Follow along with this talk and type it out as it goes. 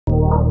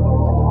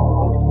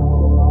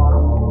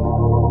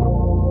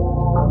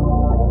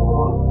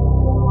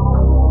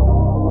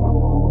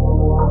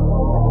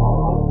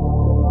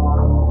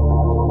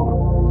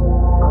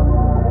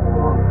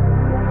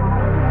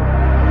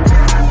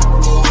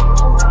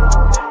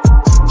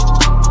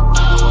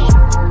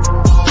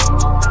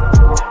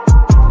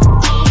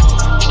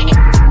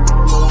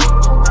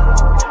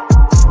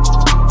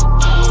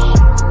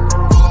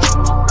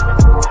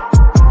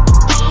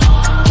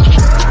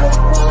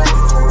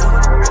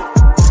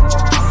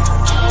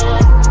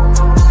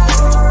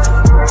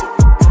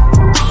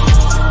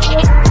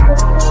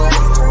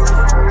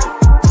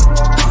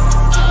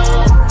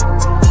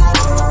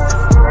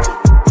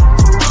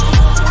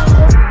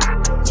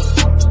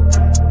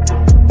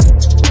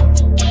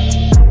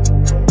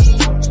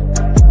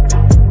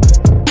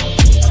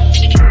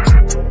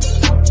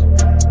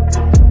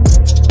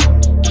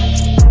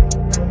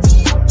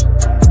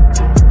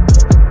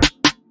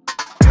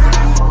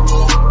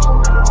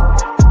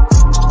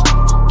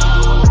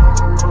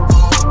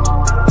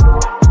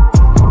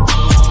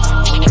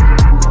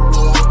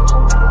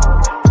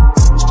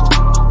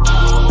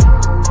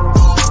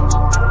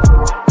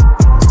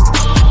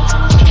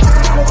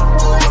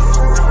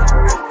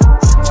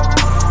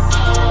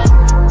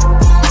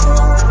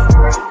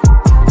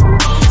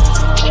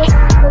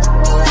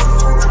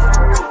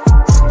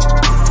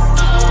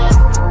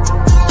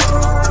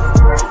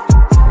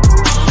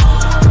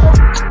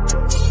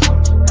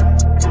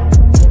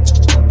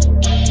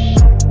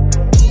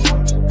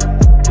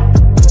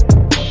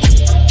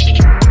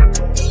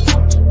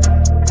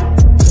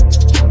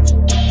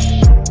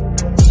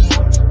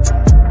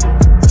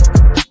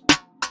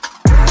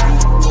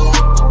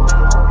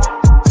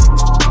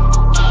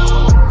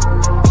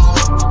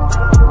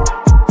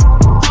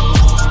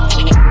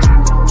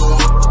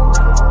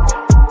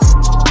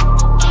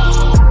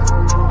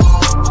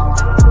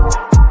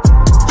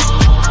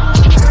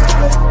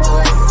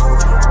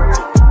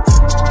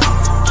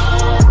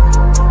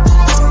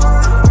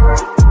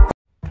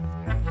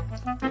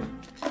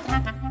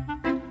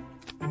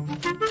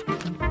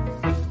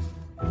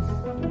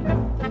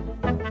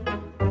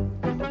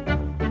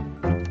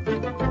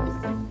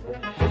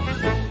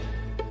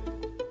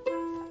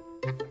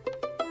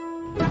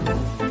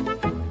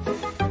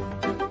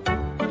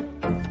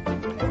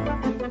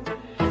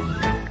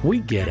We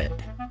get it.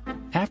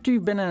 After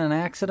you've been in an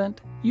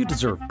accident, you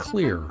deserve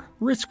clear,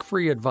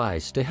 risk-free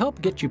advice to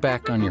help get you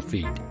back on your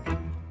feet.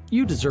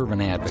 You deserve an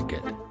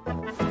advocate.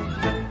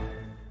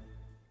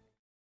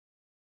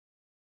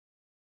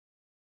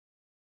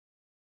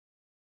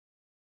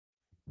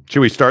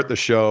 Should we start the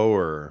show,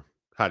 or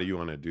how do you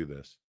want to do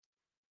this?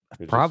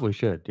 Probably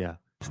should, yeah.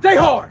 Stay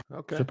hard.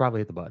 Okay. Should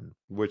probably hit the button.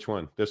 Which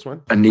one? This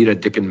one? Anita,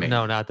 Dick, and me.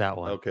 No, not that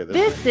one. Okay.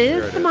 This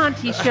is the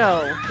Monty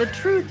Show, the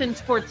truth in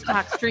sports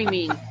talk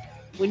streaming.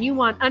 When you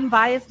want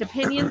unbiased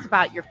opinions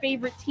about your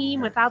favorite team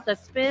without the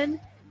spin,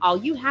 all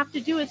you have to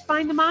do is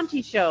find the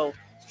Monty Show,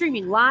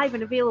 streaming live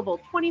and available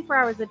 24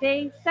 hours a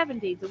day, 7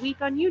 days a week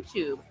on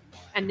YouTube.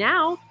 And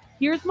now,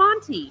 here's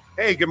Monty.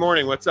 Hey, good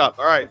morning. What's up?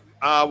 All right.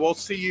 We'll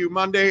see you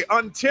Monday.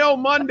 Until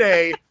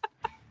Monday.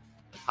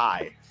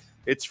 Hi.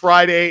 It's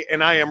Friday,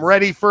 and I am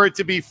ready for it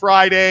to be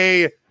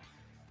Friday.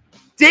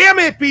 Damn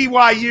it,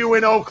 BYU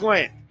in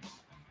Oakland.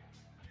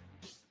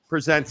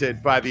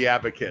 Presented by The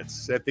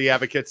Advocates at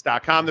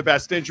theadvocates.com, the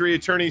best injury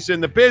attorneys in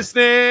the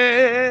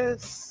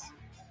business,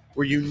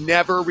 where you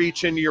never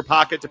reach into your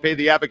pocket to pay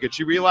the advocates.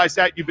 You realize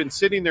that? You've been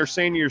sitting there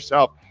saying to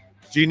yourself,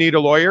 do you need a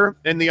lawyer?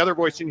 And the other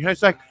voice in your head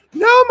is like,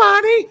 no,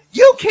 Monty,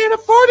 you can't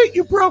afford it,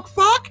 you broke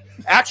fuck.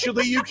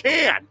 Actually, you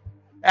can.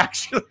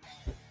 Actually,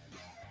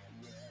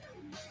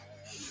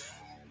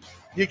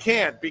 you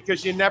can't,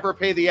 because you never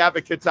pay the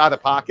advocates out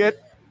of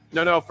pocket.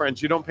 No,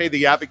 friends, you don't pay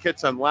the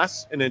advocates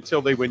unless and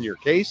until they win your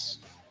case.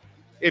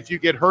 If you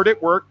get hurt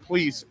at work,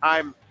 please,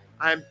 I'm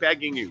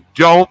begging you,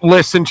 don't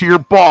listen to your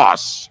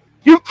boss.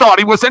 You thought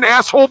he was an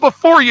asshole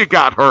before you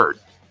got hurt.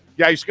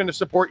 Yeah, he's going to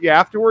support you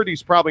afterward.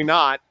 He's probably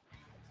not.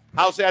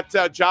 How's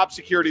that job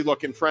security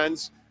looking,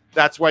 friends?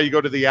 That's why you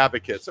go to the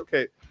advocates.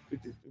 Okay.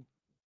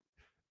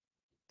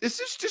 This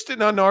is just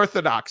an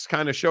unorthodox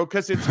kind of show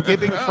because it's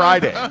Giving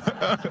Friday.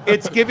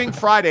 It's Giving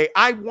Friday.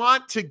 I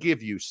want to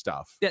give you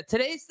stuff. Yeah,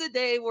 today's the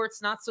day where it's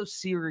not so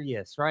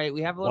serious, right?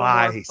 We have a little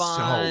Why more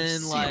fun.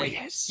 so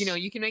serious? Like,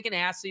 you can make an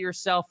ass of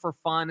yourself for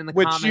fun in the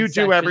Which comment you do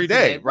section every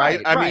day, today. right?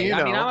 I mean,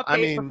 I'm a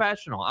paid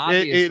professional,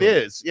 obviously. It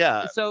is,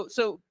 yeah. So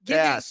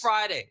Giving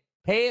Friday.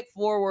 Pay it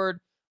forward.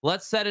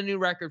 Let's set a new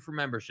record for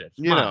memberships.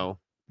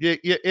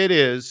 It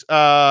is.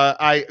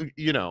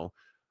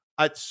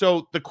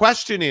 So the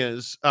question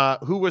is,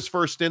 who was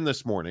first in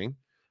this morning?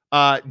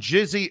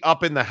 Jizzy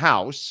up in the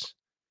house.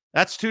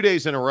 That's 2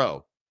 days in a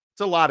row.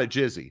 It's a lot of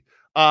Jizzy.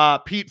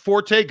 Pete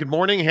Forte, good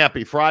morning.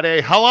 Happy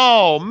Friday.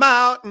 Hello,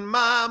 Mountain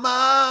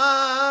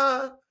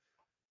Mama.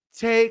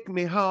 Take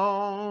me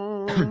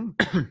home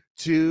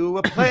to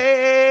a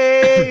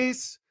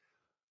place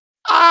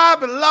I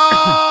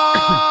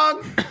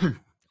belong.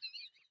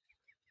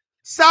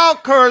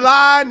 South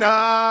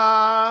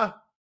Carolina.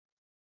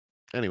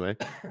 Anyway,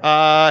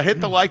 hit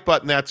the like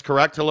button. That's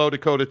correct. Hello,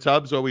 Dakota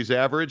Tubbs, always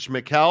average.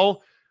 Mikkel,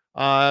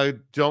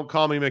 don't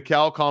call me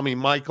Mikkel. Call me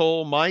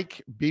Michael.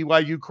 Mike,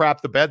 BYU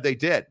crap the bed. They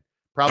did.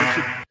 Probably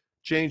should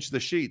change the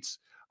sheets.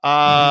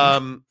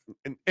 And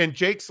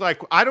Jake's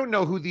like, I don't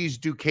know who these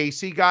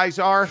Ducasey guys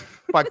are,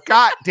 but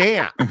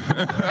goddamn.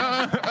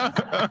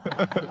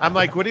 I'm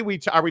like, what are we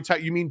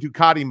talking? You mean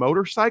Ducati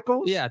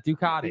motorcycles? Yeah,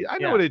 Ducati. I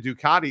know what a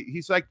Ducati.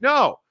 He's like,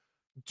 no,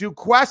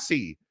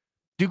 Duquesne.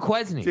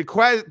 Duquesne.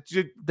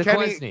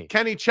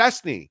 Kenny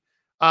Chesney.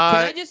 Can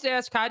I just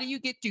ask, how do you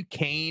get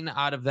Duquesne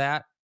out of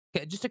that?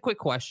 Just a quick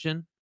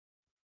question.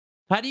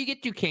 How do you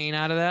get Duquesne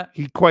out of that?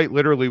 He quite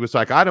literally was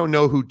like, I don't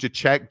know who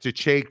Duquesne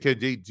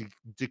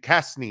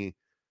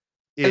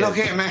is.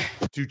 Okay, man.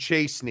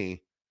 Duchesne.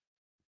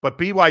 But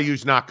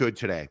BYU's not good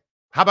today.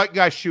 How about you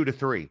guys shoot a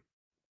three?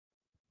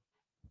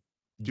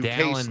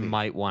 Dallin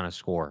might want to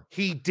score.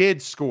 He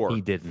did score.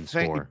 He didn't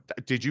score.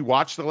 Did you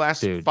watch the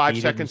last 5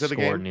 seconds of the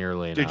game?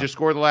 Nearly enough. Did you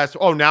score the last?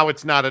 Oh, now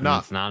it's not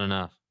enough. It's not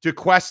enough.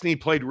 Duquesne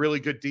played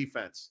really good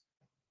defense.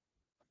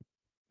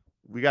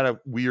 We got a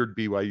weird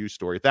BYU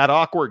story. That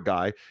awkward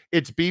guy.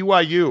 It's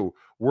BYU.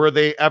 Were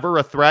they ever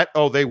a threat?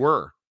 Oh, they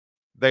were.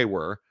 They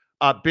were.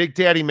 Big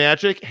Daddy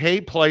Magic. Hey,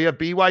 playa.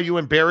 BYU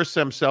embarrassed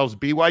themselves.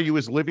 BYU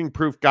is living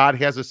proof God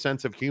has a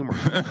sense of humor.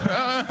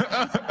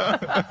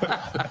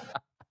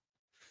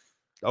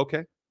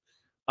 Okay.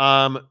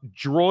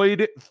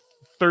 Droid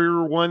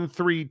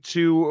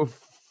 132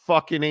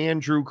 fucking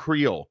Andrew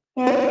Creel.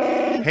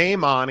 Hey,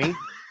 Monty.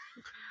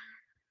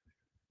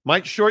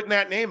 Might shorten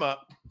that name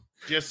up.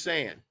 Just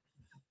saying.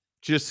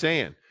 Just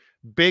saying.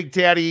 Big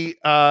Daddy,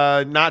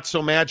 not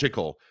so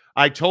magical.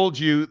 I told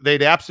you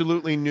they'd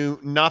absolutely knew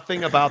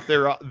nothing about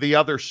the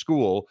other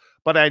school,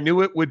 but I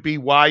knew it would be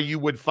why you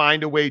would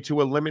find a way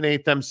to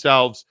eliminate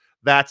themselves.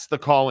 That's the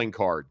calling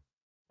card.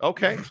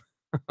 Okay.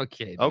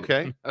 Okay. Dude.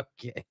 Okay.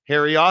 Okay.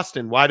 Harry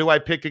Austin, why do I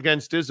pick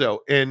against Izzo?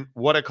 And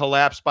what a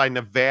collapse by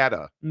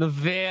Nevada.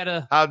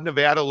 Nevada. How'd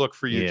Nevada look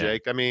for you,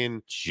 Jake? I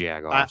mean,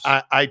 Jaguars.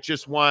 I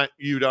just want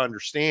you to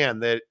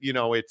understand that, you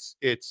know, it's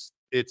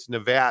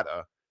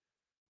Nevada.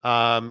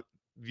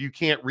 You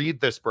can't read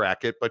this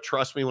bracket, but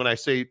trust me when I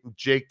say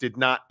Jake did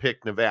not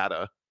pick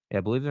Nevada. Yeah,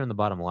 I believe they're in the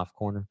bottom left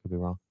corner. Could be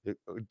wrong.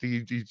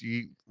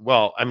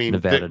 Well, I mean,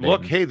 Nevada,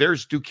 look, Dayton. hey,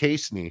 there's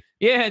Duquesne.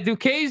 Yeah,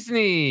 Duquesne.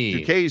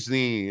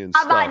 And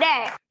How stuff. about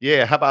that?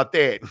 Yeah, how about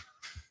that,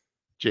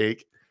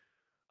 Jake?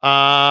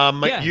 Yeah,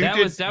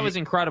 that was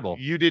incredible.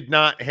 You did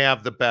not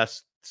have the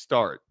best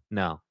start.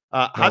 No.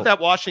 How'd that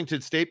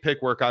Washington State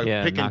pick work out?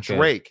 Yeah, Picking not good.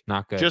 Drake.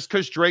 Not good. Just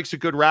because Drake's a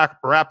good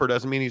rapper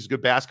doesn't mean he's a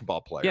good basketball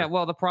player. Yeah,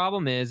 well, the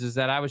problem is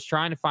that I was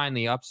trying to find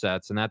the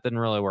upsets, and that didn't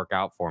really work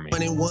out for me.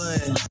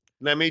 21.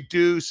 Let me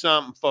do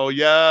something for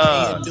you.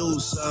 Do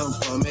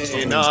something for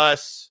me. In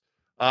us.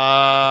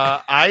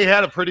 I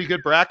had a pretty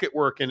good bracket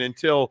working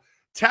until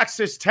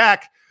Texas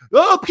Tech.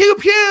 Oh, pew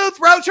pew,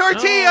 throw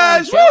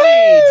tortillas.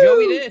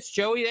 Joey this,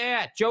 Joey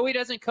that. Joey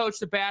doesn't coach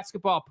the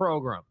basketball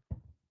program.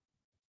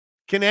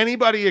 Can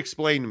anybody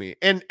explain to me?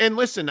 And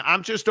listen,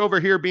 I'm just over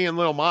here being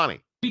little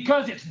Monty.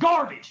 Because it's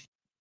garbage.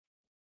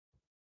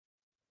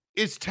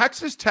 Is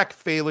Texas Tech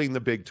failing the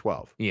Big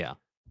 12? Yeah.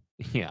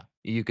 Yeah,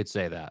 you could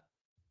say that.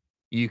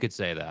 You could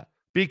say that.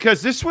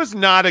 Because this was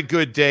not a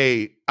good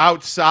day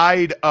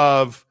outside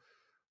of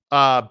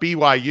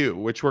BYU,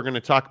 which we're going to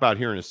talk about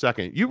here in a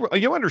second.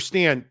 You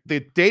understand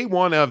that day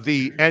one of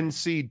the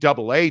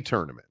NCAA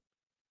tournament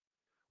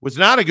was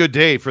not a good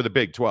day for the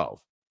Big 12.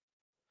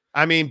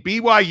 I mean,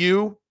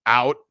 BYU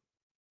out.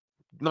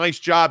 Nice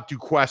job,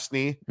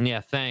 Duquesne.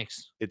 Yeah,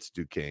 thanks. It's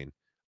Duquesne.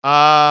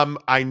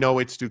 I know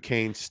it's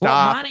Duquesne.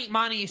 Stop. Well,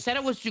 Monty, you said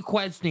it was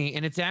Duquesne,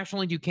 and it's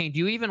actually Duquesne. Do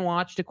you even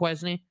watch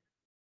Duquesne?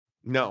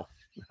 No,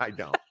 I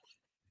don't.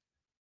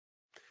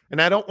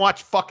 And I don't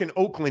watch fucking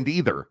Oakland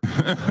either.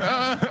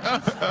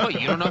 Oh,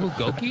 you don't know who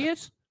Goki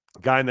is?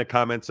 Guy in the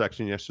comment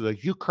section yesterday,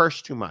 you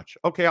curse too much.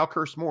 Okay, I'll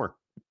curse more.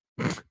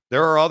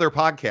 There are other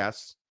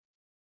podcasts.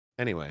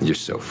 Anyway. You're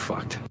so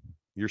fucked.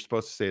 You're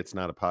supposed to say it's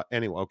not a pod.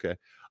 Anyway, okay.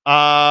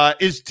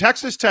 Is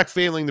Texas Tech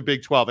failing the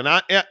Big 12? And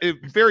I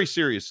very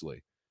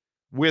seriously,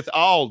 with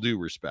all due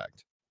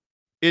respect,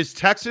 is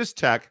Texas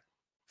Tech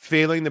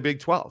failing the Big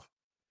 12?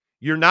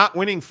 You're not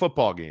winning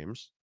football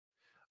games.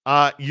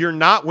 You're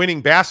not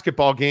winning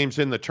basketball games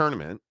in the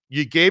tournament.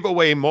 You gave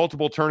away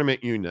multiple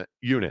tournament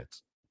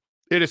units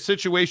in a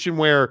situation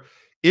where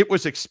it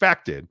was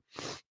expected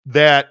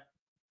that,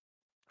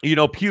 you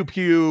know, pew,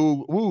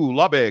 pew, ooh,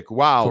 Lubbock,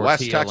 wow, Tortilla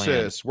West Texas,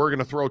 land. we're going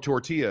to throw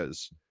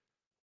tortillas.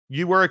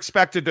 You were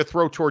expected to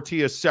throw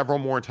tortillas several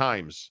more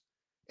times,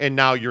 and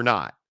now you're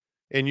not.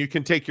 And you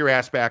can take your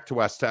ass back to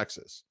West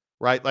Texas,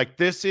 right? Like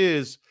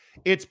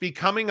it's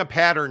becoming a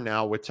pattern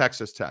now with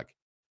Texas Tech,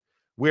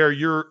 where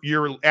your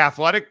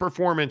athletic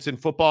performance in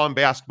football and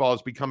basketball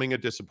is becoming a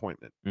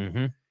disappointment.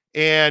 Mm-hmm.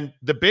 And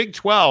the Big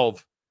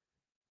 12,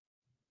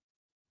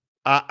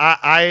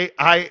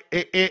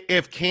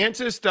 if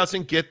Kansas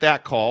doesn't get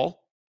that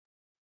call,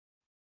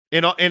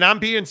 and I'm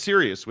being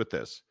serious with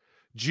this,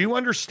 do you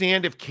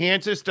understand if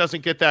Kansas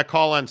doesn't get that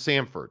call on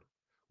Samford,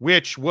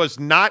 which was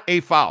not a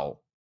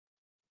foul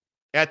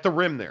at the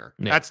rim there?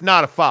 No. That's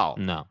not a foul.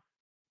 No.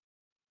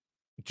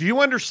 Do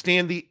you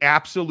understand the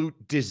absolute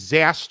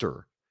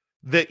disaster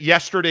that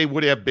yesterday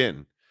would have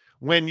been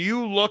when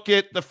you look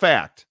at the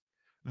fact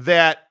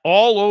that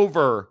all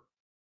over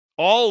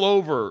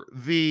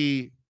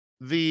the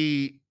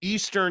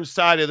eastern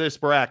side of this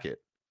bracket,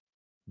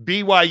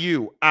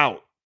 BYU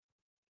out,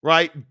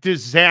 right?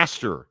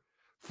 Disaster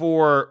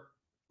for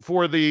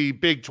the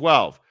Big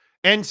 12.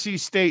 NC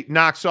State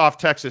knocks off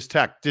Texas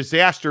Tech.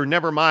 Disaster.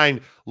 Never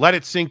mind. Let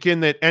it sink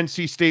in that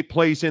NC State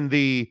plays in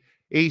the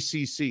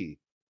ACC.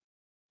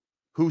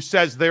 Who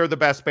says they're the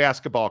best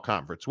basketball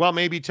conference? Well,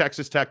 maybe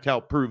Texas Tech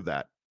helped prove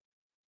that,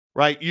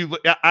 right?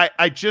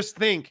 I just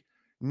think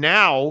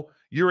now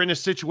you're in a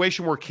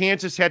situation where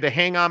Kansas had to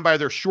hang on by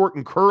their short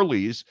and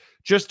curlies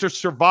just to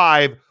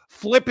survive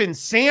flipping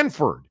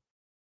Sanford.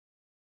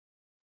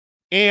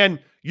 And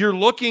you're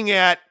looking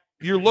at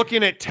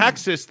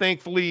Texas,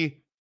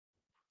 thankfully,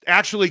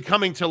 actually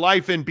coming to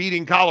life and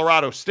beating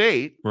Colorado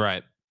State.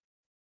 Right.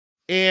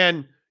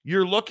 And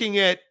you're looking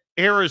at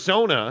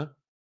Arizona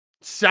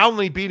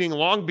soundly beating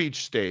Long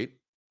Beach State.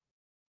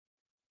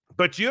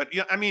 But you're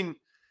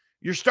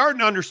starting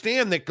to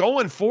understand that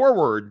going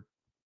forward,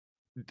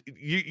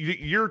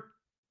 you're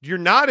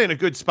not in a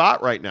good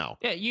spot right now.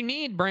 Yeah, you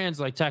need brands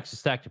like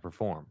Texas Tech to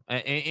perform.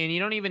 And you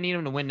don't even need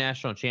them to win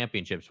national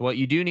championships. What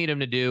you do need them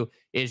to do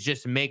is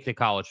just make the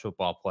college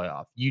football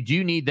playoff. You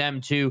do need them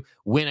to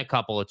win a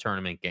couple of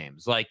tournament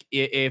games. Like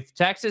if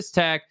Texas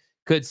Tech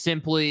could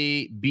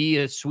simply be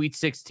a Sweet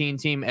 16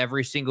 team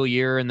every single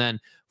year and then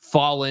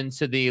fall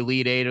into the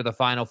Elite Eight or the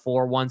Final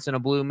Four once in a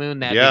blue moon,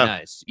 that'd be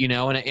nice. You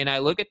know, and I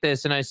look at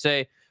this and I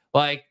say,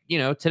 like, you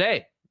know,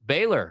 today,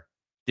 Baylor,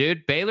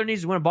 dude, Baylor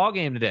needs to win a ball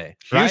game today.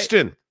 Right?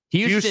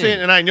 Houston,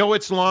 and I know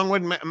it's long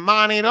with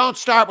Monty. Don't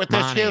start with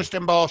this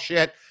Houston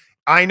bullshit.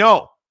 I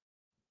know.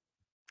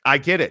 I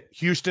get it.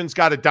 Houston's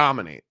got to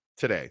dominate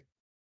today.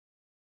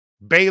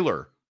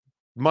 Baylor,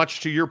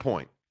 much to your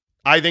point,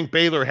 I think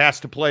Baylor has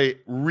to play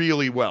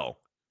really well.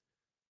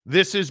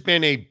 This has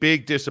been a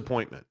big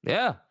disappointment.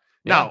 Yeah.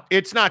 Now,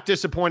 it's not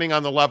disappointing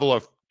on the level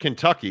of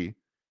Kentucky,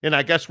 and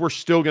I guess we're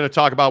still going to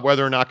talk about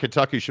whether or not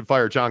Kentucky should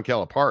fire John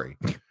Calipari.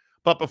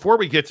 But before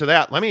we get to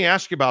that, let me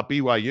ask you about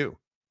BYU.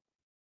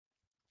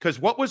 Because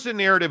what was the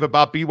narrative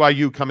about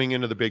BYU coming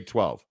into the Big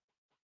 12?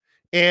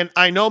 And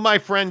I know my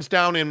friends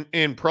down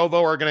in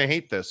Provo are going to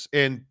hate this.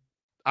 And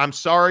I'm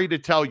sorry to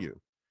tell you,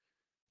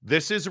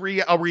 this is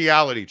a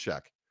reality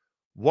check.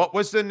 What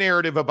was the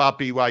narrative about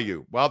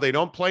BYU? Well, they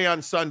don't play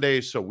on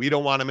Sundays, so we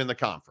don't want them in the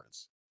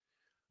conference.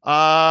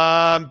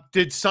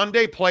 Did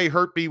Sunday play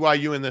hurt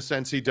BYU in this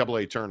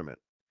NCAA tournament?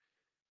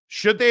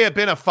 Should they have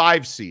been a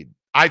 5 seed?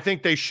 I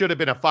think they should have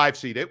been a 5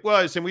 seed. It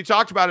was, and we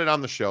talked about it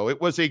on the show, it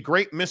was a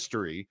great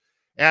mystery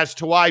as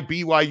to why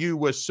BYU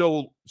was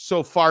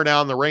so far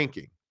down the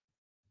ranking,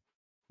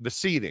 the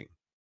seeding.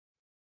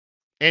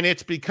 And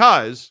it's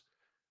because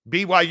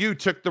BYU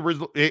took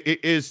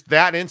is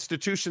that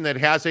institution that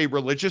has a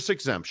religious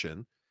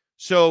exemption.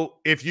 So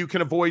if you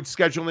can avoid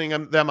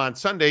scheduling them on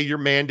Sunday, you're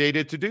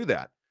mandated to do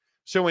that.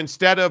 So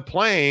instead of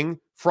playing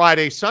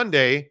Friday,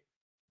 Sunday,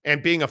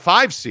 and being a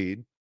 5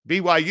 seed,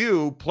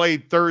 BYU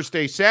played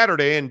Thursday,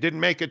 Saturday, and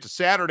didn't make it to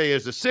Saturday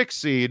as a 6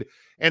 seed,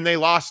 and they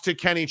lost to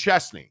Kenny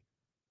Chesney.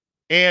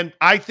 And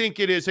I think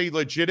it is a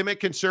legitimate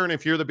concern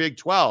if you're the Big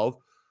 12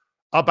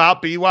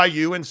 about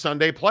BYU and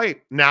Sunday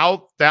play.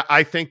 Now that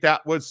I think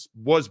that was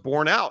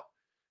borne out,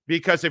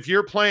 because if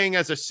you're playing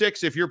as a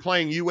 6, if you're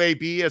playing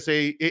UAB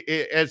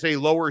as a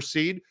lower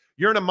seed,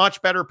 you're in a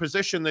much better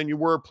position than you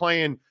were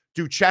playing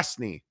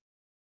Duchesne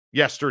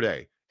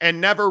yesterday and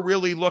never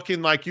really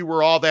looking like you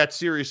were all that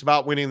serious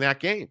about winning that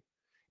game.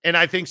 And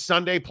I think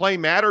Sunday play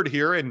mattered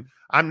here, and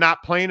I'm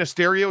not playing a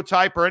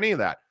stereotype or any of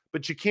that.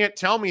 But you can't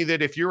tell me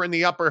that if you're in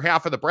the upper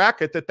half of the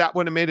bracket that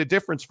would have made a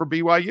difference for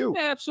BYU.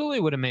 Yeah,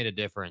 absolutely would have made a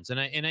difference. And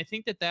I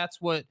think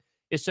that's what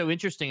is so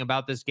interesting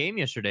about this game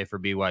yesterday for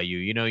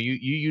BYU. You know, you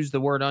use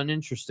the word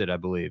uninterested, I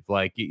believe,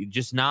 like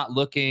just not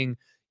looking,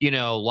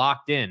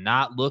 locked in,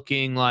 not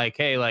looking like,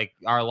 hey, like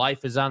our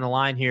life is on the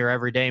line here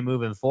every day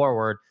moving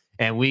forward,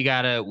 and we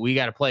gotta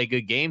play a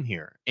good game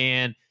here.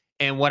 And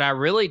what I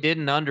really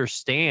didn't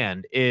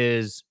understand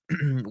is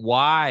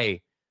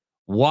why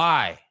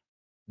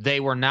they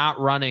were not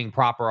running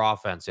proper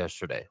offense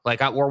yesterday.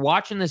 Like we're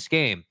watching this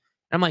game, and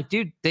I'm like,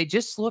 dude, they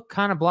just look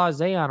kind of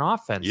blasé on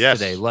offense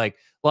today. Like,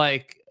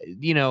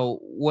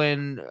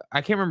 when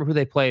I can't remember who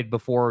they played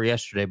before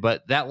yesterday,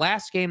 but that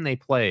last game they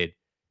played,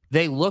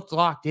 they looked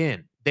locked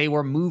in. They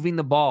were moving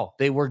the ball.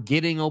 They were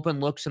getting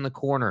open looks in the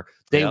corner.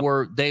 They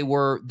were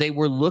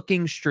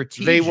looking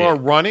strategic. They were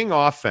running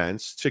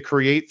offense to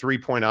create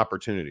 3-point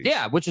opportunities.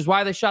 Yeah, which is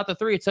why they shot the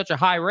 3 at such a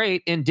high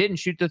rate and didn't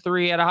shoot the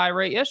 3 at a high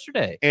rate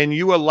yesterday. And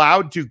you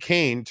allowed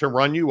Duquesne to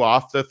run you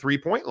off the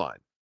 3-point line,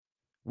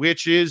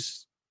 which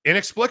is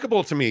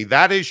inexplicable to me.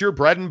 That is your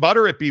bread and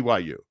butter at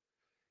BYU.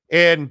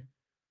 And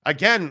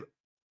again,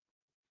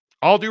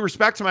 all due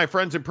respect to my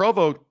friends in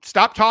Provo,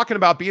 stop talking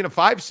about being a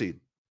 5 seed.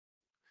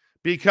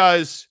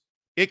 Because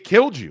it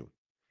killed you,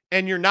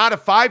 and you're not a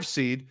 5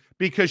 seed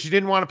because you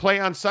didn't want to play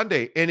on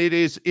Sunday. And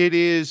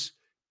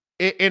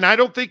and I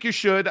don't think you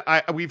should.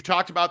 We've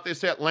talked about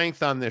this at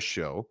length on this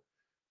show.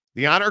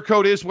 The honor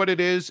code is what it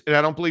is, and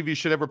I don't believe you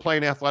should ever play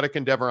an athletic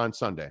endeavor on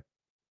Sunday.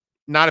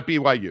 Not at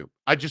BYU.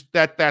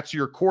 That's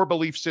your core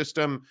belief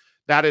system.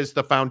 That is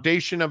the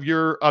foundation of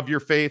your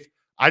faith.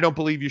 I don't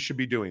believe you should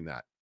be doing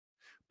that.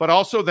 But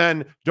also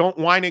then don't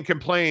whine and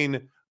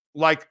complain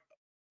like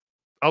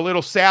a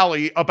little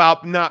Sally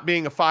about not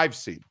being a 5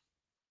 seed,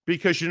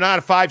 because you're not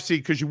a 5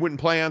 seed because you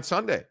wouldn't play on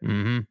Sunday.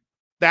 Mm-hmm.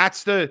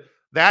 That's the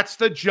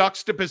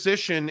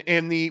juxtaposition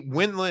and the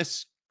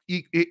winless,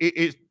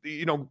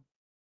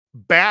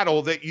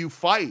 battle that you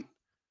fight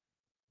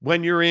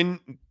when you're in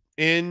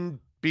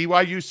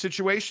BYU's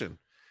situation,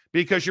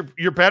 because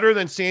you're better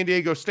than San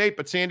Diego State,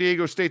 but San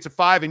Diego State's a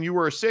 5 and you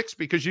were a 6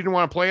 because you didn't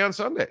want to play on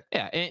Sunday.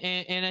 Yeah,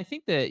 and I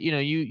think that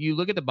you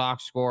look at the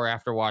box score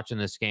after watching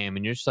this game,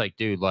 and you're just like,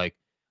 dude, like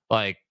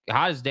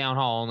how does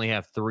Downhall only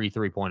have 3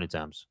 3-point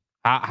attempts?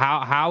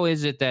 How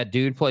is it that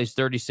dude plays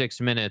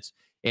 36 minutes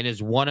and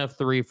is 1 of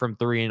 3 from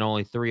 3 and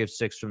only 3 of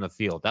 6 from the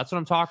field? That's what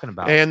I'm talking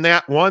about. And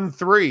that 1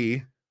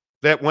 3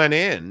 that went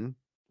in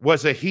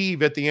was a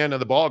heave at the end of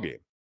the ball game.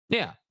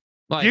 Yeah,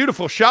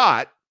 beautiful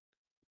shot,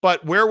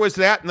 but where was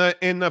that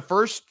in the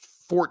first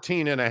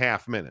 14 and a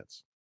half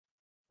minutes?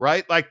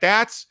 Right, like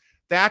that's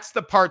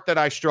the part that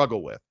I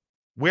struggle with.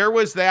 Where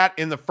was that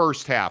in the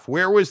first half?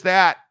 Where was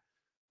that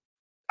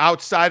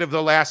outside of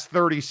the last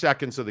 30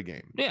 seconds of the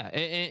game? Yeah,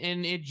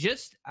 and it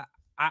just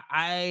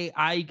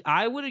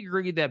I would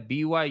agree that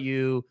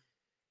BYU,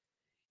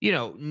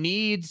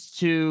 needs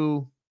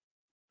to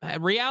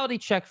reality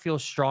check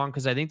feels strong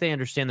because I think they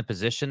understand the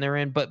position they're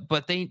in, but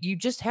you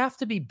just have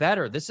to be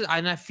better.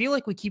 And I feel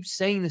like we keep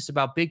saying this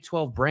about Big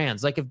 12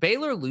 brands. Like if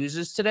Baylor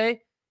loses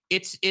today,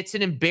 it's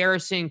an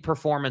embarrassing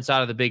performance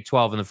out of the Big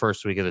 12 in the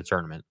first week of the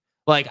tournament.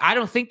 Like I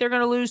don't think they're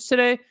going to lose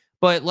today,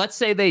 but let's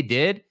say they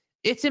did.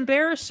 It's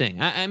embarrassing.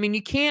 I mean,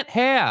 you can't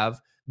have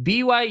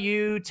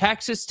BYU,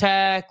 Texas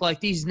Tech, like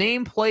these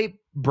nameplate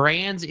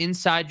brands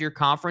inside your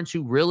conference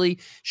who really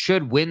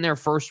should win their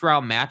first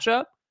round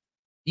matchup.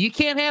 You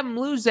can't have them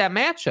lose that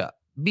matchup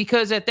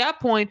because at that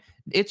point,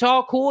 it's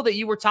all cool that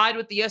you were tied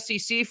with the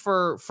SEC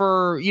for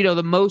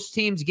the most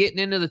teams getting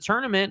into the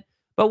tournament.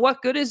 But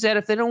what good is that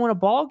if they don't win a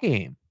ball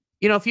game?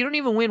 If you don't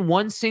even win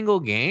one single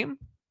game,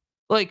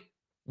 like,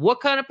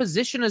 what kind of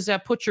position does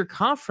that put your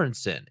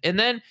conference in? And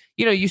then,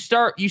 you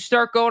start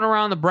going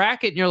around the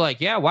bracket and you're like,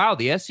 yeah, wow,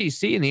 the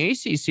SEC and the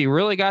ACC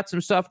really got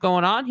some stuff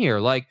going on here.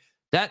 Like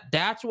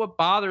that's what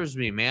bothers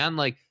me, man.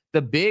 Like,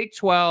 the Big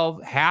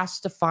 12 has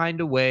to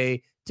find a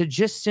way to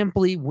just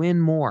simply win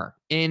more.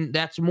 And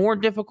that's more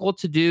difficult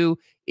to do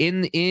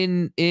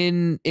in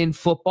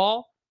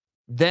football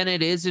than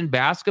it is in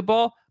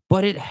basketball,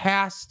 but it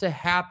has to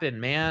happen,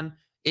 man.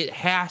 It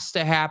has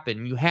to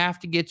happen. You have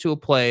to get to a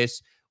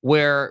place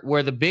where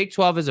the Big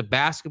 12 as a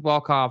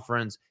basketball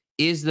conference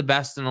is the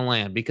best in the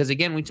land. Because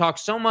again, we talk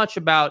so much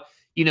about,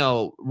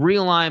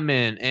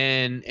 realignment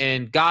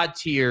and God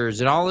tiers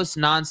and all this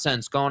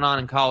nonsense going on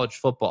in college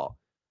football.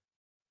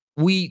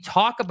 We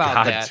talk about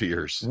God that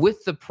tiers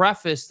with the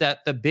preface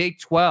that the Big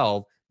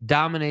 12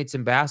 dominates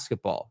in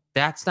basketball.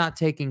 That's not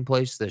taking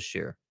place this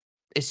year.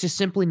 It's just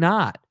simply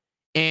not.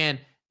 And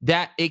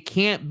that it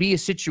can't be a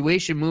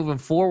situation moving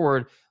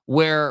forward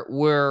where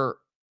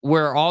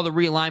all the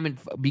realignment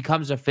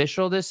becomes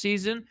official this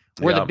season,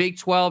 where the Big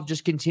 12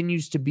 just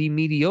continues to be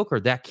mediocre.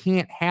 That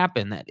can't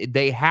happen. That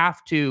they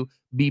have to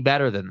be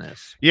better than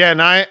this. Yeah,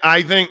 and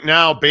I think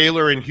now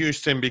Baylor and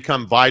Houston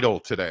become vital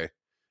today.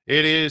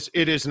 It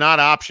is not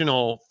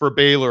optional for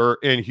Baylor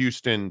and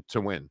Houston to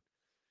win.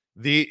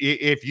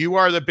 If you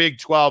are the Big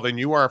 12 and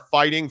you are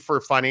fighting for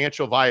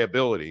financial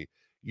viability,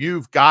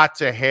 you've got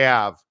to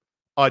have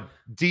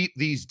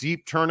these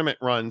deep tournament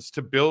runs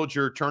to build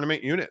your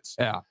tournament units.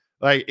 Yeah.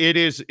 Like it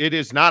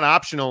is not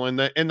optional in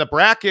the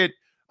bracket.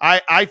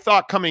 I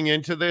thought coming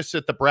into this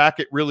that the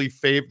bracket really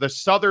favored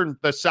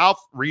the South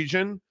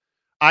region.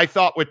 I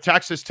thought with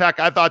Texas Tech,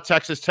 I thought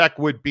Texas Tech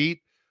would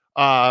beat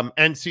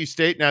NC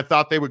State, and I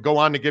thought they would go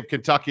on to give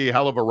Kentucky a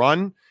hell of a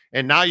run.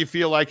 And now you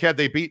feel like had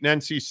they beaten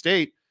NC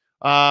State,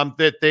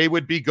 that they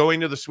would be going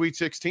to the Sweet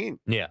 16.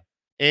 Yeah.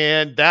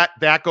 And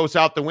that goes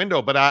out the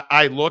window. But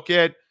I look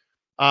at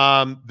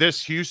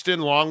this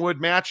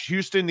Houston-Longwood match.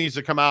 Houston needs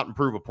to come out and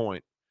prove a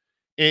point,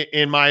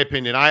 in my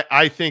opinion.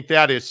 I think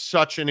that is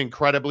such an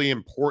incredibly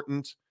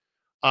important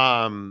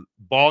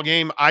ball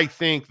game. I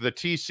think the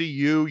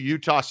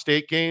TCU-Utah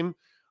State game,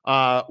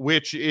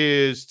 which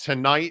is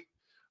tonight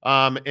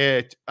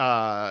at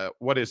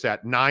what is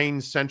that,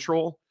 9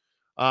 Central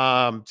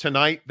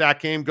tonight, that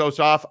game goes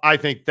off. I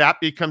think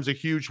that becomes a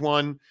huge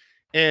one.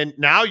 And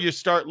now you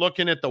start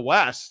looking at the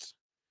West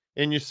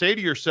and you say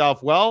to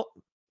yourself, well,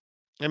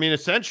 I mean,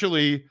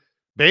 essentially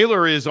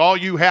Baylor is all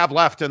you have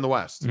left in the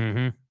West.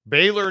 Mm-hmm.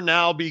 Baylor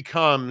now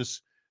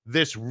becomes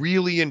this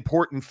really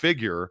important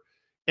figure,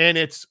 and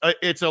it's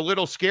a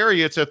little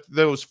scary. It's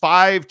those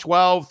 5-12,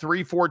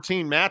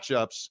 3-14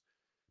 matchups.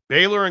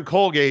 Baylor and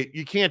Colgate,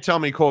 you can't tell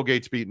me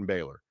Colgate's beating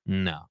Baylor.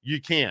 No.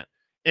 You can't.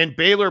 And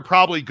Baylor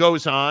probably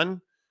goes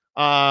on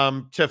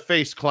to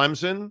face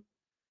Clemson.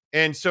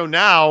 And so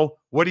now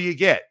what do you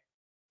get?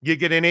 You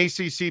get an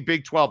ACC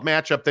Big 12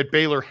 matchup that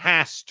Baylor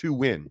has to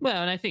win.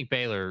 Well, and I think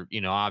Baylor,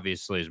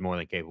 obviously is more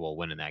than capable of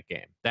winning that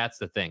game. That's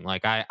the thing.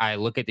 Like I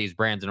look at these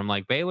brands and I'm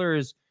like, Baylor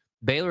is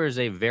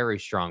a very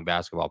strong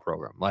basketball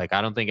program. Like,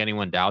 I don't think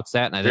anyone doubts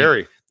that. And I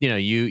think,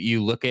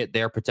 you look at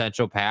their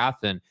potential path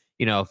and,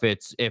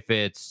 if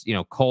it's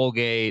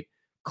Colgate,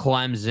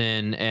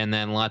 Clemson, and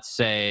then let's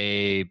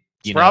say,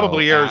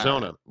 probably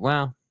Arizona.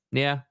 Well,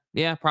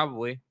 yeah,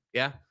 probably.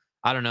 Yeah.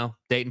 I don't know.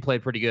 Dayton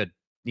played pretty good.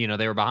 They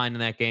were behind in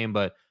that game,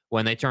 but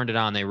when they turned it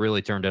on, they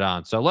really turned it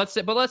on. So let's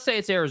say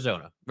it's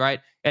Arizona, right?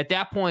 At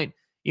that point,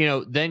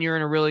 then you're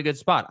in a really good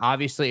spot.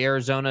 Obviously,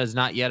 Arizona is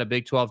not yet a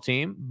Big 12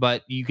 team,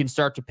 but you can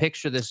start to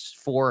picture this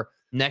for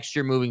next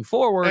year moving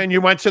forward. And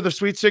you went to the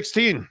Sweet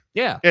 16.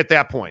 Yeah. At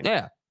that point.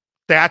 Yeah.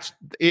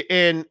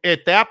 And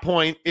at that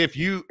point,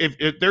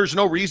 if there's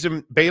no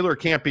reason Baylor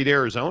can't beat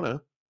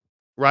Arizona,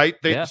 right?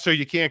 So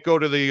you can't go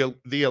to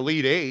the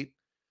Elite Eight.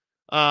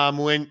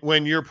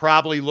 When you're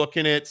probably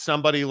looking at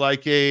somebody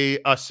like a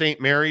St.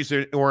 Mary's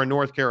or a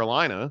North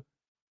Carolina,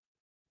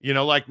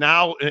 like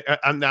now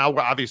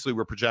obviously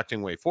we're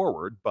projecting way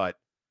forward, but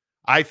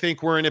I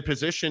think we're in a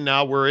position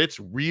now where it's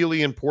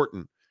really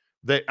important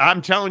that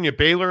I'm telling you,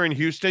 Baylor and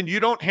Houston,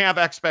 you don't have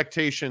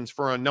expectations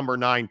for a number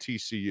 9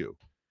 TCU,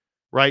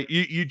 right?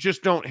 You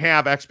just don't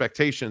have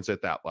expectations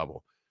at that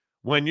level.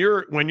 When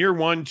you're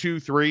 1, 2,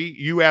 3,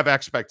 you have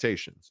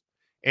expectations,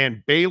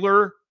 and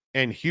Baylor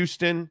and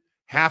Houston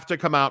have to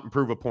come out and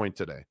prove a point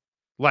today.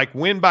 Like,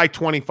 win by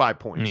 25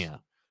 points. Yeah.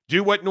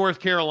 Do what North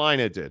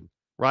Carolina did,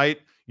 right?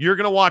 You're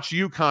going to watch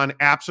UConn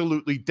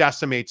absolutely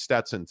decimate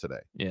Stetson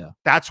today. Yeah.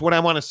 That's what I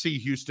want to see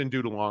Houston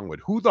do to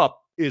Longwood. Who the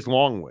is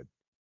Longwood?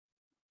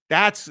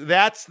 That's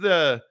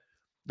the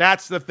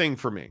thing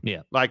for me.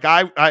 Yeah. Like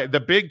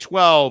the Big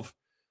 12,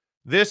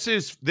 this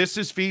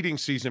is feeding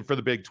season for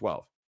the Big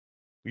 12.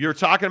 You're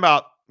talking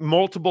about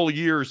multiple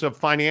years of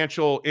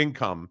financial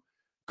income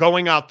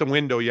going out the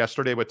window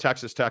yesterday with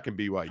Texas Tech and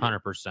BYU.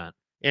 100%.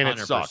 And 100%.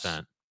 it sucks.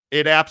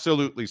 It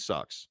absolutely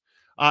sucks.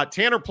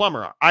 Tanner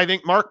Plummer, I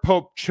think Mark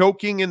Pope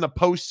choking in the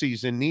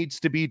postseason needs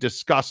to be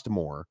discussed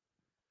more.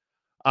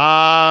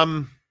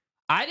 I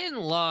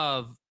didn't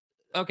love.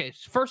 Okay,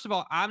 so first of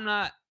all, I'm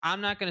not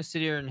going to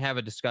sit here and have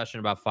a discussion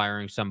about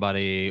firing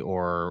somebody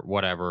or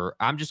whatever.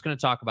 I'm just going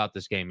to talk about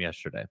this game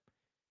yesterday,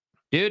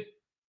 dude.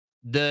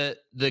 The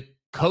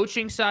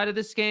coaching side of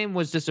this game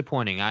was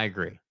disappointing. I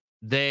agree.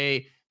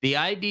 The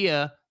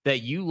idea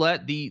that you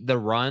let the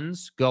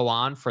runs go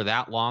on for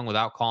that long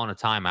without calling a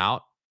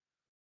timeout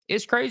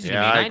is crazy to me.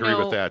 I agree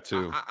with that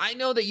too. I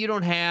know that you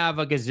don't have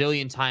a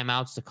gazillion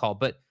timeouts to call,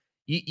 but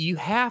you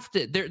have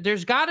to.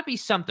 There's got to be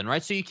something,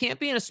 right? So you can't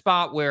be in a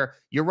spot where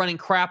you're running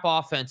crap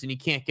offense and you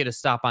can't get a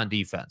stop on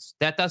defense.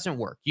 That doesn't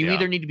work. You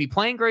either need to be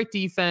playing great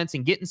defense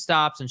and getting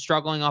stops and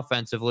struggling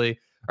offensively,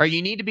 or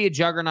you need to be a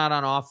juggernaut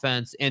on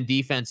offense and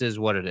defense is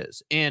what it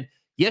is. And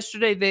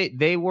yesterday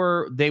they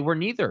were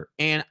neither.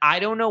 And I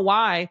don't know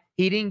why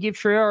he didn't give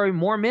Traore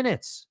more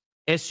minutes.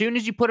 As soon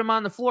as you put him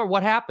on the floor,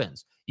 what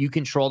happens? You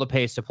control the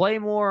pace to play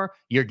more.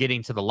 You're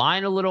getting to the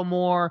line a little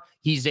more.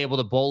 He's able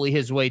to bully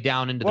his way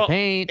down into the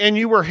paint. And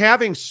you were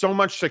having so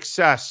much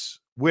success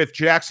with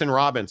Jackson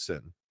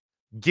Robinson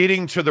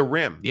getting to the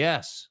rim.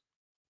 Yes.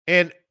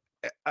 And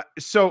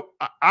so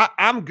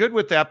I'm good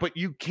with that, but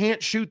you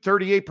can't shoot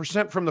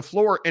 38% from the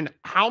floor. And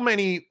how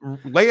many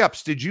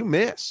layups did you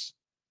miss?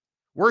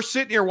 We're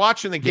sitting here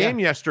watching the game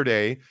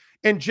yesterday,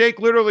 and Jake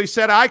literally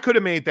said, I could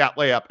have made that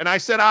layup. And I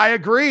said, I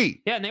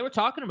agree. Yeah, and they were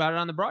talking about it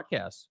on the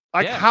broadcast.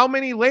 Like, how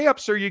many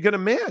layups are you going to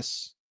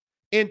miss?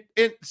 And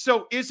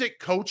so is it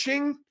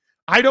coaching?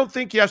 I don't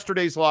think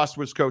yesterday's loss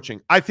was coaching.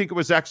 I think it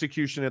was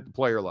execution at the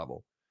player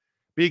level.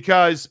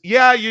 Because,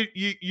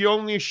 you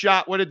only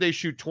shot, what did they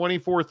shoot?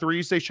 24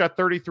 threes. They shot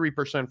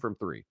 33% from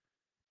three.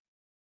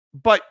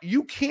 But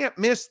you can't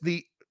miss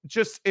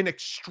just an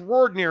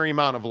extraordinary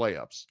amount of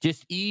layups.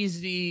 Just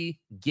easy,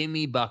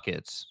 gimme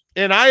buckets.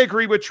 And I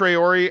agree with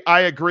Traore.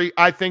 I agree.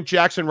 I think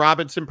Jackson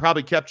Robinson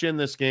probably kept you in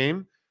this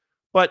game.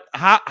 But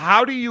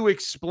how do you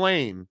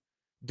explain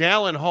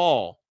Dallin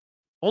Hall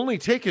only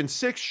taking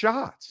 6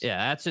 shots?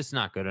 Yeah, that's just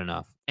not good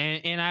enough.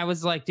 And I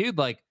was like, dude,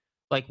 like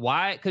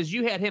why? Because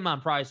you had him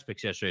on Prize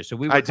Picks yesterday. So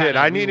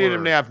I needed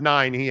him to have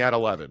 9. He had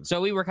 11.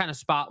 So we were kind of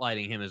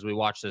spotlighting him as we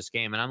watched this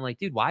game. And I'm like,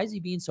 dude, why is he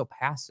being so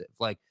passive?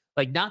 Like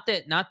not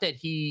that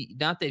he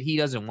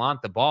doesn't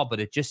want the ball, but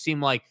it just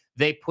seemed like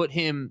they put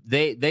him.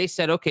 They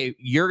said, okay,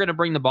 you're going to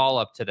bring the ball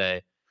up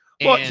today.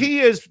 Well,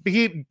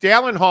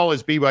 Dallin Hall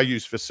is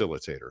BYU's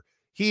facilitator.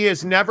 He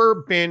has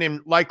never been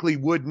and likely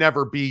would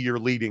never be your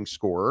leading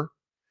scorer,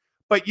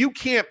 but you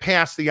can't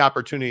pass the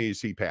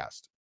opportunities he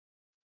passed.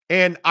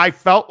 And I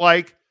felt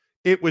like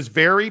it was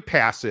very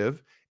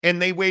passive, and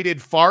they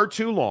waited far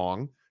too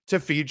long to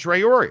feed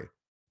Traore.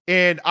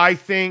 And I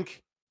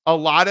think a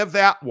lot of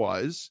that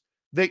was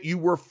that you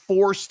were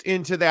forced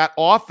into that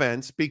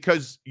offense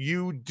because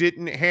you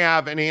didn't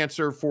have an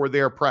answer for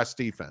their press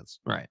defense.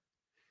 Right.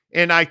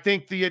 And I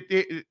think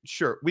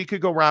sure, we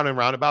could go round and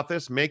round about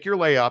this. Make your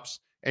layups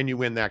and you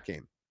win that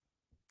game.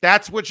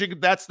 That's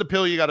the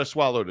pill you got to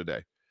swallow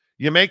today.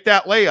 You make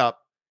that layup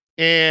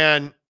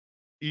and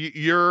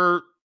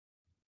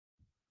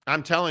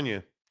I'm telling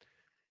you,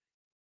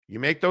 you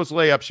make those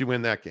layups, you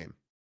win that game.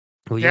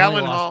 Well, you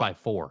only lost by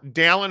 4.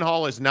 Dallin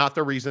Hall is not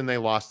the reason they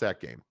lost that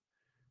game.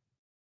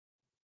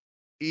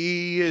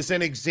 He is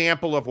an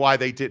example of why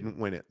they didn't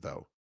win it,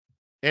 though.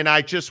 And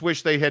I just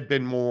wish they had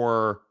been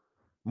more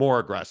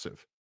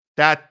aggressive.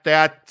 That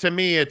to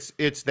me,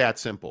 it's that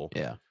simple.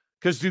 Yeah.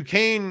 Because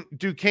Duquesne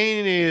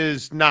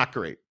is not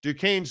great.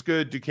 Duquesne's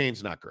good.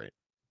 Duquesne's not great.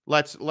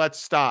 Let's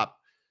stop.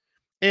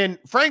 And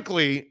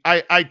frankly,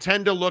 I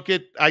tend to look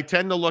at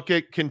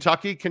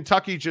Kentucky.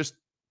 Kentucky just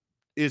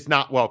is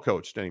not well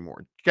coached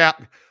anymore.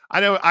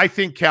 I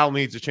think Cal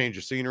needs a change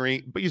of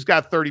scenery, but he's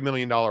got a $30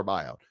 million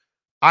buyout.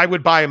 I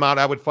would buy him out.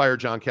 I would fire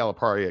John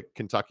Calipari at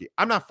Kentucky.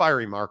 I'm not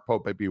firing Mark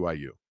Pope at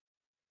BYU.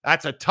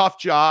 That's a tough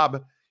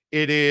job.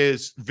 It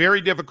is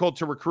very difficult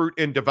to recruit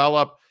and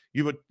develop.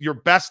 Your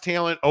best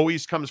talent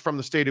always comes from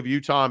the state of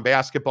Utah in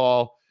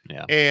basketball.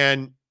 Yeah.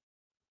 And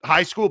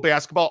high school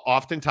basketball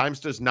oftentimes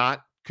does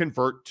not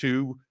convert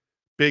to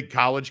big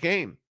college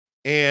game.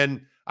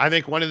 And I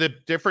think one of the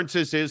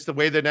differences is the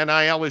way that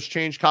NIL has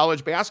changed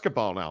college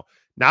basketball now.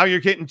 Now you're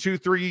getting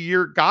 2-3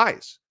 year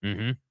guys.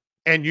 Mm-hmm.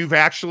 And you've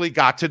actually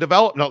got to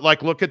develop. No,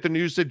 like, look at the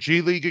news that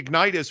G League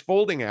Ignite is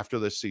folding after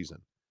this season.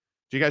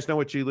 Do you guys know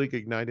what G League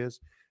Ignite is?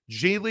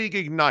 G League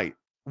Ignite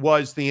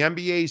was the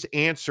NBA's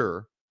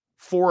answer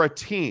for a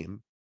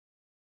team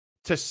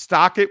to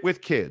stock it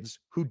with kids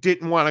who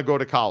didn't want to go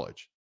to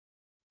college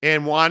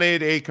and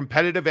wanted a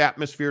competitive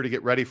atmosphere to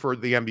get ready for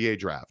the NBA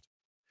draft.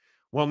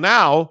 Well,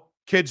 now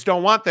kids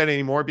don't want that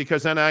anymore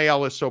because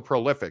NIL is so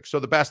prolific. So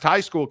the best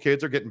high school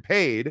kids are getting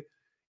paid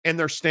and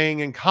they're staying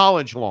in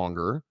college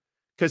longer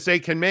because they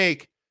can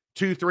make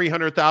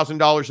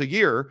 $200,000-$300,000 a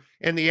year.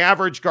 And the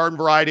average garden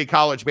variety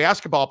college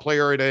basketball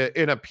player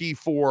in a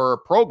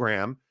P4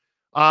 program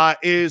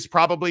is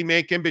probably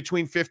making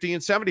between $50,000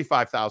 and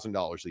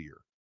 $75,000 a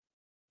year.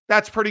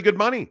 That's pretty good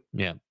money.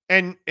 Yeah.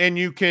 And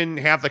you can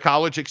have the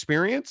college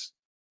experience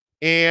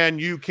and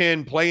you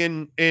can play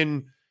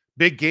in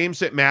big games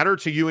that matter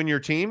to you and your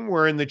team,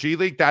 where in the G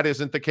League, that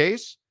isn't the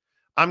case,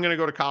 I'm going to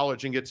go to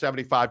college and get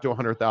 75 to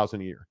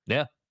 100,000 a year.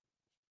 Yeah.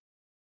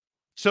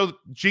 So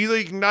G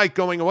League Ignite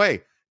going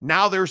away.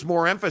 Now there's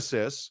more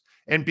emphasis,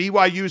 and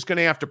BYU is going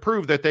to have to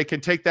prove that they can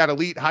take that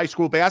elite high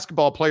school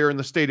basketball player in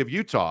the state of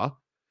Utah,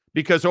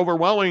 because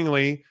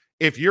overwhelmingly,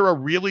 if you're a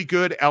really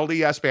good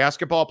LDS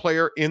basketball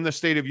player in the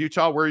state of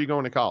Utah, where are you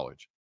going to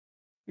college?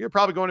 You're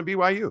probably going to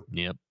BYU.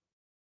 Yep.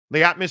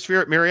 The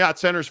atmosphere at Marriott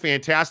Center is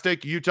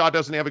fantastic. Utah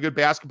doesn't have a good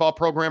basketball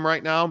program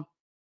right now.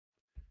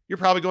 You're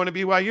probably going to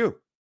BYU.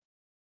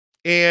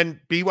 And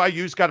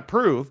BYU's got to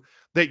prove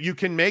that you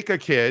can make a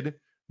kid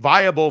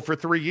viable for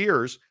 3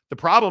 years. The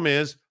problem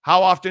is,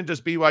 how often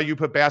does BYU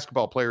put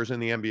basketball players in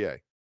the NBA?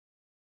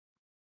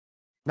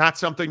 Not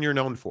something you're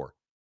known for.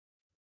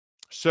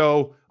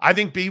 So I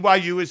think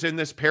BYU is in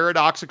this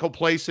paradoxical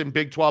place in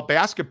Big 12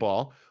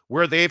 basketball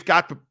where they've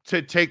got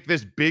to take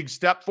this big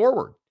step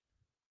forward.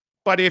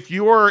 But if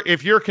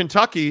you're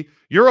Kentucky,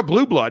 you're a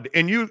blue blood,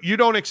 and you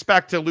don't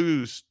expect to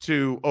lose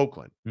to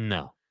Oakland.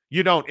 No.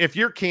 You don't. If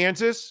you're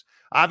Kansas,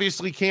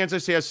 obviously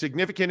Kansas has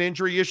significant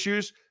injury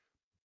issues,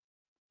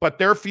 but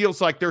there feels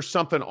like there's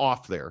something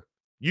off there.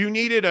 You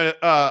needed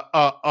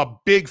a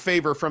big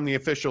favor from the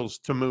officials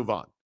to move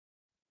on.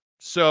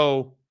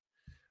 So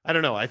I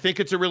don't know. I think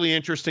it's a really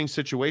interesting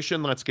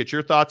situation. Let's get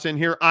your thoughts in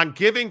here. On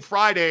Giving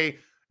Friday,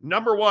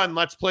 number one,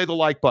 let's play the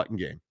like button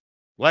game.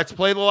 Let's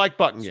play the like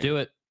button game. Let's do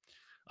it.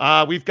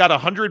 We've got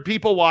 100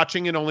 people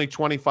watching and only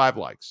 25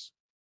 likes.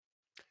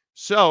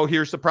 So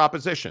here's the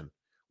proposition.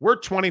 We're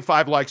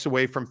 25 likes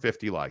away from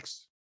 50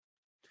 likes.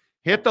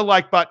 Hit the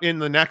like button in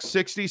the next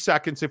 60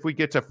 seconds. If we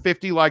get to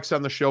 50 likes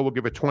on the show, we'll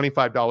give a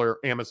 $25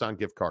 Amazon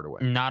gift card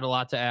away. Not a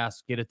lot to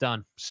ask. Get it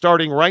done.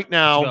 Starting right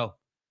now, Let's go.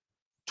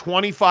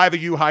 25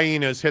 of you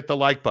hyenas hit the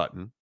like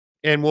button,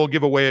 and we'll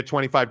give away a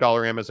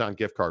 $25 Amazon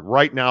gift card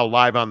right now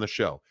live on the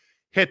show.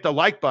 Hit the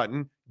like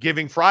button.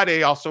 Giving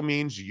Friday also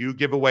means you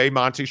give away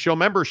Monty Show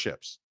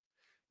memberships.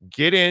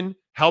 Get in,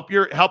 help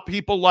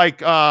people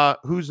like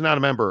who's not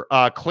a member?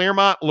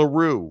 Claremont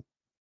LaRue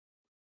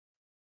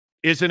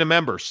isn't a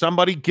member.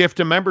 Somebody gift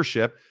a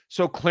membership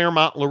so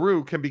Claremont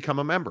LaRue can become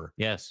a member.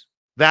 Yes.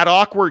 That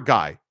awkward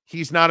guy,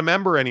 he's not a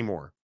member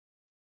anymore.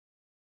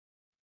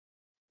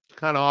 It's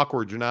kind of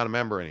awkward you're not a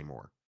member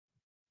anymore.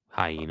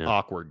 Hyena.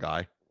 Awkward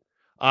guy.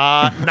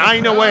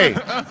 9 away.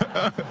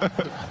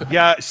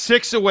 Yeah,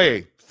 6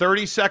 away.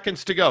 30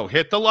 seconds to go.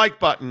 Hit the like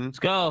button. Let's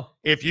go.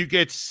 If you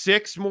get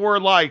 6 more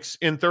likes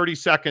in 30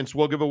 seconds,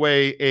 we'll give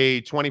away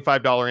a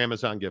 $25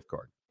 Amazon gift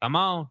card. Come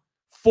on.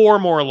 4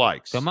 more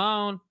likes. Come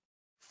on.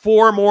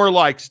 4 more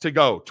likes to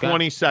go.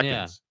 20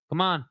 seconds. Yeah.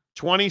 Come on.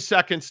 20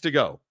 seconds to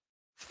go.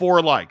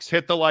 4 likes.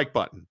 Hit the like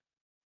button.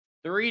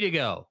 3 to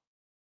go.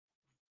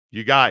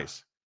 You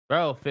guys.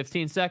 Bro,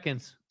 15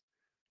 seconds.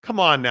 Come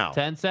on now.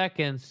 10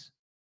 seconds.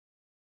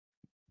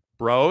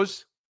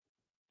 Bros.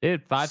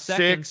 Dude, 5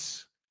 seconds.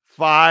 6,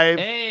 5.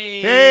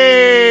 Hey.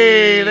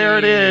 Hey, there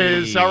it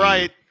is. All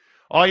right.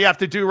 All you have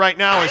to do right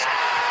now is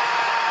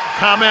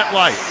comment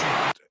like.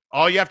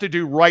 All you have to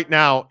do right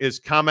now is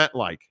comment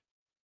like.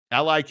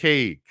 Like,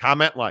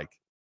 comment like.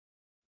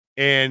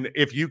 And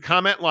if you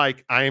comment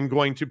like, I am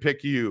going to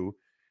pick you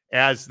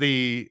as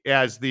the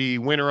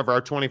winner of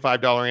our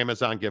 $25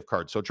 Amazon gift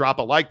card. So drop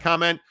a like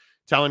comment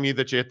telling me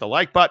that you hit the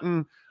like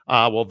button.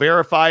 We'll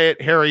verify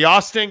it. Harry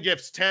Austin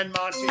gives 10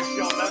 Monty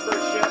Show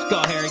memberships. Let's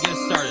go, Harry. Get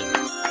us started.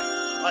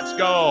 Let's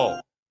go.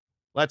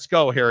 Let's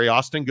go, Harry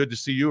Austin. Good to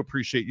see you.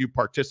 Appreciate you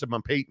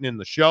participating in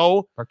the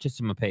show.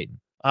 Participating.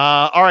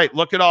 All right,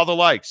 look at all the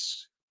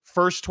likes.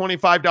 First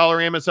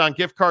 $25 Amazon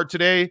gift card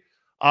today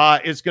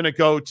is going to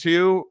go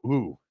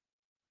to,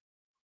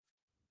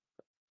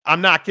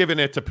 I'm not giving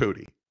it to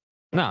Pooty.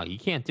 No, you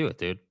can't do it,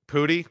 dude.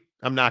 Pooty,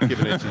 I'm not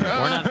giving it to you.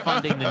 We're not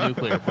funding the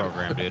nuclear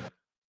program, dude.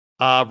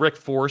 Rick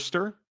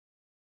Forrester.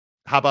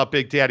 How about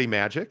Big Daddy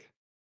Magic?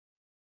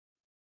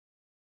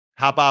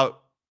 How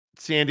about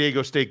San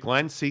Diego State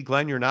Glenn? See,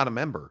 Glenn, you're not a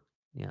member.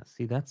 Yeah,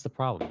 see, that's the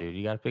problem, dude.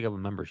 You got to pick up a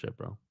membership,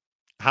 bro.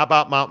 How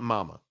about Mountain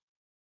Mama?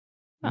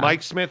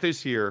 Mike Smith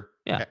is here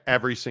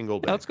every single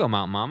day. Yeah, let's go,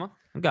 Mountain Mama.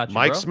 I got you,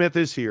 Mike bro. Smith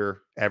is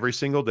here every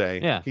single day.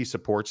 Yeah. He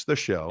supports the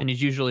show. And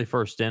he's usually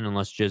first in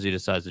unless Jizzy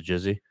decides to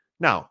Jizzy.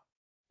 Now,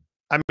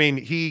 I mean,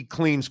 he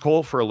cleans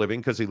coal for a living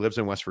because he lives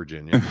in West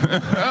Virginia.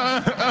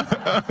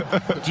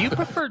 Do you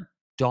prefer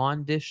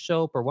Dawn dish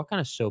soap, or what kind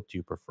of soap do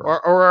you prefer?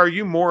 Or are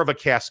you more of a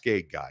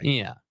Cascade guy?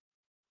 Yeah.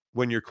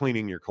 When you're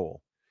cleaning your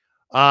coal.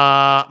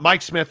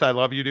 Mike Smith, I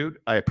love you, dude.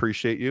 I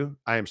appreciate you.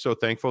 I am so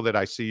thankful that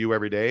I see you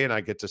every day and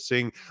I get to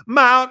sing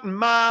Mountain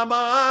Mama,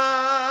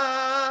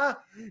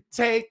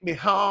 take me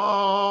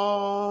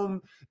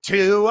home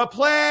to a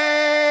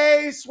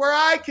place where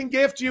I can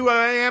gift you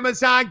an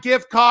Amazon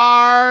gift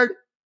card.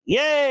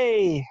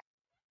 Yay!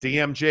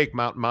 DM Jake,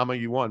 Mountain Mama,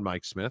 you won,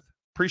 Mike Smith.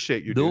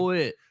 Appreciate you, dude. Do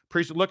it.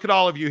 Look at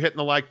all of you hitting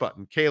the like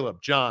button.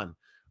 Caleb, John,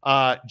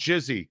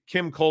 Jizzy,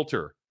 Kim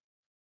Coulter.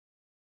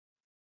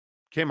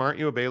 Kim, aren't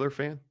you a Baylor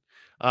fan?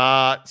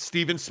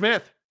 Stephen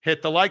Smith,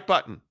 hit the like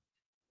button.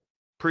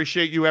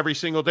 Appreciate you every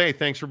single day.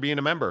 Thanks for being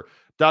a member.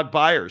 Doug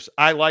Byers,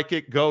 I like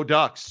it. Go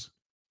Ducks.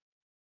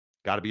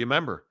 Got to be a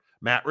member.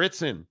 Matt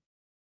Ritson,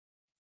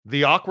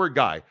 the awkward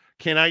guy.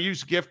 Can I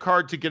use gift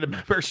card to get a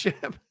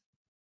membership?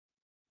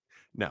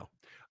 No.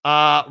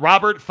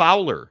 Robert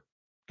Fowler.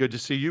 Good to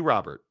see you,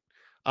 Robert.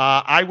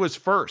 I was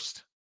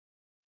first.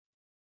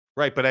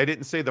 Right, but I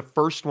didn't say the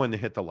first one to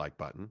hit the like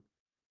button.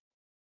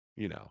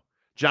 You know.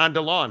 John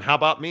DeLon, how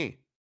about me?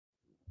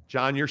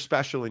 John, you're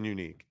special and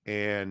unique.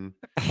 And,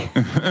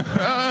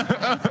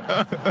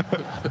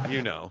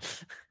 you know.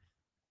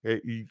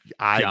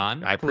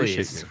 John, I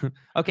appreciate you.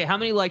 Okay, how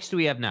many likes do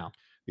we have now?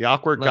 The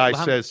awkward guy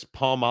says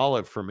Palm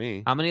Olive for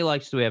me. How many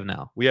likes do we have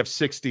now? We have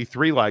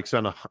 63 likes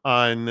on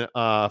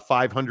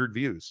 500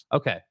 views.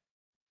 Okay.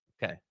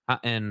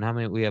 And how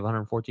many? We have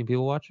 114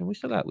 people watching. We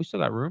still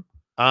got room.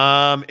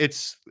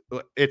 It's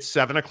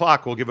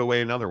 7:00. We'll give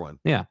away another one.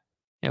 Yeah,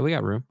 we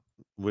got room.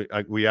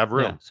 We have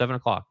room. Yeah,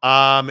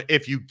 7:00.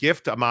 If you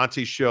gift a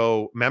Monty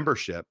Show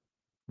membership,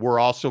 we're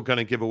also going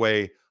to give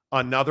away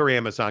another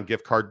Amazon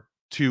gift card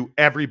to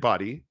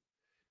everybody.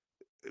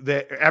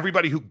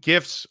 Everybody who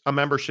gifts a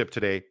membership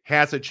today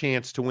has a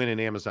chance to win an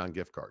Amazon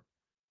gift card.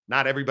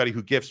 Not everybody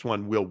who gifts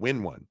one will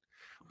win one,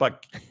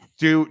 but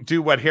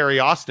do what Harry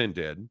Austin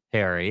did.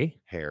 Harry.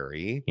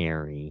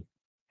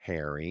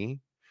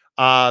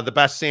 The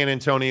best San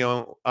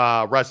Antonio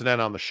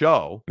resident on the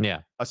show.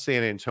 Yeah. A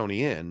San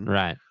Antonian.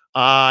 Right.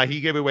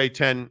 He gave away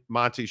 10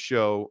 Monty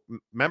Show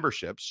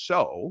memberships.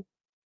 So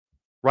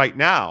right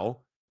now,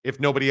 if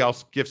nobody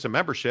else gifts a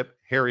membership,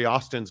 Harry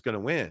Austin's going to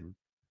win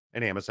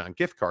an Amazon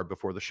gift card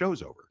before the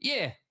show's over.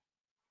 Yeah.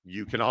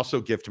 You can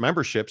also gift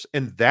memberships,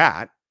 and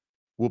that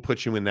will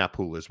put you in that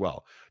pool as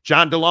well.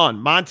 John DeLon,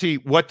 Monty,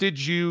 what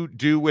did you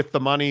do with the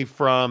money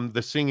from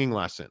the singing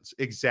lessons?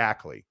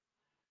 Exactly.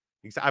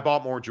 I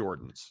bought more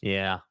Jordans.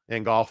 Yeah.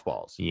 And golf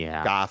balls.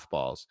 Yeah. Goth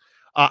balls.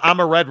 I'm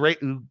a Red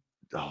Raider.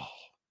 Oh.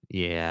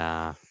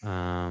 Yeah.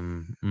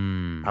 I'm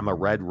a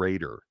Red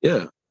Raider.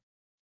 Yeah.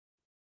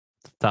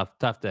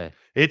 Tough day.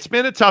 It's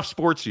been a tough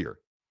sports year.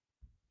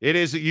 It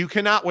is. You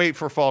cannot wait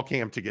for fall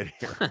camp to get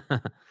here.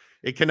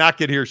 It cannot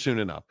get here soon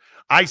enough.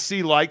 I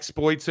see likes.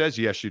 Boyd says,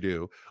 yes, you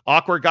do.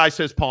 Awkward guy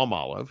says Palm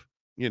Olive.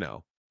 You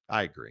know,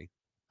 I agree.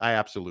 I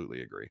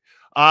absolutely agree.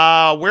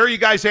 Where are you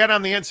guys at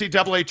on the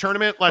NCAA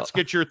tournament? Let's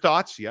get your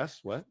thoughts. Yes.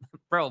 What?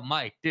 Bro,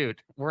 Mike,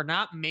 dude, we're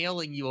not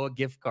mailing you a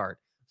gift card.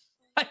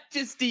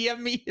 Just DM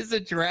me his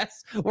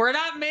address. We're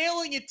not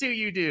mailing it to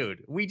you,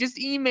 dude. We just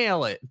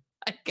email it.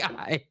 My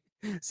guy.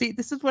 See,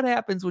 this is what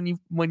happens when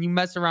you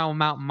mess around with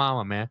Mountain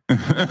Mama, man.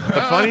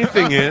 The funny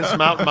thing is,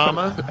 Mountain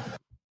Mama,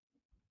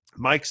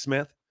 Mike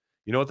Smith,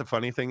 you know what the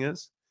funny thing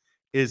is?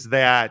 Is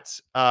that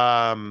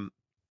Mrs.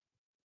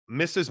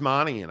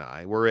 Monty and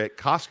I were at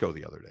Costco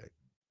the other day.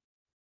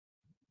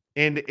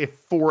 And if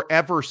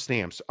Forever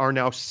stamps are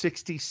now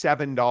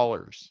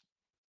 $67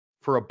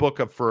 for a book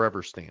of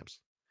Forever stamps.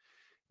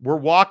 We're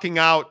walking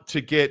out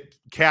to get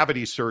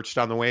cavity searched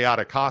on the way out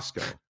of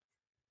Costco.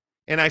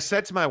 And I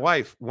said to my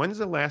wife, when's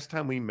the last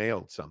time we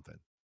mailed something?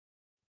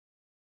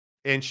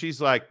 And she's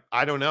like,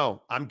 I don't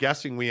know. I'm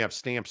guessing we have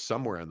stamps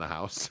somewhere in the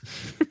house.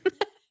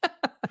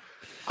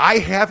 I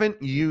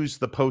haven't used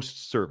the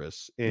post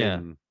service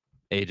in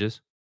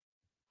ages.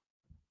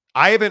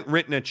 I haven't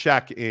written a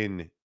check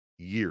in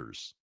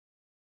years.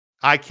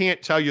 I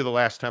can't tell you the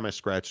last time I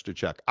scratched a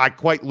check. I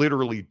quite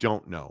literally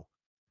don't know.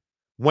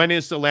 When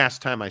is the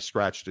last time I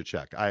scratched a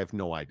check? I have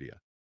no idea.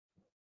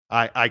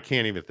 I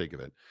can't even think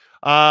of it.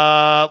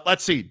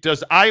 Let's see.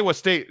 Does Iowa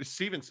State,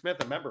 Stephen Smith,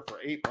 a member for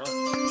 8 months.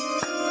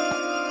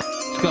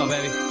 Let's go,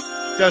 baby.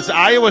 Does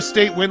Iowa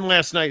State win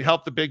last night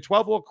help the Big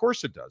 12? Well, of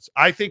course it does.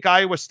 I think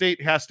Iowa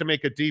State has to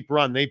make a deep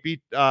run. They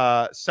beat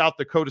South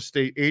Dakota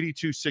State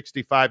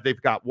 82-65.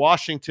 They've got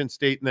Washington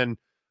State and then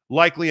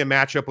likely a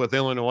matchup with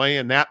Illinois,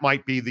 and that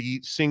might be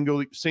the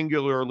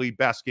singularly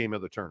best game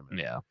of the tournament.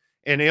 Yeah.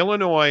 And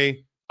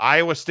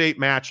Illinois-Iowa State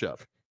matchup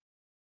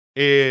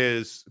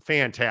is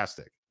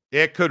fantastic.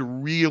 It could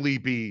really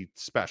be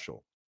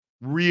special,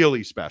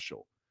 really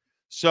special.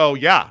 So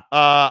yeah,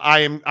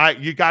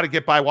 you got to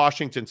get by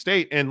Washington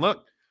State. And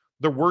look,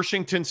 the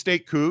Washington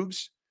State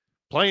Cougs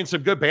playing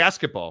some good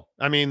basketball.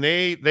 I mean,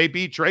 they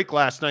beat Drake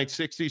last night,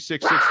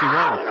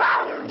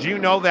 66-61. Do you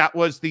know that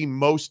was the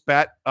most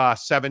bet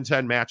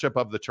 7-10 matchup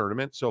of the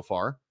tournament so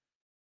far?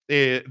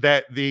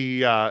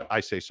 I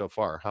say so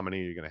far. How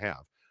many are you going to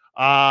have?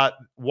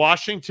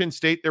 Washington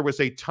State, there was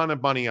a ton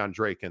of money on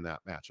Drake in that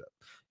matchup.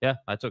 Yeah,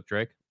 I took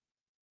Drake.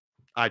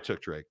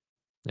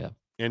 Yeah.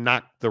 And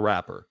not the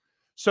rapper.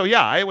 So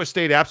yeah, Iowa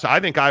State, I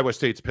think Iowa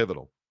State's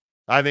pivotal.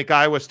 I think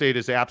Iowa State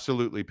is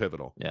absolutely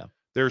pivotal. Yeah.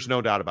 There's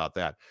no doubt about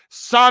that.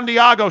 San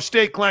Diego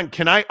State, Glenn,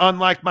 can I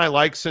unlike my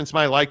like since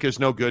my like is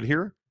no good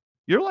here?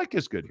 Your like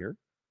is good here.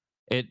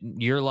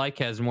 Your like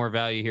has more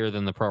value here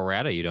than the pro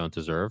rata you don't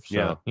deserve.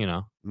 So, you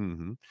know.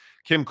 Mm-hmm.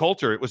 Kim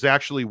Coulter, it was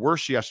actually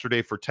worse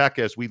yesterday for Tech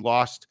as we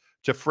lost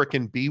to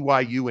frickin'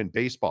 BYU in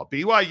baseball.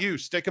 BYU,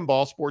 stick and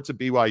ball sports at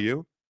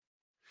BYU.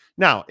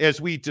 Now, as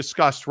we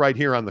discussed right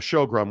here on the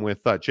showgram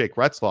with Jake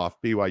Retzloff,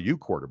 BYU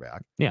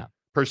quarterback, yeah,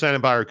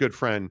 presented by our good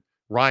friend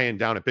Ryan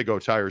down at Big O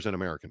Tires and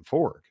American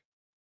Fork.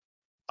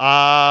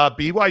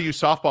 BYU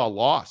softball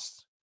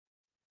lost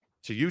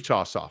to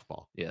Utah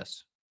softball.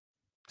 Yes.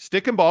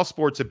 Stick and ball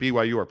sports at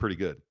BYU are pretty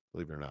good,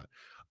 believe it or not.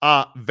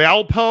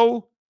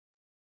 Valpo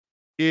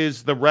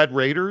is the Red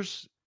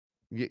Raiders.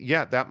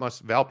 Yeah, that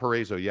must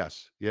Valparaiso.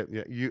 Yes. Yeah.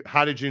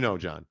 How did you know,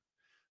 John?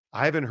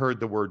 I haven't heard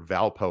the word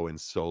Valpo in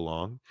so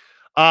long.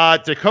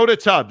 Dakota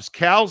Tubbs,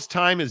 Cal's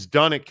time is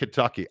done at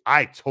Kentucky.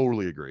 I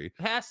totally agree.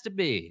 It has to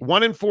be.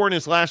 1-4 in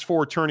his last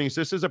 4 tourneys.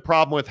 This is a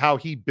problem with how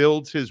he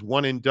builds his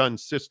one and done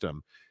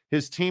system.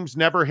 His teams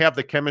never have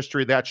the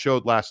chemistry that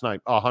showed last night.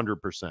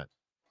 100%.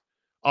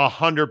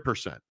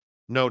 100%.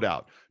 No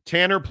doubt.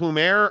 Tanner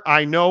Plumer,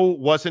 I know,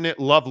 wasn't it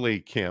lovely,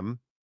 Kim?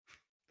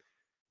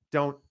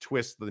 Don't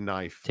twist the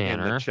knife in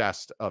the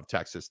chest of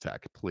Texas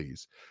Tech,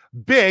 please.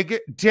 Big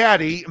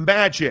Daddy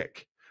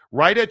Magic.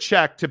 Write a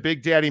check to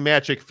Big Daddy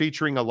Magic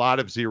featuring a lot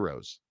of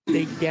zeros.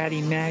 Big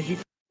Daddy Magic.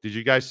 Did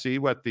you guys see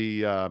what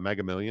the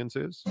Mega Millions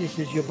is? This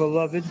is your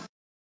beloved.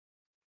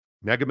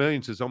 Mega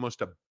Millions is almost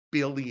 $1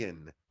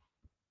 billion.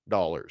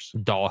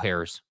 Doll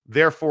hairs.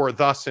 Therefore,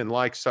 thus and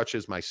like such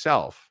as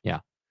myself. Yeah.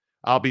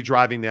 I'll be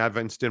driving to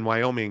Evanston,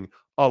 Wyoming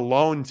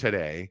alone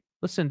today.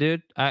 Listen,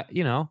 dude,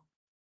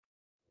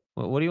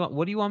 what do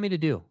you want me to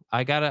do?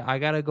 I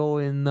gotta go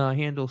and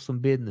handle some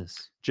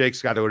business.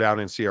 Jake's got to go down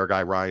and see our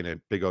guy Ryan at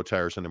Big O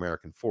Tires and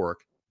American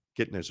Fork,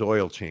 getting his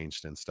oil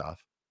changed and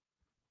stuff.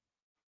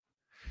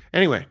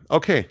 Anyway,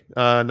 okay,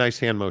 nice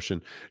hand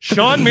motion.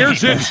 Sean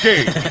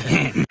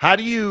Mirzinski, how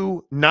do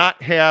you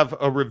not have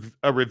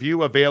a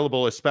review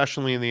available,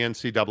 especially in the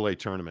NCAA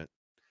tournament?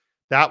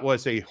 That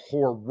was a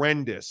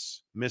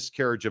horrendous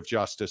miscarriage of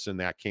justice in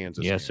that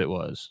Kansas game. Yes, it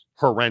was.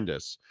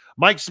 Horrendous.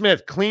 Mike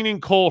Smith, cleaning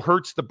coal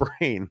hurts the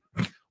brain.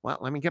 Well,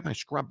 let me get my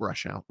scrub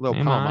brush out.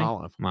 Little palm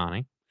olive.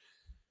 Monty.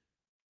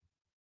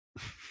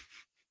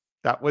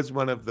 That was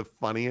one of the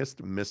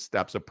funniest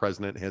missteps a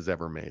president has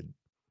ever made.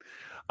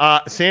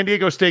 San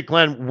Diego State,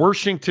 Glenn,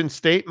 Washington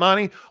State,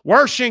 Monty.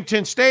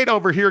 Washington State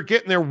over here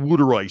getting their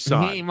Wooderoy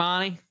on. Hey,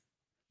 Monty.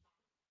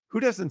 Who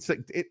doesn't say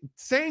it?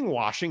 Saying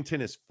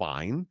Washington is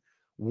fine.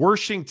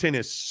 Washington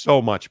is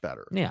so much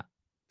better. Yeah.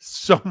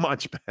 So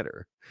much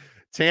better.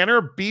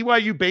 Tanner,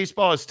 BYU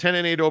baseball is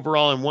 10-8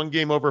 overall and 1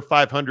 game over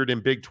 500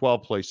 in Big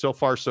 12 play. So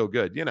far, so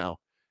good. You know,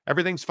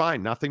 everything's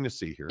fine. Nothing to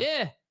see here.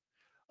 Yeah.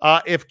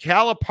 If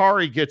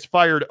Calipari gets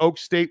fired, Oak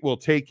State will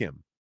take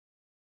him.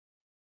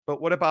 But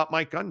what about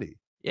Mike Gundy?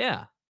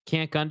 Yeah.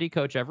 Can't Gundy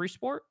coach every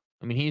sport?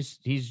 I mean, he's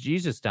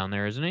Jesus down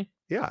there, isn't he?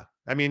 Yeah.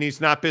 I mean,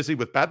 he's not busy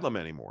with Bedlam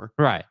anymore.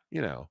 Right.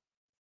 You know.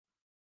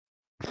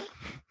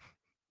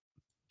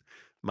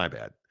 My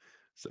bad.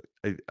 So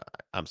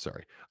I'm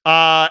sorry.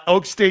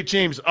 Oak State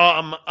James.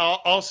 I'm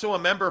also a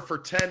member for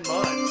 10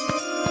 months.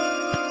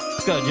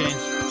 Let's go, James.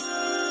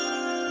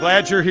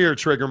 Glad you're here,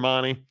 Trigger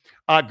Monty.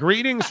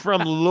 Greetings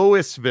from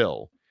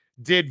Louisville.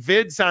 Did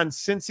vids on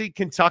Cincy,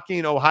 Kentucky,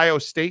 and Ohio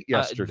State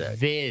yesterday.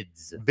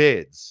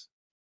 Vids.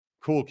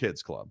 Cool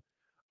Kids Club.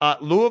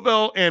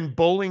 Louisville and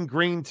Bowling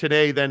Green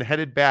today, then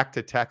headed back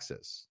to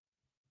Texas.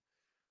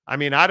 I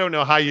mean, I don't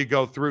know how you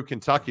go through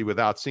Kentucky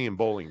without seeing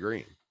Bowling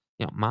Green.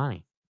 Yeah,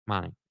 Monty.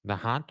 The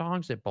hot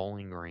dogs at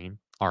Bowling Green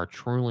are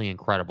truly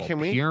incredible.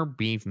 Pure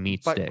beef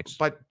meat sticks.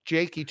 But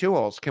Jakey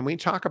Tools, can we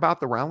talk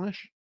about the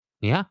relish?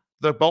 Yeah.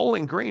 The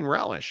Bowling Green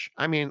relish.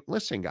 I mean,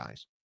 listen,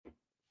 guys.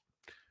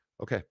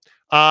 Okay.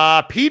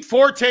 Pete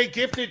Forte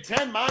gifted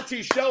 10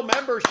 Monty Show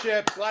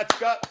memberships. Let's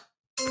go.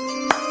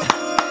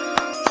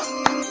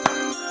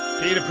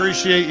 Pete,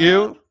 appreciate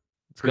you.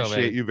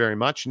 Appreciate you very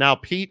much. Now,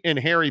 Pete and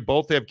Harry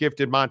both have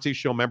gifted Monty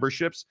Show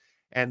memberships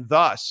and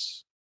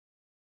thus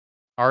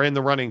are in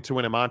the running to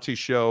win a Monty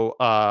Show,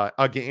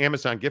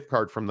 Amazon gift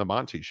card from the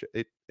Monty Show.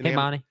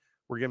 Monty.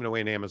 We're giving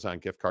away an Amazon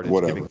gift card.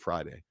 It's Giving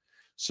Friday.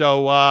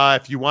 So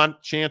if you want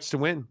a chance to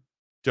win,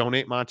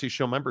 donate Monty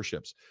Show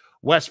memberships.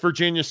 West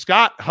Virginia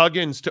Scott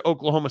Huggins to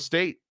Oklahoma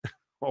State.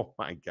 Oh,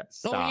 my God.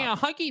 Stop. Oh, yeah.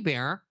 Huggy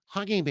Bear.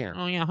 Huggy Bear.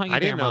 Oh, yeah. Huggy Bear. I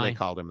didn't know they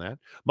called him that.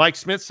 Mike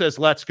Smith says,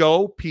 let's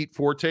go. Pete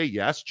Forte.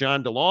 Yes.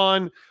 John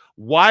DeLon.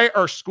 Why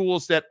are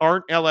schools that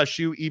aren't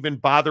LSU even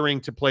bothering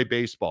to play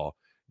baseball?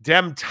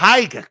 Dem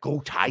Tiger. Go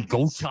Tigers.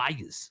 Go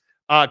Tigers.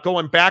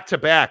 Going back to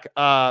back.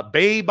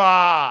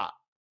 Baba.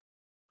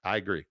 I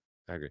agree.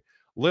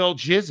 Lil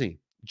Jizzy.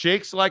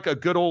 Jake's like a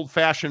good old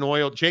fashioned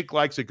oil. Jake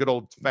likes a good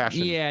old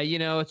fashioned. Yeah, you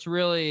know, it's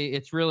really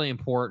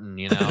important,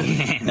 you know.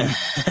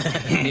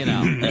 You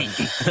know.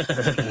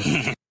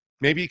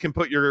 Maybe you can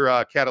put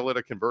your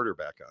catalytic converter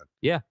back on.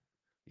 Yeah.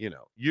 You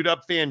know,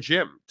 UW fan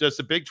Jim. Does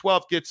the Big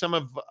 12 get some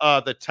of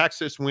the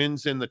Texas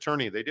wins in the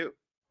tourney? They do.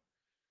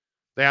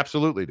 They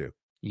absolutely do.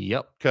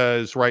 Yep.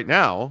 Because right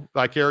now,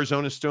 like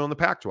Arizona's still in the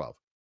Pac-12.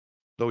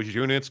 Those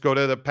units go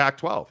to the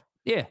Pac-12.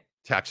 Yeah.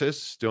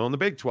 Texas still in the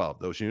Big 12.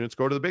 Those units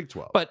go to the Big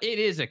 12. But it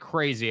is a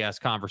crazy ass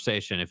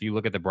conversation if you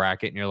look at the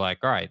bracket and you're like,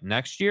 all right,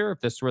 next year, if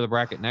this were the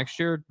bracket next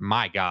year,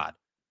 my God,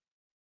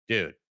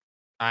 dude.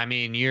 I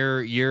mean,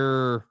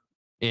 you're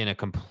in a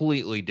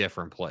completely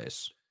different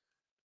place.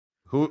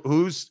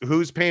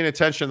 Who's paying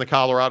attention to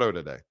Colorado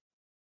today?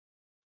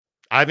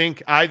 I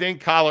think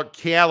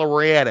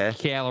Colorado.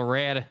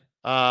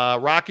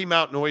 Rocky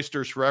Mountain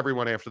oysters for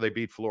everyone after they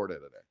beat Florida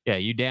today. Yeah,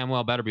 you damn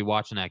well better be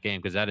watching that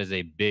game because that is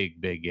a big,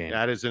 big game.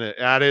 That is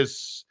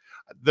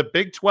the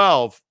Big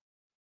 12.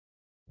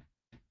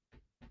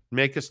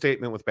 Make a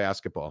statement with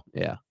basketball.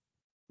 Yeah.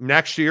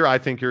 Next year, I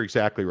think you're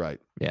exactly right.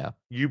 Yeah.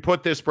 You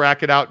put this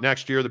bracket out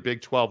next year, the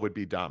Big 12 would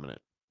be dominant.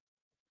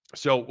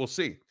 So we'll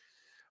see.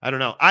 I don't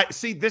know.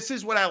 This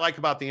is what I like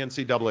about the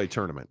NCAA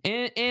tournament.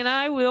 And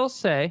I will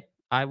say,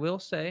 I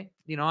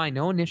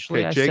know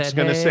initially I Jake's said,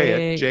 going to say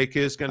hey. it. Jake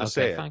is going to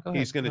say fine, it.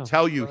 He's going to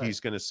tell you he's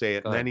going to say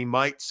it, and then he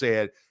might say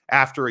it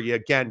after he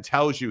again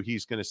tells you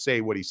he's going to say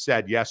what he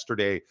said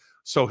yesterday.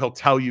 So he'll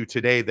tell you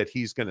today that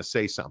he's going to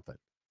say something.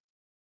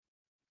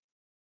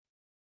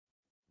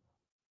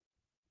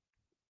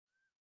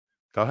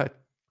 Go ahead.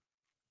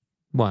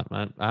 What?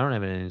 I don't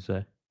have anything to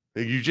say.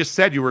 You just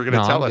said you were going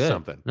to tell us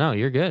something. No,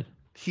 you're good.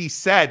 He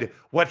said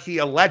what he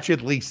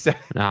allegedly said.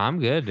 No, I'm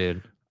good,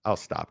 dude. I'll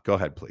stop. Go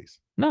ahead, please.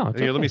 No, it's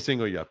Here, okay. let me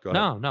single you up. Go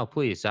ahead. No,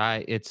 please.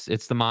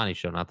 It's the Monty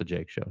show, not the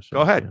Jake show. So,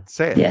 go ahead.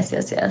 Say it.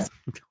 Yes.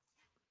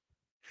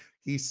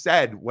 He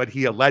said what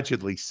he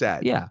allegedly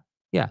said. Yeah.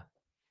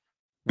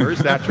 Where's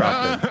that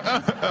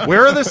drop?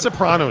 Where are the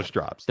Sopranos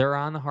drops? They're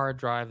on the hard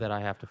drive that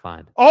I have to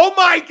find. Oh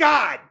my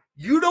God.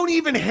 You don't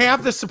even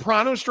have the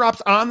Sopranos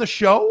drops on the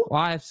show?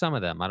 Well, I have some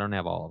of them. I don't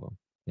have all of them.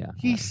 Yeah.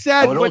 He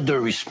said With all due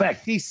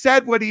respect. He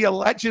said what he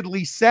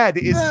allegedly said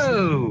is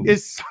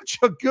such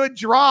a good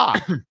drop.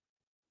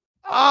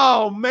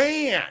 Oh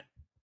man.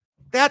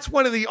 That's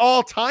one of the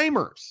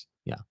all-timers.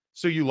 Yeah.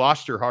 So you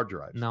lost your hard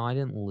drives. No, I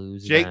didn't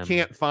lose Jake them.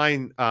 can't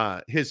find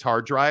his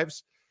hard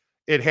drives.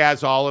 It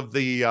has all of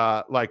the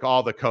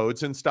all the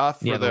codes and stuff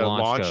for the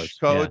launch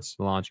codes.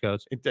 Yeah, the launch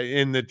codes.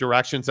 In the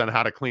directions on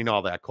how to clean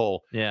all that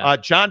coal. Yeah.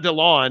 John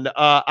DeLon,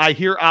 I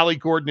hear Ollie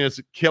Gordon is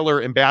a killer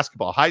in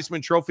basketball.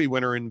 Heisman Trophy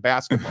winner in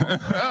basketball.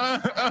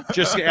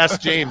 Just ask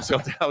James, he'll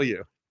tell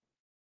you.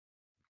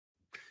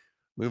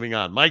 Moving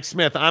on. Mike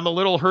Smith, I'm a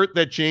little hurt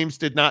that James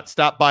did not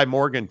stop by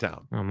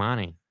Morgantown. Oh,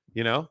 Monty.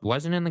 You know?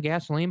 Wasn't in the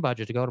gasoline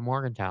budget to go to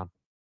Morgantown.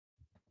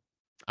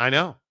 I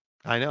know.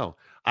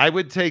 I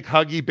would take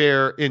Huggy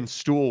Bear in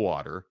stool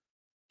water.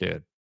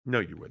 Dude. No,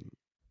 you wouldn't.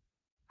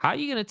 How are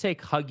you going to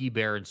take Huggy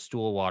Bear in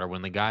stool water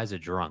when the guy's a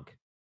drunk?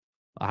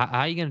 How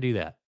are you going to do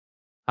that?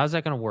 How's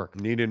that going to work?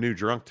 Need a new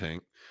drunk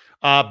tank.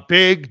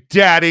 Big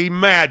Daddy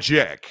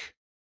Magic.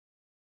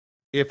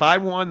 If I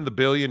won the $1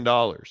 billion,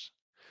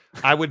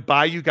 I would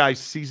buy you guys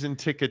season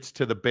tickets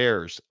to the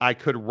Bears. I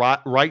could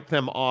write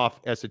them off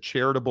as a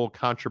charitable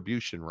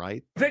contribution,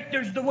 right?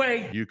 Victor's the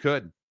way. You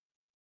could.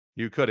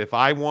 If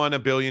I won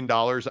 $1 billion,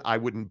 I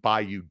wouldn't buy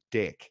you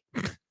dick.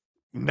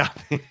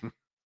 Nothing.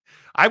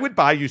 I would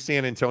buy you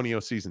San Antonio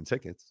season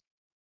tickets.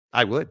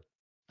 I would.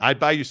 I'd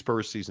buy you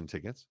Spurs season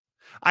tickets.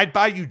 I'd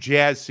buy you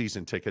Jazz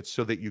season tickets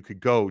so that you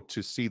could go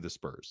to see the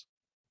Spurs.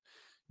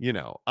 You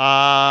know,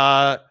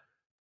 bro,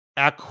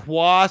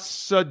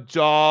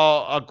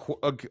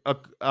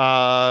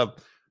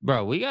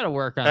 we got to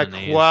work on the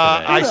names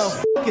today. Who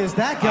the fuck is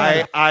that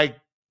guy? I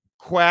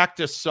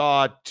quacked a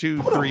saw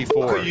 2, 3,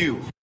 4. Who are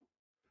you?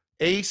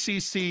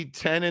 ACC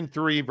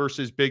 10-3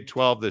 versus Big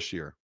 12 this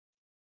year.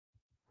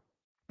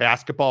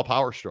 Basketball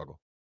power struggle.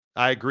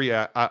 I agree.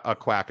 A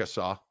quack a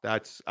saw.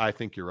 I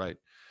think you're right.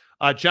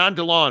 John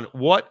DeLon,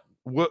 what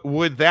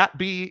would that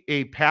be?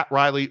 A Pat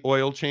Riley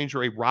oil change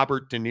or a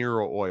Robert De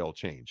Niro oil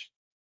change?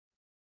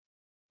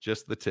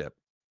 Just the tip.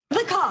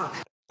 The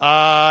cock.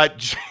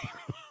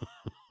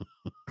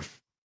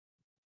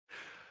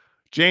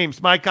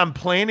 James, Mike, I'm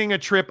planning a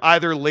trip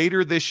either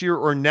later this year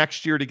or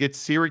next year to get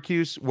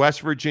Syracuse, West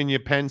Virginia,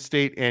 Penn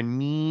State, and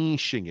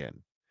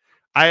Michigan.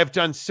 I have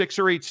done 6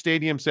 or 8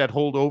 stadiums that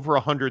hold over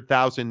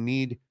 100,000.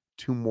 Need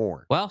 2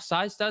 more. Well,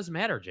 size does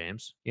matter,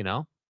 James. You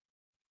know.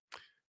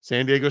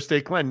 San Diego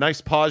State Glen. Nice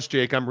pause,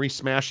 Jake. I'm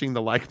re-smashing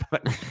the like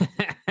button.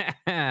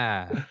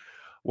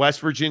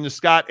 West Virginia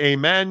Scott,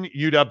 amen.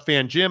 UW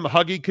fan Jim,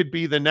 Huggy could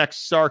be the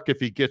next Sark if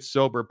he gets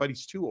sober, but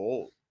he's too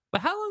old.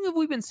 But how long have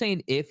we been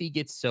saying if he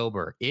gets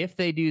sober, if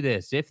they do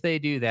this, if they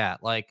do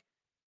that? Like,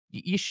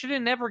 you should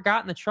have never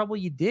gotten the trouble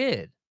you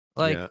did.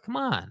 Like, come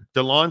on.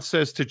 DeLon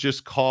says to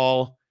just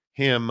call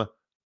him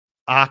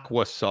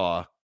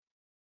Aquasaw.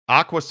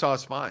 Aquasaw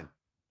is fine.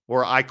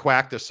 Or I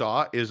quacked a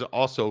saw is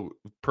also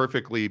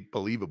perfectly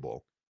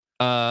believable.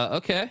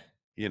 Okay.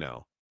 You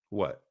know,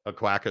 what? A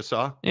quack a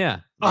saw?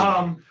 Yeah.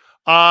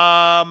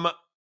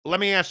 Let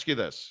me ask you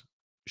this.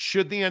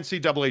 Should the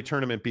NCAA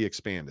tournament be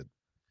expanded?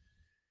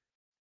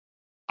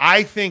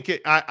 I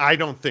think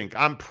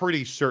I'm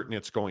pretty certain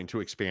it's going to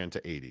expand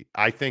to 80.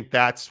 I think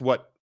that's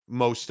what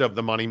most of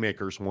the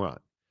moneymakers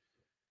want.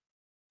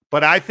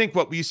 But I think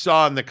what we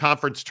saw in the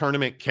conference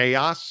tournament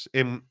chaos,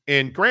 and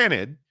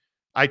granted,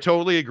 I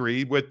totally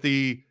agree with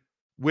the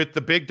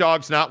big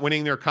dogs not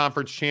winning their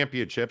conference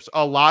championships.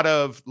 A lot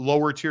of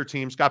lower tier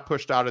teams got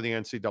pushed out of the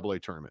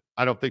NCAA tournament.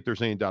 I don't think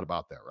there's any doubt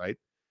about that, right?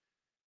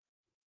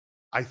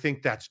 I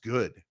think that's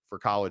good for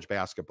college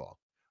basketball.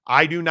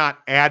 I do not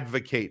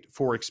advocate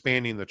for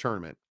expanding the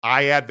tournament.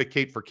 I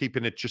advocate for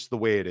keeping it just the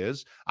way it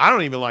is. I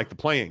don't even like the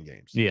playing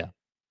games. Yeah.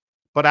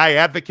 But I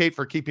advocate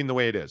for keeping the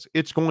way it is.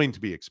 It's going to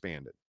be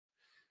expanded.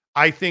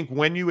 I think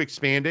when you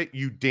expand it,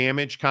 you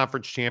damage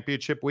conference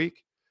championship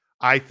week.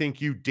 I think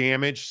you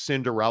damage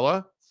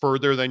Cinderella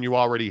further than you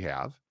already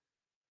have.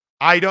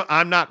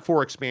 I'm not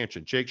for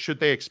expansion. Jake, should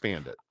they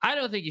expand it? I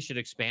don't think you should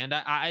expand.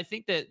 I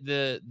think that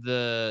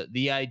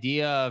the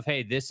idea of,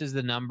 hey, this is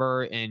the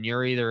number and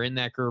you're either in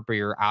that group or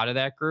you're out of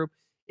that group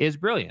is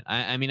brilliant.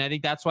 I mean, I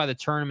think that's why the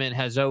tournament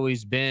has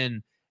always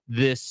been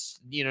this,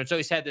 it's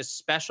always had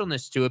this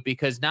specialness to it,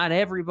 because not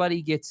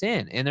everybody gets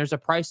in and there's a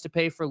price to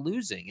pay for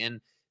losing. And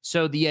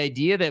so the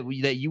idea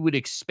that you would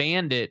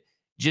expand it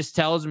just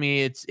tells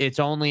me it's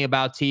only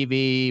about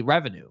TV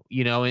revenue,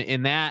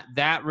 and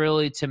that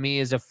really to me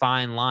is a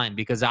fine line,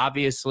 because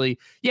obviously,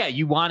 yeah,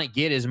 you want to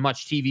get as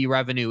much TV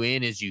revenue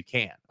in as you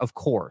can, of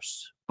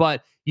course,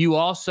 but you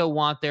also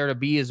want there to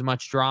be as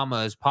much drama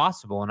as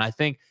possible. And I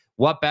think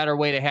what better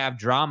way to have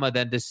drama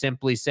than to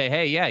simply say,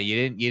 hey, yeah, you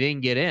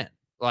didn't get in,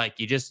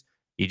 like you just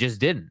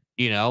didn't,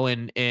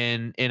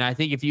 and I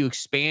think if you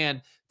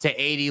expand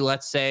to 80,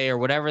 let's say, or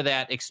whatever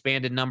that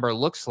expanded number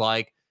looks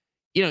like,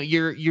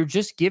 you're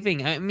just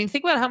giving. I mean,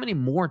 think about how many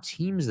more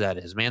teams that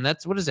is, man.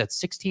 What is that?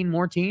 16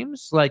 more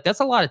teams? Like,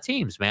 that's a lot of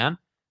teams, man.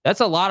 That's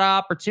a lot of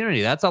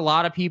opportunity. That's a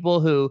lot of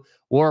people who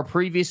were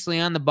previously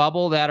on the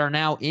bubble that are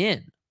now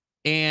in.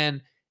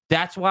 And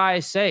that's why I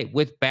say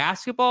with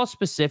basketball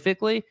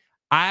specifically,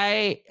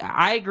 I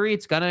agree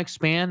it's going to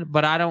expand,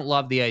 but I don't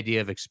love the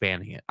idea of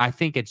expanding it. I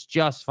think it's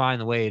just fine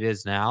the way it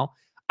is now.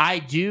 I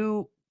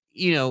do,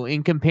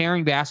 in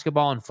comparing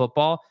basketball and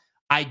football,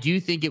 I do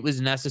think it was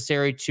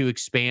necessary to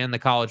expand the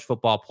college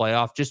football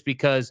playoff just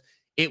because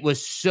it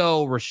was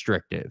so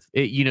restrictive.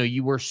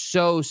 You were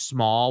so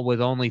small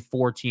with only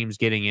 4 teams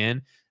getting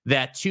in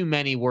that too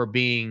many were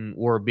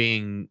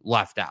being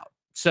left out.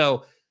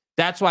 So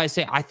that's why I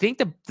say I think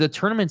the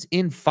tournament's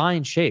in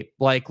fine shape.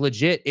 Like,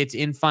 legit, it's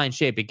in fine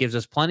shape. It gives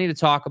us plenty to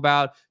talk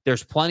about.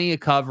 There's plenty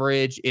of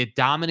coverage. It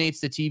dominates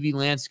the TV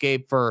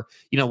landscape for,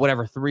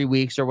 3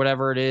 weeks or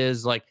whatever it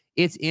is. Like,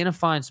 it's in a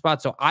fine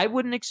spot. So I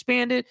wouldn't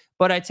expand it,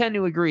 but I tend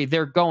to agree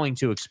they're going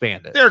to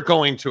expand it. They're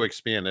going to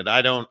expand it.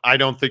 I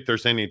don't think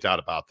there's any doubt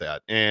about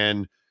that.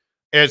 And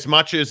as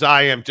much as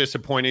I am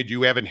disappointed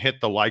you haven't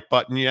hit the like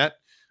button yet,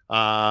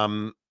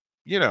 I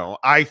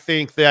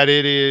think that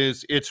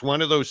it's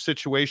one of those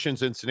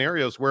situations and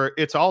scenarios where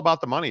it's all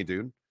about the money,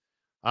 dude.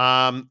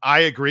 I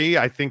agree.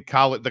 I think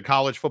the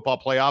college football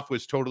playoff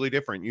was totally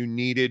different. You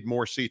needed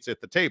more seats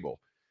at the table.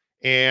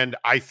 And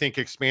I think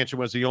expansion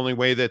was the only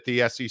way that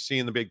the SEC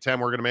and the Big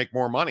Ten were going to make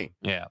more money.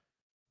 Yeah.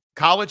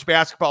 College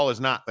basketball is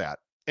not that.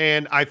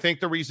 And I think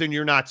the reason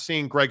you're not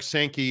seeing Greg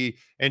Sankey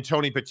and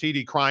Tony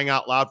Petitti crying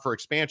out loud for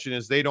expansion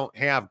is they don't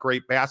have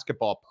great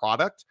basketball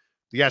product.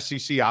 The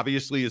SEC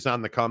obviously is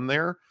on the come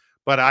there.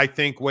 But I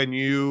think when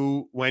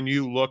you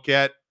look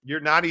at, you're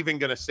not even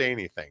going to say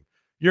anything.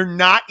 You're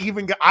not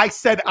even. I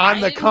said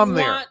on the come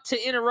there. I want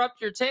to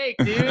interrupt your take,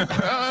 dude.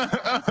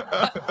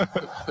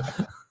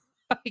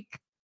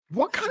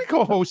 What kind of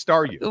co-host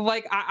are you?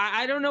 Like,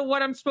 I don't know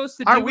what I'm supposed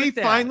to do. Are we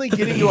finally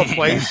getting to a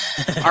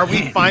place? Are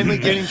we finally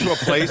getting to a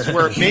place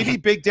where maybe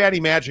Big Daddy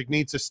Magic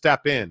needs to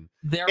step in?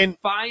 They're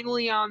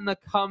finally on the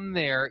come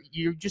there.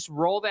 You just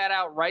roll that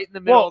out right in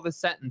the middle of the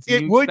sentence.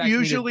 It would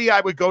usually,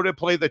 I would go to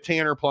play the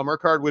Tanner Plummer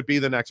card would be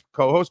the next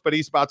co-host, but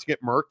he's about to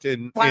get murked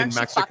in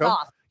Mexico.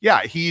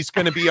 Yeah, he's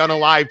going to be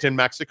unalived in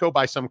Mexico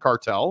by some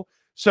cartel.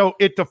 So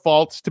it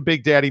defaults to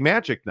Big Daddy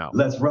Magic now.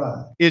 Let's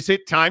ride. Is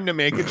it time to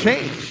make a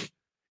change?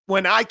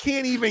 When I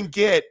can't even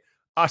get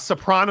a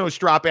Sopranos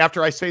drop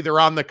after I say they're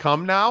on the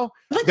come now,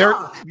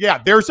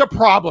 there's a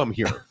problem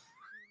here.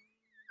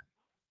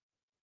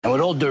 And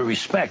with all due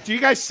respect. Do you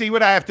guys see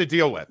what I have to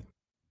deal with?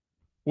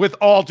 With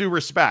all due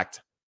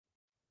respect.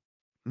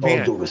 Man,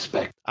 all due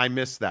respect. I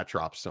miss that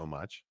drop so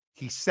much.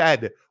 He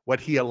said what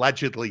he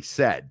allegedly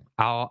said.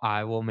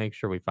 I will make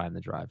sure we find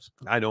the drives.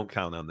 I don't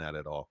count on that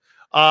at all.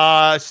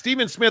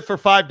 Stephen Smith for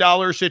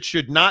 $5. It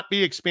should not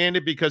be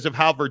expanded because of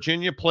how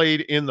Virginia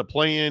played in the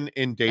play-in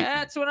in Dayton.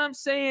 That's what I'm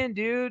saying,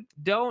 dude.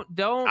 Don't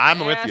I'm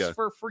with you. ask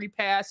for free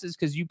passes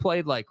because you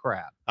played like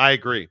crap. I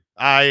agree.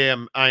 I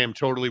am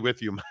totally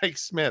with you. Mike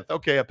Smith.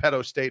 Okay, a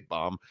Pedo State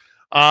bomb.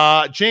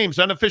 James,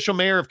 unofficial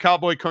mayor of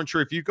Cowboy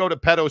Country. If you go to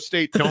Pedo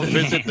State, don't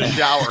visit the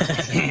shower.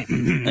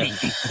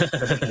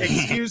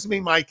 Excuse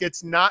me, Mike.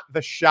 It's not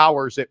the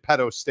showers at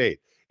Pedo State.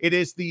 It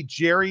is the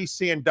Jerry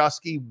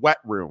Sandusky wet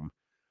room.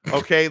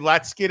 Okay,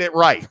 let's get it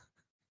right.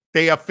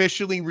 They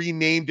officially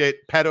renamed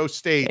it Pedo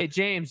State. Hey,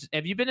 James,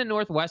 have you been to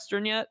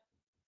Northwestern yet?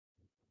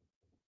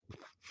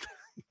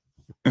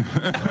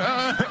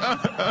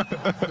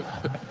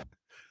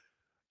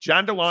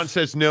 John DeLon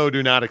says, no,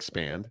 do not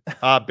expand.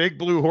 Big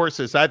Blue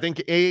Horses. I think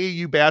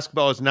AAU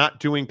basketball is not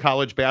doing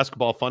college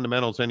basketball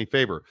fundamentals any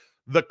favor.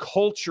 The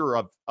culture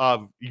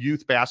of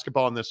youth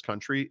basketball in this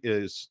country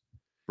is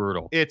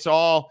brutal. It's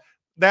all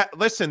that.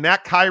 Listen,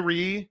 that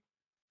Kyrie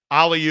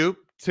alley-oop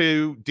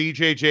to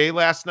DJJ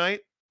last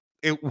night,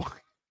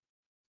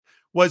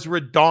 was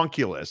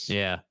redonkulous.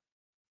 Yeah.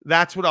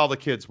 That's what all the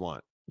kids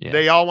want. Yeah.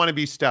 They all want to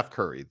be Steph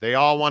Curry. They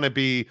all want to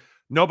be,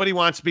 nobody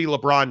wants to be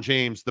LeBron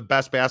James, the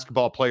best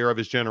basketball player of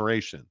his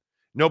generation.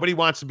 Nobody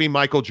wants to be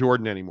Michael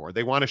Jordan anymore.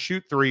 They want to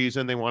shoot threes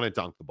and they want to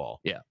dunk the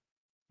ball. Yeah.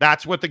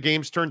 That's what the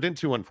game's turned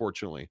into,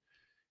 unfortunately.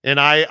 And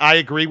I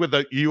agree with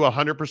you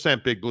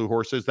 100%, Big Blue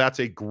Horses. That's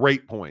a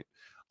great point.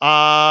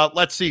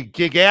 Let's see.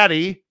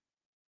 Giggity.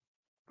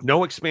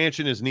 No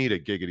expansion is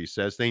needed, Giggity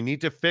says. They need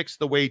to fix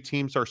the way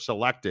teams are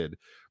selected.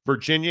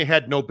 Virginia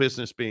had no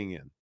business being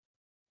in.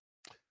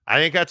 I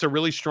think that's a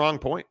really strong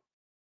point.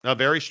 A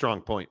very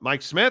strong point.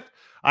 Mike Smith,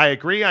 I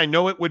agree. I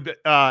know it would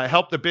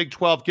help the Big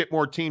 12 get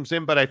more teams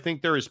in, but I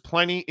think there is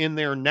plenty in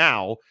there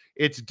now.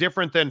 It's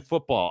different than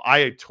football.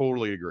 I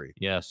totally agree.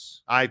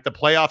 Yes. The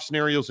playoff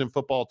scenarios in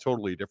football,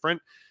 totally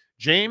different.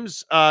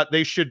 James,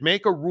 they should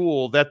make a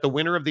rule that the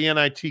winner of the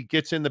NIT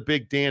gets in the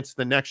big dance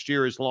the next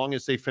year as long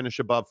as they finish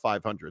above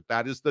 500.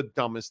 That is the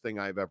dumbest thing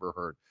I've ever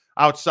heard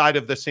outside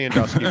of the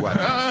Sandusky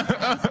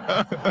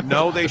wedding.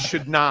 No, they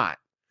should not.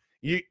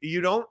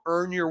 You don't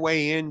earn your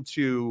way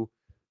into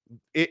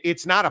it.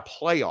 It's not a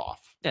playoff.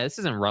 Yeah, this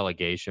isn't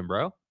relegation,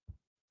 bro.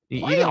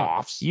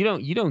 Playoffs.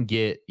 You don't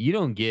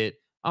get.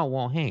 Oh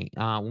well, hey,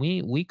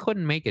 we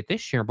couldn't make it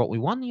this year, but we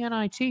won the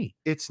NIT.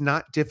 It's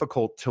not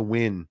difficult to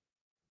win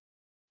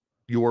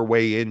your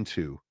way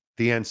into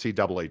the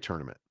NCAA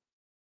tournament.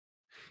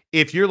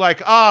 If you're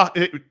like,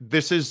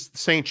 this is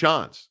St.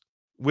 John's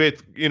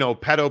with,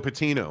 Petto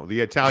Patino,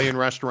 the Italian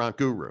restaurant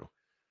guru.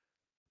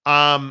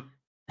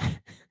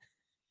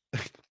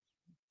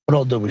 With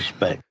all due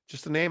respect.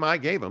 Just the name I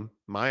gave him.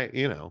 Rick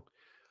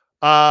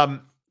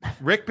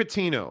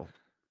Pitino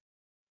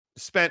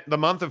spent the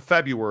month of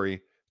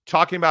February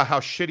talking about how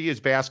shitty his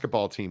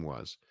basketball team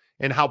was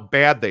and how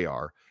bad they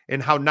are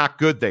and how not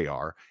good they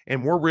are.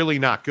 And we're really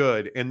not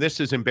good. And this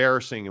is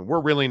embarrassing. And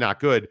we're really not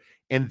good.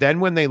 And then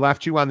when they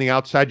left you on the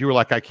outside, you were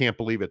like, I can't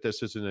believe it.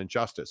 This is an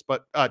injustice.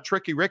 But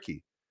Tricky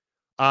Ricky,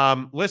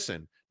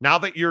 listen, now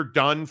that you're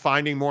done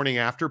finding morning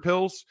after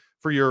pills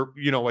for your,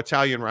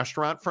 Italian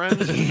restaurant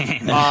friends,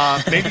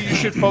 maybe you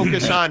should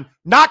focus on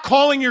not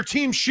calling your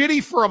team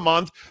shitty for a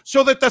month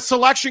so that the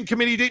selection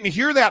committee didn't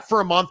hear that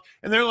for a month.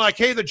 And they're like,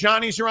 hey, the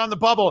Johnnies are on the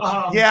bubble.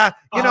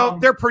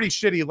 They're pretty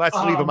shitty. Let's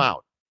leave them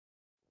out.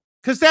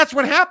 Because that's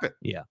what happened.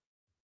 Yeah.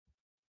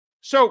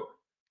 So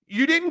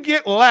you didn't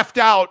get left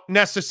out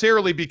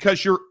necessarily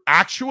because you're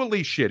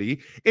actually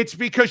shitty. It's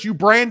because you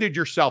branded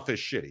yourself as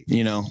shitty.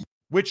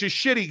 Which is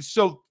shitty.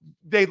 So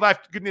they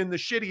left in the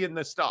shitty and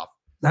the stuff.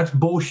 That's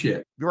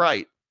bullshit.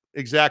 Right.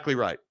 Exactly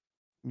right.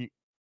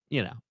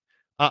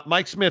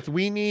 Mike Smith,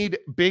 we need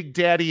Big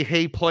Daddy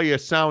Hey Playa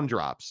sound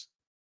drops.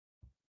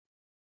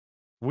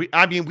 We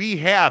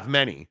have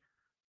many.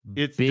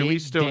 Do we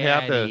still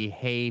have the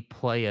Hey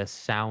Playa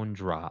sound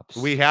drops?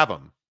 We have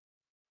them.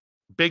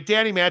 Big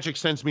Daddy Magic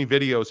sends me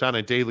videos on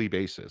a daily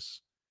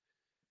basis.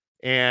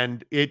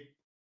 And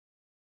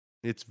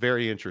it's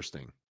very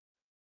interesting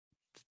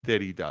that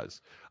he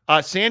does.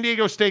 San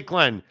Diego State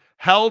Glenn,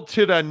 held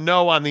to the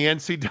no on the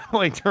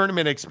NCAA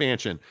tournament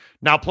expansion.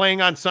 Now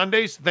playing on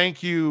Sundays.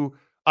 Thank you.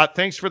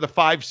 Thanks for the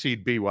 5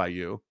 seed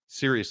BYU.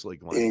 Seriously,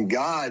 Glenn. In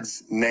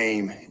God's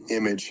name,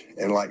 image,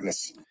 and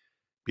likeness.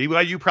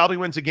 BYU probably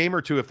wins a game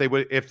or two if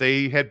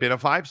they had been a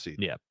 5 seed.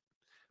 Yeah.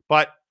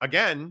 But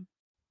again,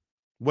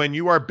 when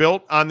you are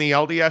built on the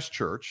LDS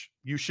church,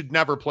 you should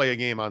never play a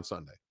game on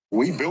Sunday.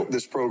 We built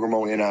this program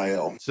on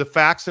NIL. It's the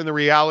facts and the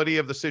reality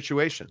of the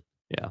situation.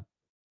 Yeah.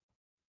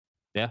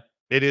 Yeah.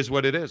 It is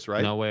what it is,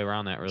 right? No way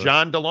around that, really.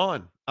 John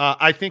DeLon.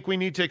 I think we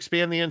need to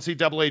expand the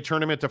NCAA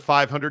tournament to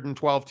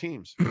 512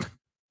 teams.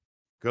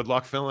 Good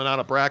luck filling out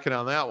a bracket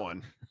on that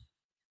one.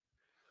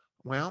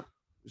 Well,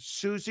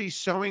 Susie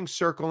Sewing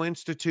Circle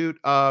Institute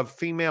of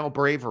Female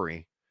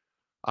Bravery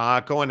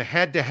going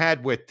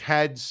head-to-head with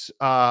Ted's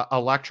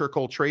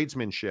electrical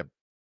tradesmanship.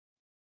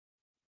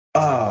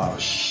 Oh,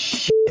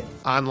 shit.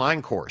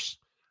 Online course.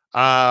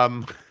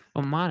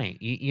 Well, Monty,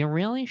 you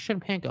really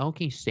should pick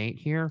Okie State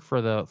here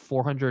for the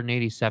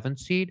 487th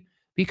seed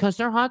because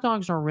their hot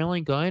dogs are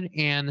really good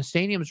and the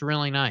stadium's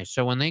really nice.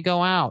 So when they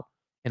go out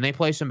and they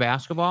play some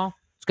basketball,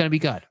 it's going to be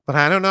good. But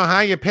I don't know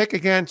how you pick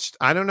against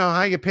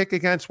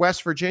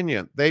West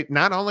Virginia. They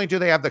not only do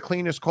they have the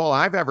cleanest coal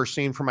I've ever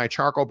seen for my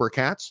charcoal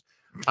briquettes,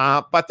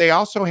 but they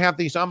also have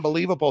these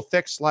unbelievable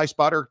thick sliced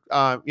butter,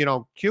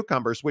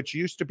 cucumbers, which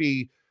used to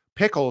be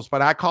pickles,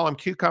 but I call them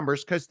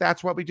cucumbers because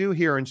that's what we do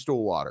here in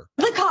Stillwater.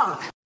 The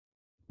cock.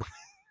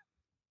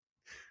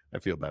 I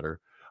feel better.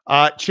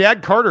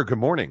 Chad Carter, good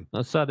morning.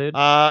 What's up, dude?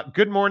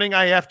 Good morning.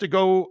 I have to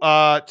go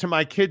to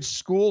my kid's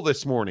school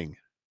this morning.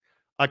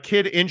 A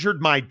kid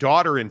injured my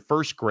daughter in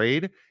 1st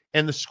grade,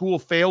 and the school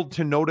failed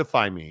to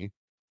notify me.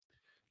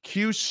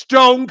 Cue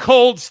Stone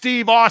Cold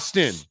Steve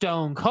Austin.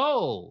 Stone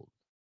Cold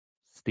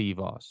Steve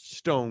Austin.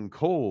 Stone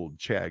Cold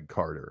Chad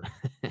Carter.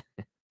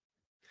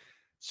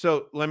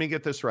 So let me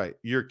get this right.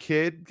 Your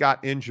kid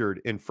got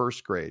injured in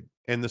 1st grade,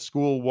 and the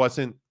school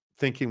wasn't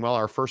thinking, well,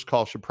 our first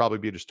call should probably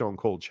be to Stone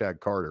Cold Chad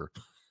Carter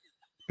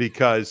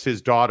because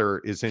his daughter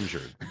is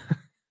injured.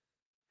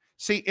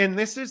 See, and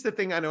this is the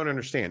thing I don't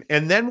understand.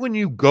 And then when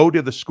you go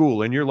to the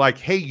school and you're like,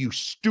 hey, you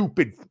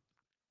stupid.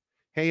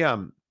 Hey,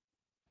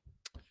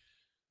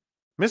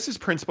 Mrs.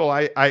 Principal,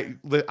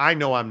 I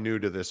know I'm new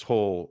to this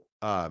whole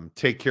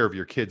take care of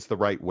your kids the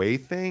right way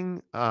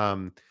thing.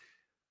 Why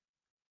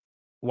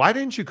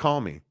didn't you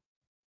call me?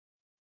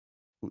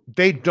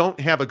 They don't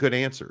have a good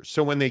answer.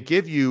 So when they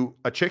give you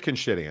a chicken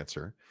shit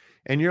answer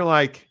and you're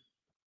like,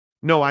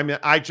 no,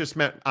 I just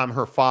meant I'm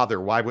her father.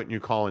 Why wouldn't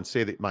you call and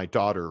say that my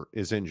daughter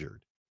is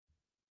injured?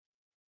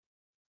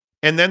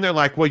 And then they're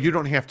like, well, you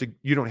don't have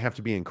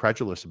to be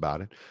incredulous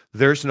about it.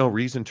 There's no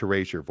reason to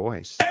raise your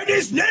voice. And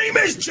his name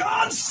is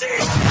John C.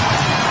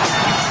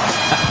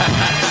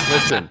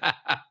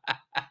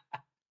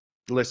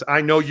 Listen,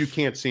 I know you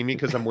can't see me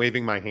because I'm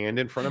waving my hand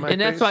in front of my face.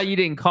 And that's why you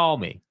didn't call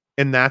me.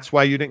 And that's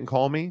why you didn't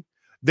call me.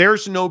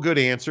 There's no good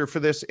answer for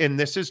this. And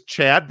this is,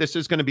 Chad, this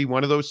is going to be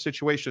one of those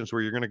situations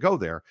where you're going to go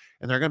there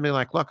and they're going to be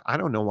like, look, I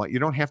don't know what, you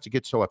don't have to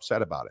get so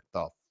upset about it,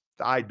 though.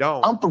 I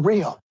don't. I'm for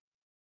real.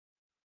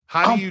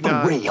 How do you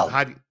not? Real.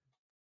 How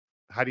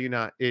do you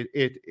not?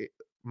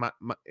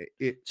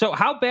 So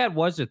how bad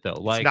was it though?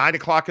 Like, it's 9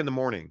 o'clock in the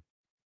morning.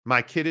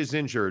 My kid is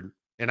injured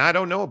and I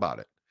don't know about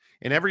it.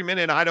 And every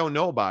minute I don't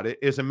know about it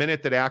is a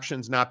minute that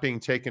action's not being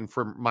taken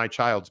for my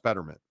child's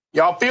betterment.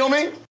 Y'all feel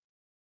me?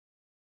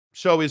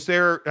 So is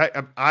there,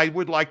 I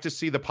would like to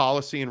see the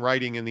policy and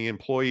writing in the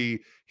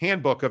employee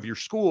handbook of your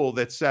school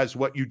that says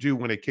what you do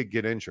when a kid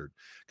get injured.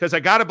 Because I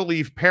got to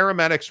believe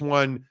paramedics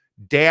 1,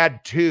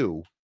 dad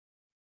 2,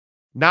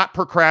 not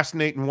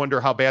procrastinate and wonder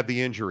how bad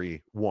the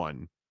injury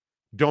 1.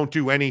 Don't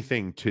do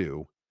anything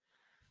 2.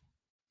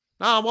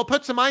 Oh, we'll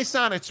put some ice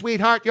on it,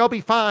 sweetheart. You'll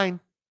be fine.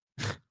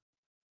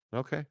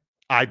 Okay.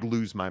 I'd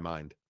lose my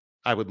mind.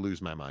 I would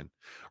lose my mind.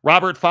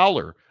 Robert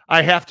Fowler,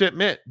 I have to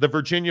admit, the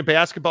Virginia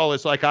basketball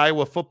is like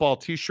Iowa football.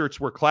 T-shirts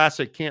were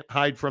classic. Can't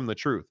hide from the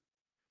truth.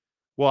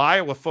 Well,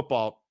 Iowa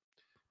football,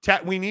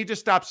 we need to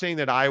stop saying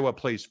that Iowa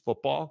plays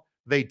football.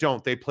 They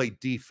don't. They play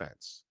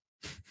defense.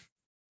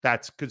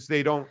 That's because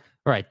they don't.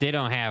 Right. They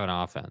don't have an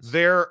offense.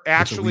 They're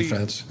actually,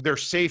 their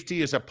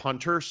safety is a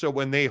punter. So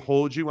when they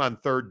hold you on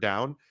 3rd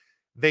down,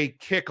 they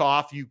kick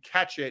off, you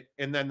catch it,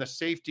 and then the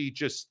safety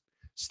just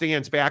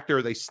stands back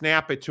there. They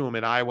snap it to him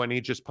in Iowa, and he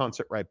just punts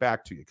it right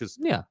back to you because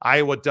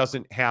Iowa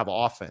doesn't have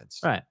offense.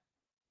 Right.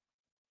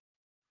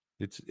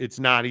 It's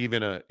not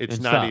even a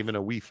even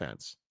a wee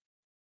fence.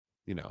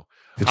 You know.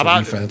 It's how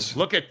about defense.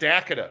 Look at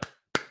Dakota.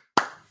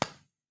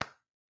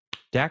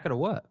 Dakota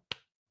what?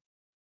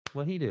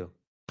 What'd he do?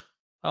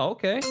 Oh,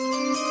 okay.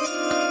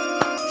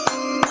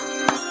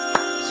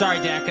 Sorry,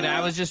 Dakota.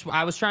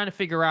 I was trying to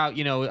figure out,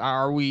 you know,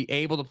 are we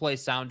able to play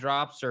sound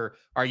drops or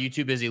are you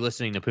too busy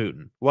listening to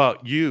Putin? Well,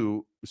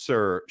 you,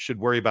 sir, should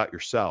worry about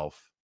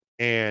yourself.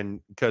 And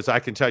because I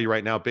can tell you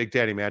right now, Big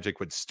Daddy Magic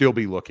would still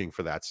be looking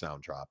for that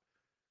sound drop.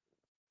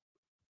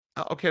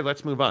 Okay,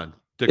 let's move on.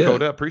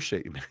 Dakota,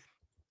 appreciate you, man.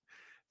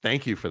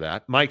 Thank you for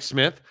that. Mike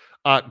Smith,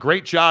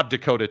 great job,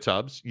 Dakota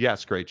Tubbs.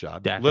 Yes, great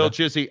job. Dakota. Lil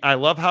Jizzy, I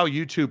love how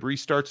YouTube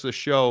restarts the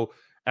show.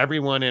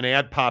 Everyone, an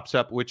ad pops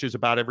up, which is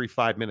about every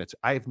 5 minutes.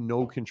 I have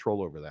no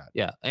control over that.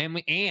 Yeah, and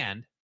we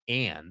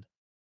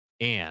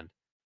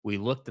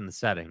looked in the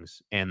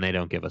settings, and they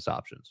don't give us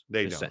options.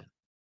 They Just don't. saying.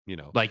 You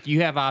know, like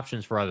you have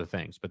options for other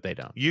things, but they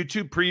don't.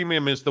 YouTube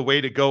Premium is the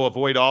way to go.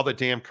 Avoid all the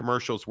damn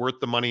commercials. Worth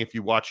the money if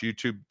you watch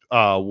YouTube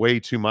way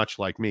too much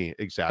like me.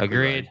 Exactly.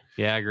 Agreed. Right.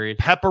 Yeah, agreed.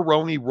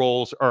 Pepperoni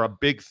rolls are a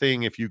big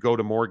thing if you go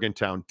to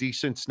Morgantown.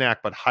 Decent snack,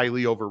 but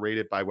highly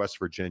overrated by West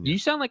Virginia. You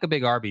sound like a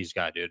big Arby's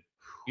guy, dude.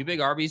 You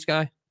big Arby's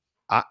guy?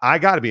 I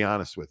got to be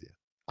honest with you.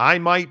 I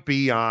might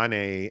be on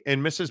and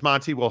Mrs.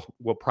 Monty will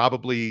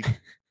probably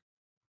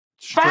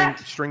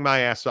string my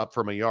ass up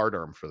from a yard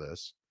arm for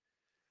this.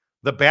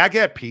 The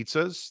baguette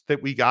pizzas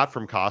that we got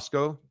from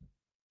Costco,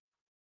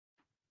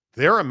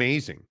 they're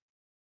amazing.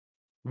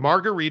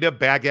 Margarita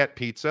baguette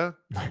pizza.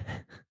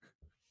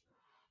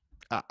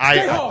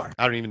 I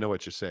don't even know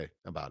what you say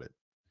about it.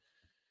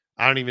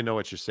 I don't even know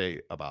what you say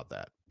about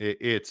that.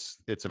 It's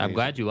amazing. I'm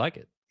glad you like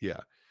it.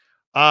 Yeah.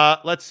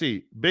 Let's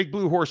see. Big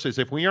Blue Horses.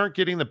 If we aren't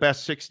getting the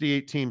best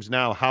 68 teams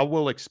now, how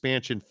will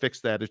expansion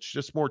fix that? It's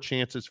just more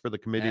chances for the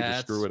committee to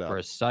screw it up.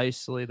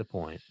 Precisely the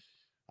point.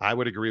 I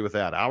would agree with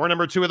that. Hour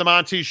number 2 of the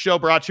Monty Show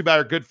brought to you by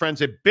our good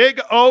friends at Big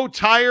O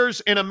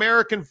Tires and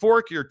American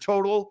Fork, your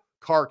total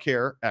car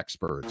care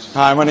experts.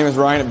 Hi, my name is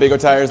Ryan at Big O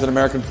Tires at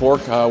American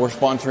Fork. We're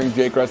sponsoring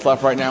Jake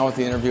Retzlaff right now with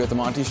the interview at the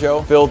Monty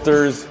Show.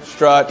 Filters,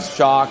 struts,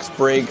 shocks,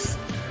 brakes,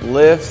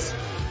 lifts.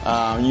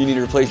 You need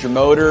to replace your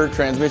motor,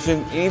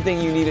 transmission,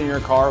 anything you need in your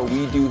car,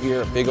 we do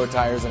here at Big O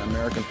Tires and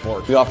American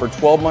Fork. We offer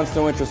 12 months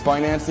no interest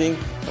financing,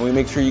 and we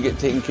make sure you get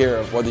taken care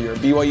of. Whether you're a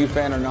BYU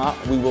fan or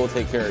not, we will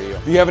take care of you.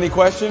 If you have any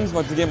questions,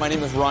 once again, my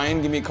name is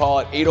Ryan. Give me a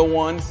call at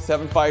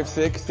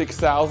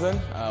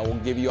 801-756-6000. We'll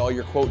give you all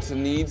your quotes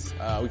and needs.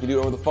 We can do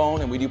it over the phone,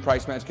 and we do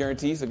price match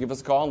guarantees, so give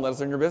us a call and let us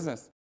earn your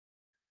business.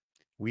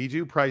 We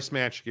do price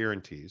match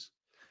guarantees.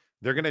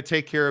 They're going to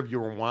take care of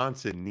your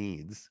wants and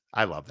needs.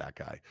 I love that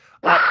guy.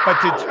 But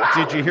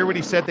did you hear what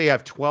he said? They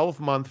have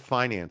 12-month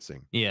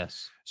financing.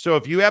 Yes. So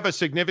if you have a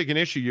significant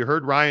issue, you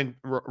heard Ryan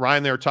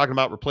there talking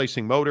about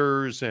replacing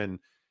motors, and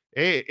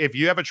hey, if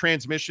you have a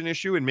transmission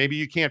issue and maybe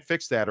you can't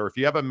fix that, or if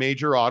you have a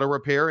major auto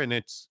repair and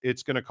it's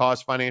going to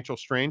cause financial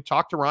strain,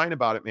 talk to Ryan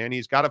about it, man.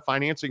 He's got a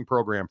financing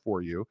program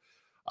for you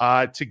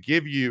to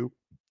give you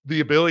the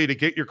ability to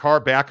get your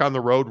car back on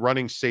the road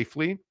running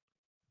safely,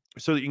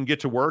 so that you can get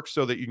to work,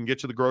 so that you can get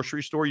to the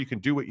grocery store, you can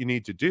do what you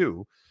need to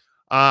do,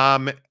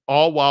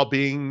 all while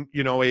being,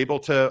 able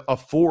to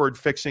afford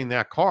fixing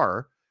that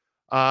car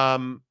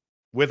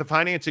with a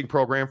financing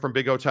program from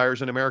Big O Tires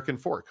and American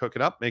Fork. Hook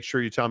it up. Make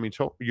sure you tell me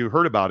you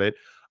heard about it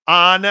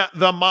on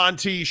the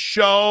Monty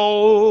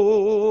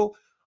Show.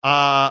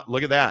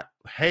 Look at that.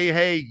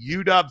 Hey,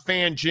 UW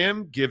fan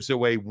Jim gives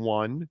away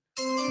 1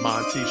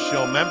 Monty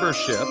Show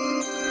membership.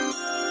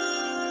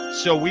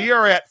 So we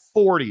are at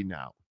 40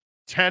 now.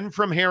 10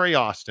 from Harry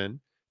Austin,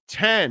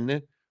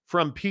 10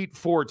 from Pete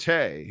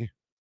Forte,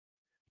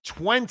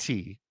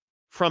 20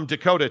 from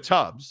Dakota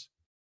Tubbs,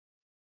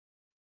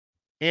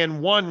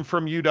 and 1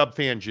 from UW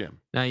fan Jim.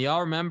 Now,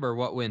 y'all remember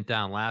what went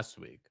down last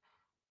week?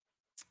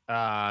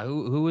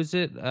 Who was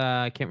it?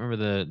 I can't remember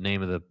the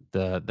name of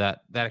that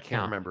account.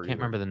 Can't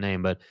remember the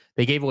name, but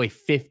they gave away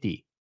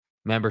 50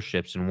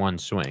 memberships in one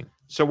swing.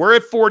 So we're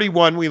at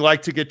 41. We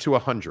like to get to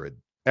 100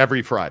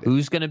 every Friday.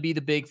 Who's going to be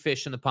the big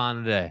fish in the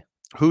pond today?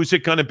 Who's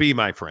it going to be,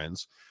 my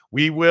friends?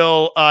 We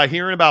will,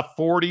 here in about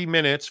 42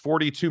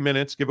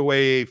 minutes, give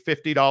away a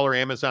 $50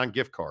 Amazon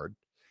gift card.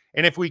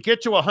 And if we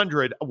get to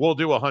 100, we'll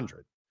do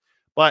 100.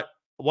 But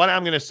what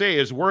I'm going to say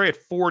is we're at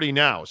 40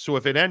 now. So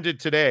if it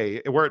ended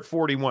today, we're at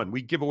 41.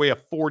 We give away a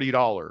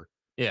 $40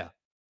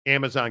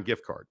 Amazon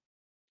gift card.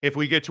 If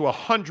we get to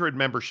 100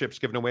 memberships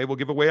given away, we'll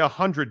give away a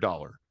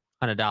 $100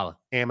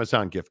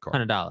 Amazon gift card.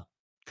 $100.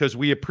 Because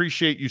we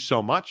appreciate you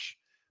so much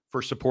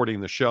for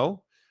supporting the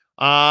show.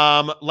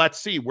 Let's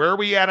see. Where are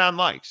we at on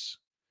likes?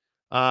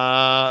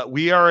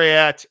 We are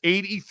at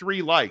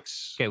 83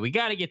 likes. Okay, we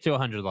got to get to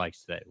 100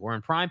 likes today. We're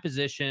in prime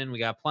position. We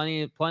got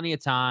plenty of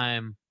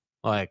time.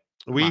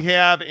 We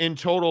have in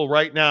total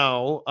right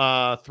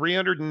now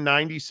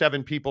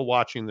 397 people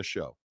watching the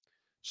show.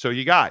 So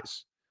you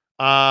guys,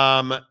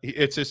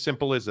 it's as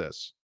simple as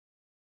this.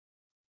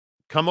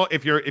 Come on,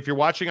 if you're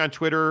watching on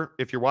Twitter,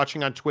 if you're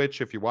watching on Twitch,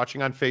 if you're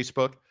watching on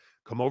Facebook,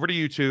 come over to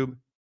YouTube.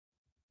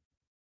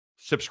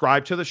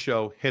 Subscribe to the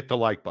show, hit the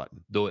like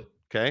button. Do it.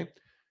 Okay.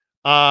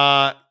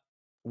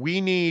 We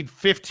need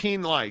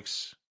 15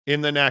 likes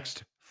in the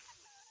next.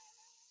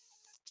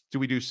 Do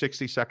we do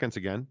 60 seconds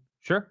again?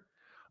 Sure.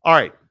 All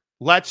right.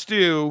 Let's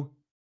do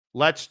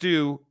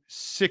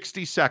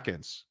 60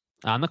 seconds.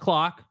 On the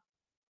clock.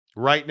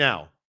 Right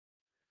now.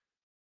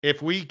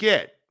 If we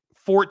get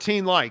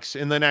 14 likes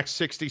in the next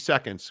 60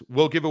 seconds,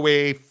 we'll give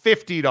away a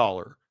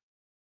 $50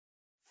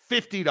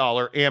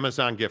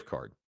 Amazon gift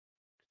card.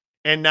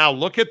 And now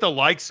look at the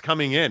likes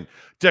coming in.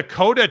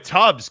 Dakota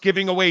Tubbs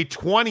giving away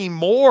 20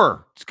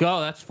 more. Let's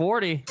go. That's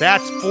 40.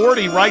 That's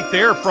 40 right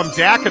there from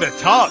Dakota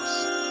Tubbs.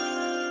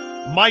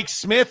 Mike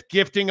Smith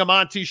gifting a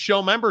Monty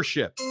Show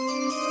membership.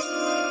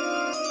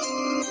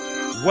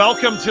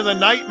 Welcome to the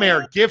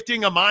Nightmare,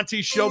 gifting a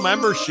Monty Show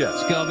membership.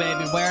 Let's go,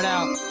 baby. Wear it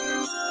out.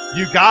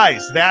 You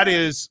guys, that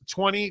is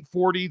 20,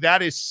 40.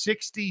 That is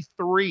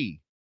 63.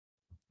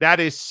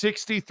 That is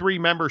 63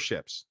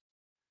 memberships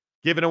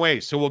given away.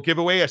 So we'll give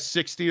away a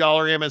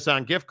 $60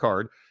 Amazon gift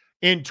card.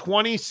 In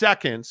 20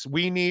 seconds,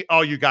 we need,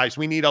 you guys,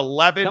 we need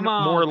 11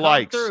 more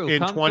likes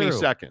in 20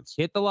 seconds.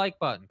 Hit the like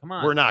button. Come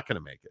on. We're not going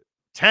to make it.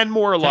 10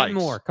 more likes. 10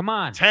 more. Come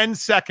on. 10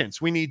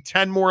 seconds. We need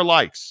 10 more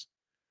likes.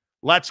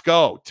 Let's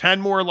go. 10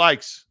 more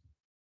likes.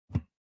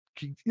 We're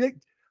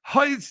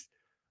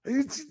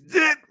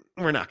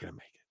not going to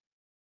make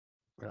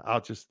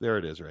it. There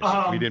it is right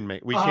now.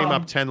 We came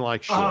up 10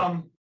 likes short.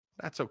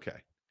 That's okay.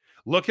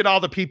 Look at all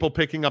the people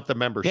picking up the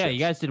memberships. Yeah, you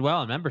guys did well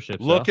on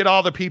memberships. Look at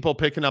all the people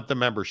picking up the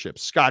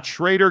memberships. Scott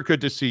Schrader,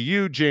 good to see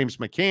you. James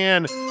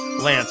McCann,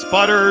 Lance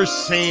Butters,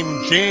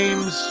 same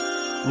James,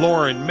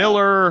 Lauren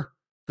Miller,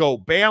 Go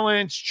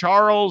Balance,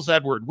 Charles,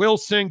 Edward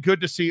Wilson.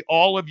 Good to see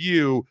all of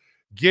you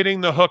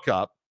getting the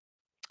hookup.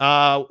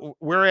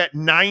 We're at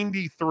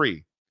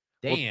 93.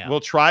 Damn.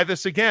 We'll try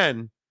this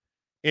again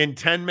in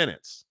 10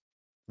 minutes.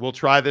 We'll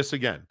try this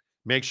again.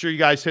 Make sure you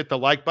guys hit the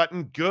like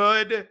button.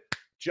 Good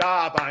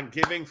job on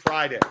Giving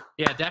Friday.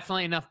 Yeah,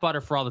 definitely enough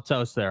butter for all the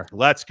toast there.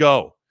 Let's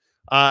go.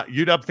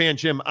 UW fan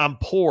Jim, I'm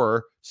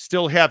poor,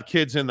 still have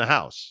kids in the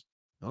house.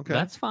 Okay.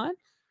 That's fine.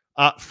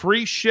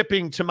 Free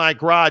shipping to my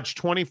garage,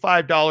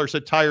 $25 a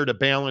tire to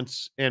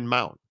balance and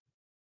mount.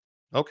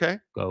 Okay.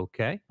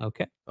 Okay.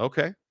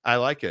 I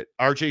like it.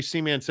 RJ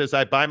Seaman says,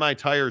 I buy my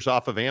tires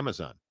off of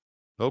Amazon.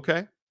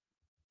 Okay.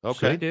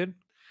 See, dude.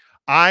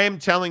 I am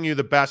telling you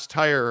the best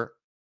tire,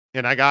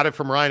 and I got it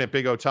from Ryan at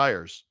Big O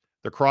Tires.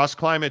 The Cross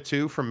Climate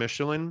 2 from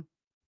Michelin.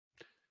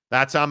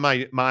 That's on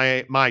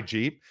my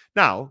Jeep.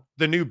 Now,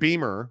 the new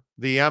Beamer,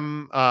 the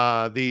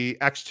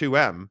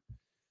X2M,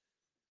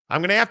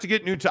 I'm going to have to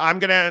get new. I'm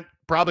going to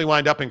Probably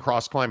wind up in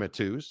cross climate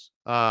twos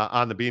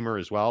on the Beamer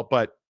as well.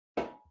 But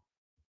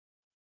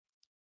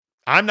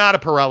I'm not a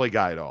Pirelli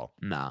guy at all.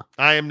 Nah.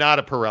 I am not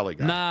a Pirelli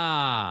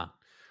guy.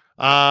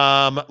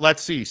 Nah.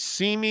 Let's see.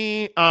 See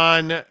me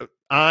on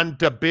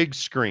the big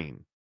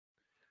screen.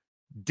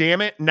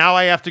 Damn it. Now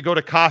I have to go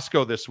to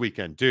Costco this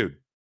weekend, dude.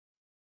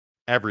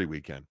 Every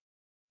weekend.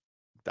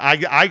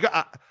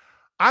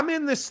 I'm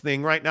in this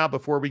thing right now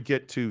before we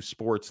get to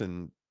sports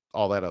and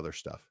all that other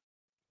stuff.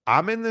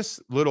 I'm in this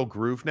little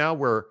groove now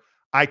where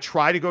I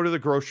try to go to the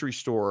grocery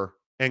store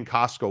and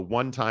Costco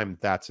one time.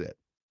 That's it.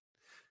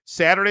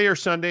 Saturday or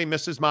Sunday,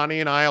 Mrs. Monty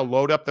and I will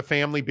load up the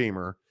family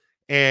Beamer,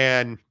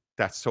 and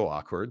that's so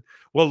awkward.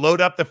 We'll load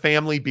up the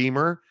family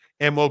Beamer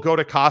and we'll go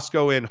to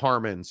Costco in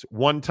Harmon's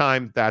one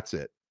time. That's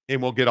it.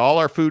 And we'll get all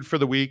our food for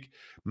the week.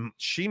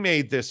 She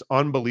made this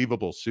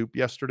unbelievable soup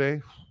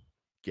yesterday.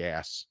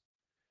 Gas.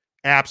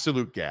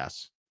 Absolute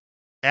gas.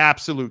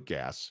 Absolute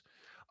gas.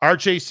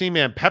 RJC,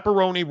 man,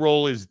 pepperoni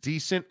roll is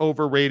decent,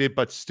 overrated,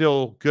 but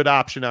still good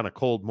option on a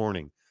cold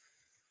morning.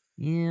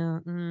 Yeah.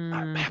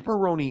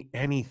 Pepperoni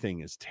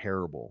anything is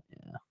terrible.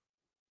 Yeah.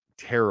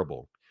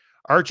 Terrible.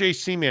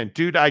 RJC, man,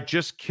 dude, I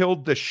just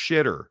killed the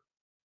shitter.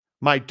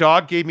 My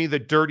dog gave me the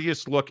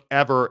dirtiest look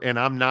ever, and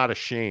I'm not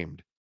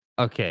ashamed.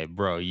 Okay,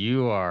 bro,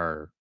 you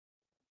are...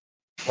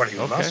 What are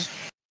you, okay?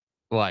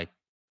 Like,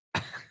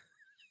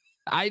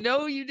 I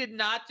know you did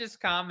not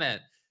just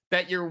comment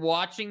that you're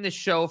watching the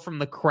show from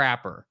the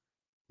crapper.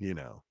 You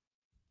know,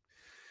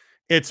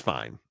 it's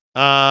fine.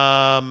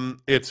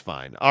 It's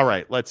fine. All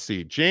right, let's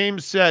see.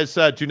 James says,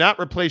 do not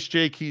replace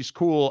Jake. He's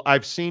cool.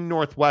 I've seen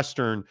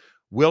Northwestern.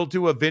 We'll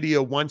do a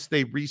video once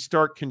they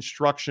restart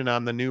construction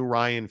on the new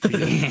Ryan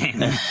Field.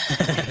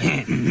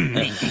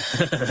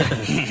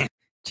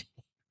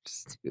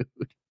 Dude.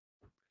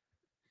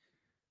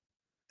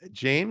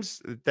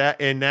 James,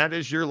 that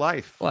is your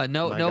life. What?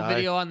 No guy.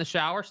 Video on the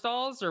shower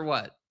stalls or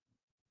what?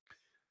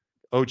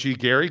 OG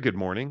Gary, good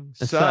morning.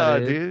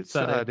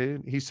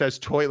 Dude. He says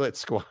toilet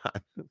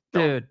squat.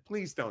 Dude,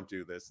 please don't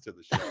do this to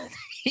the show.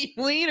 Team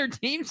lean or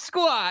team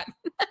squat.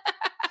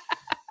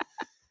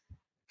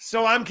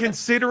 So I'm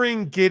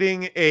considering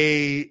getting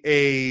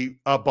a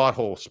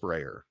butthole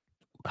sprayer.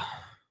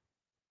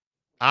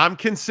 I'm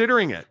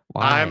considering it.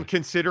 Why? I'm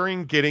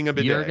considering getting a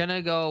bidet. You're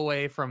gonna go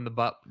away from the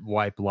butt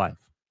wipe life.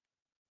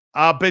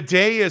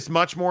 Bidet is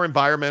much more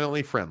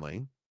environmentally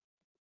friendly,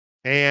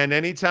 and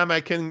anytime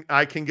I can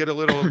get a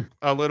little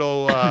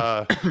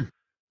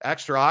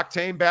extra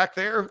octane back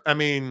there. I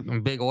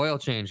mean, Big oil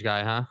change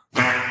guy, huh?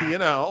 You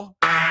know,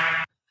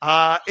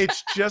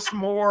 it's just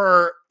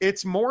more.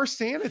 It's more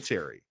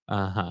sanitary.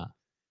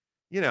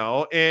 You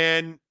know,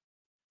 and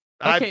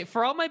okay,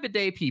 for all my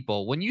bidet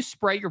people, when you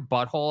spray your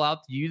butthole out,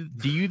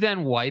 do you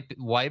then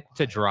wipe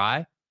to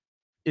dry?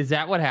 Is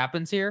that what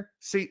happens here?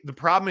 See, the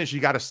problem is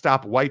you got to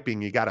stop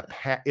wiping. You got to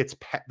pat.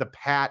 The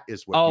pat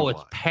is what. Oh,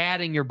 it's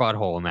patting your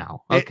butthole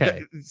now.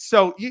 Okay.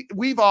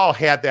 We've all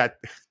had that.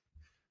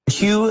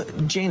 Hugh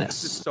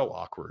Janus. This is so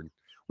awkward.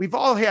 We've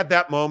all had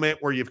that moment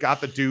where you've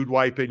got the dude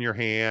wipe in your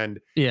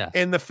hand. Yeah.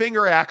 And the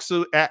finger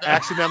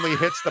accidentally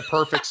hits the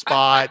perfect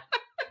spot.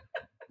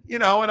 You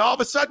know, and all of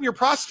a sudden you're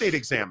prostate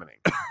examining.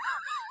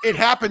 It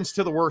happens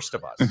to the worst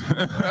of us.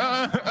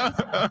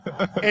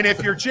 And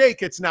if you're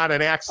Jake, it's not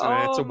an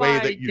accident. It's a way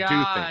that you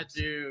do things.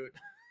 Dude.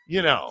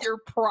 You know. You're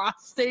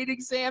prostate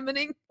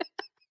examining?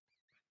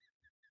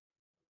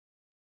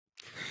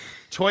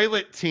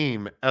 Toilet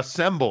team,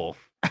 assemble.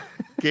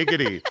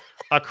 Giggity.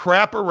 A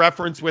crapper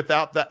reference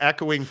without the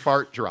echoing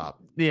fart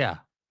drop. Yeah.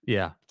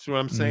 Yeah. That's what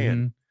I'm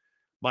saying.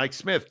 Mike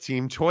Smith,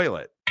 team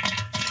toilet.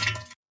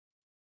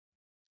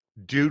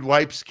 Dude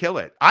wipes kill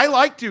it. I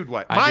like dude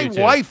wipes. My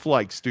wife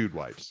likes dude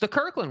wipes. The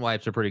Kirkland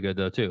wipes are pretty good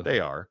though too.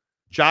 They are.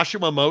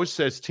 Joshua Mose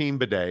says team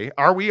bidet.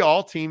 Are we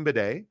all team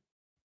bidet?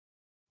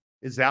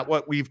 Is that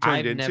what we've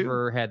turned into? I've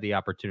never had the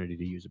opportunity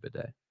to use a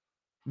bidet.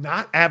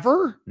 Not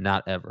ever?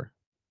 Not ever.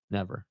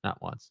 Never. Not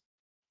once.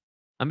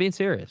 I'm being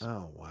serious.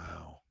 Oh,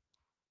 wow.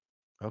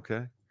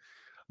 Okay.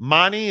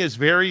 Monty is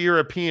very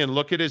European.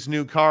 Look at his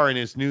new car and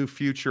his new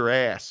future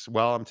ass.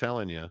 Well, I'm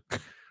telling you.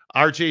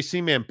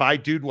 RJC, man, buy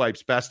dude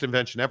wipes. Best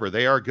invention ever.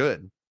 They are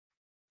good.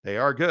 They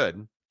are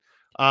good.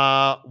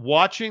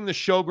 Watching the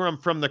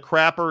Showgram from the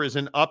crapper is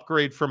an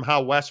upgrade from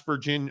how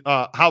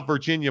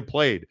Virginia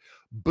played.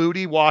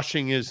 Booty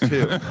washing is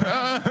too.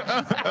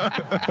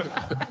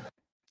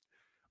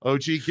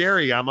 OG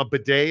Gary, I'm a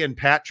bidet and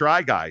pat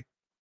dry guy.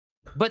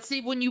 But see,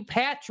 when you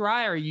pat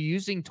dry, are you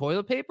using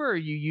toilet paper or are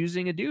you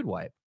using a dude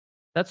wipe?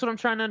 That's what I'm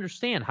trying to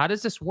understand. How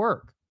does this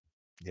work?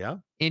 Yeah.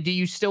 And do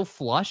you still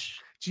flush?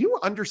 Do you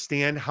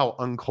understand how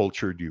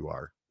uncultured you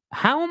are?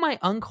 How am I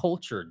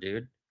uncultured,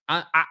 dude?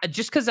 I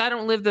just because I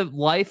don't live the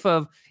life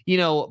of,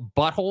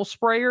 butthole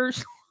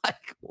sprayers.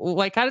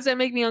 like, how does that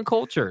make me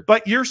uncultured?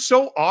 But you're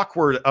so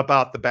awkward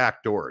about the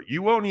back door.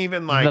 You won't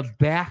even the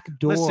back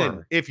door.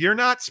 Listen, if you're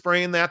not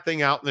spraying that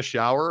thing out in the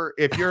shower,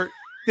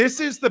 this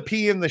is the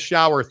pee in the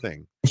shower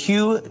thing.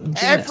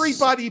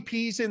 Everybody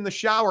pees in the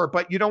shower,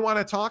 but you don't want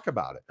to talk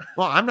about it.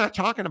 Well, I'm not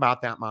talking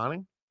about that,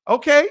 Monty.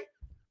 Okay,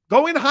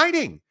 go in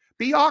hiding.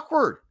 Be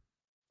awkward.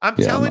 I'm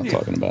telling you.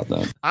 Talking about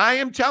that. I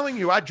am telling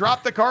you. I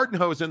dropped the garden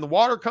hose and the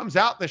water comes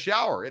out in the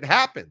shower. It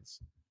happens.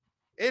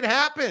 It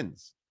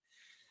happens.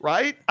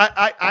 Right?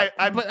 But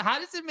how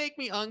does it make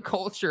me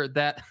uncultured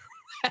that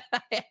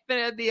I haven't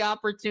had the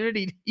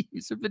opportunity to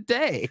use a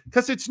bidet?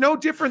 Because it's no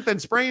different than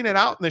spraying it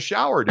out in the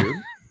shower, dude.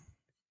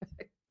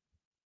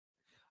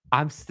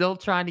 I'm still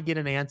trying to get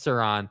an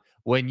answer on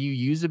when you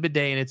use a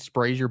bidet and it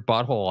sprays your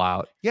butthole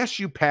out. Yes,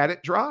 you pat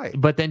it dry.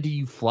 But then do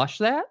you flush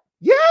that?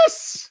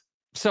 Yes.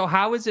 So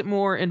how is it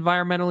more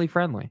environmentally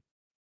friendly?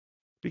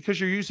 Because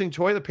you're using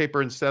toilet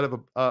paper instead of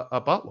a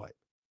butt wipe.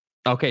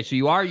 Okay, so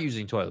you are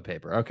using toilet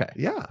paper. Okay.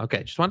 Yeah.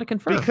 Okay, just wanted to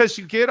confirm. Because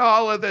you get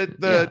all of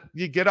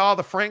you get all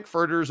the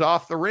Frankfurters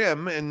off the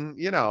rim, and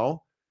there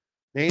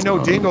ain't no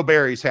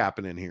dingleberries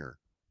happening here.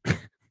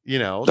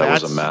 That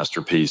was a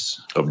masterpiece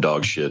of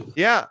dog shit.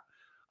 Yeah.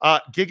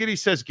 Giggity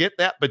says, get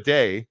that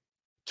bidet,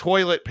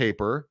 toilet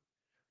paper.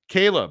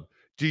 Caleb,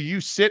 do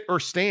you sit or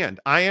stand?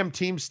 I am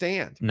team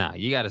stand. No,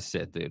 you got to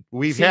sit, dude.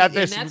 We've had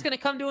this. And that's going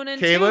to come to an end,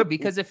 Caleb, too,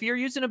 because if you're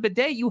using a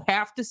bidet, you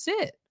have to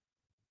sit.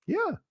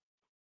 Yeah.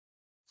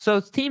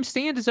 So team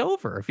stand is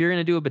over if you're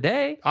going to do a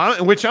bidet.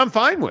 Which I'm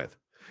fine with.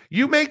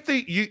 You make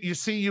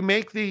you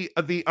make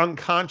the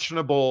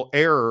unconscionable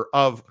error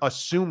of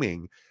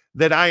assuming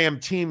that I am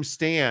team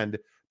stand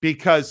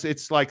because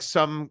it's like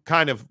some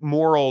kind of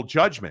moral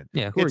judgment.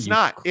 Yeah, it's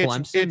not.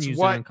 It's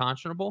what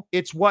unconscionable.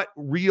 It's what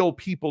real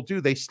people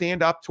do. They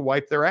stand up to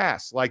wipe their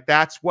ass. Like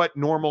that's what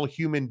normal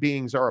human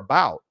beings are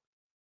about.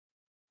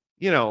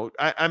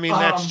 I mean,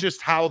 that's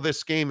just how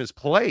this game is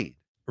played.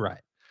 Right.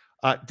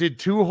 Did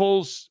Two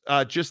Holes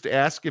just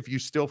ask if you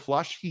still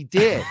flush? He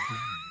did.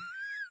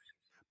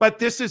 But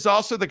this is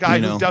also the guy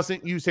who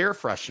doesn't use air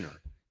freshener.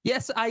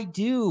 Yes, I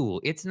do.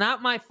 It's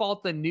not my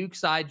fault the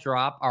nukes I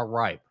drop are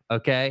ripe.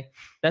 Okay.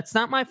 That's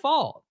not my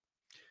fault.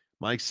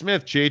 Mike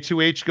Smith,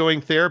 J2H going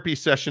therapy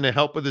session to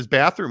help with his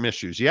bathroom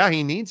issues. Yeah,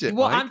 he needs it.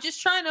 Well, Mike. I'm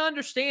just trying to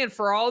understand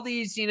for all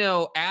these,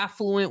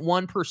 affluent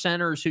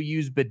 1%ers who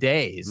use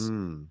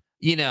bidets,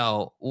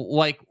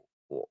 like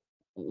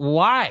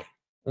why?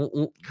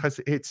 Because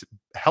it's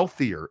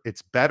healthier.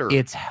 It's better.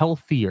 It's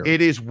healthier.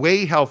 It is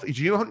way healthy.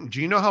 Do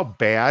you know how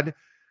bad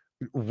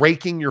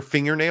raking your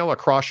fingernail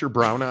across your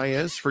brown eye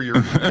is for your,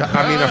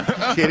 I mean, are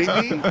you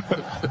kidding me?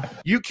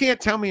 You can't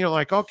tell me you're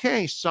like,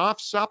 okay,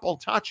 soft, supple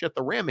touch at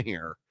the rim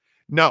here.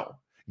 No,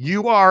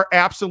 you are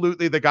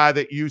absolutely the guy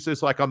that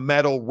uses like a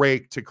metal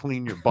rake to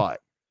clean your butt.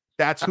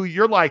 That's who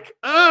you're like,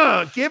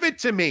 give it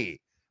to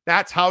me.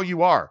 That's how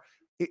you are.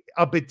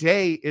 A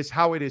bidet is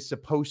how it is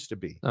supposed to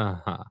be.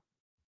 Uh-huh.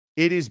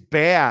 It is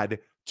bad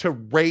to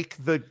rake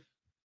the.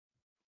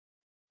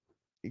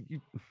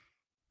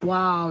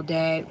 Wow,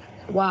 Dad.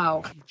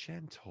 Wow. Be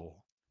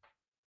gentle.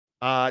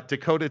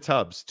 Dakota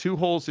Tubbs. Two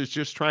Holes is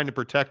just trying to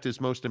protect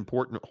his most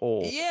important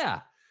hole.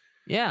 Yeah.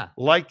 Yeah.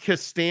 Like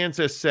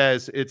Costanza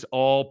says, it's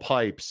all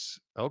pipes.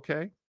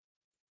 Okay.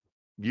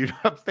 You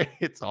don't think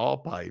it's all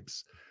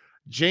pipes.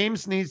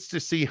 James needs to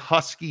see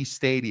Husky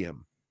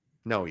Stadium.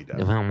 No, he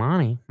doesn't. Well,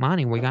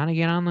 Monty, we gotta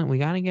get on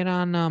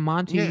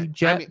Monty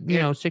Jet,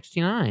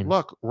 69.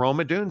 Look,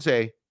 Roma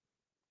Dunze.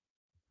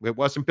 It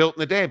wasn't built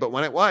in the day, but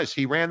when it was,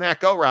 he ran that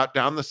go route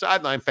down the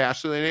sideline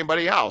faster than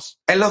anybody else.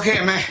 Hey, look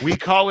here, man. We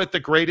call it the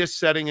greatest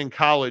setting in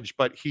college,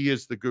 but he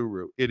is the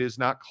guru. It is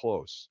not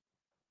close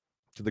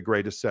to the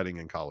greatest setting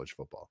in college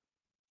football.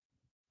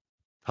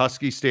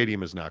 Husky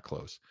Stadium is not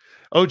close.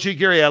 OG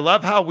Gary, I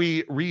love how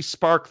we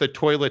re-spark the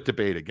toilet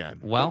debate again.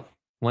 Well,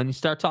 when you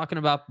start talking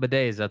about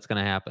bidets, that's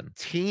going to happen.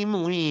 Team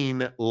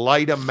lean,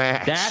 light a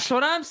match. That's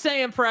what I'm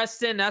saying,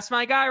 Preston. That's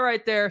my guy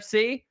right there.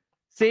 See?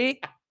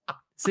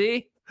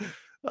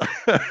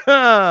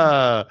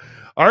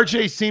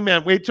 RJC,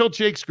 man, wait till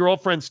Jake's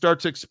girlfriend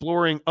starts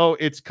exploring. Oh,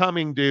 it's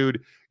coming,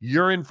 dude.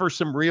 You're in for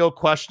some real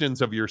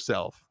questions of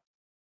yourself.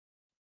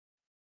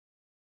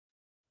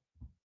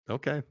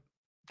 Okay.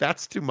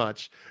 That's too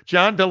much.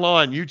 John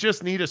DeLon, you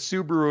just need a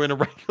Subaru and a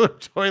regular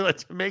toilet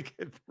to make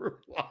it through.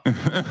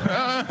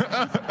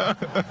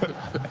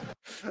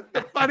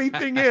 The funny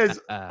thing is,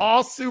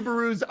 all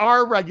Subarus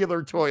are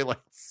regular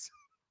toilets.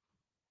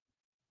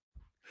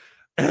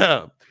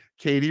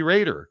 Katie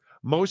Rader,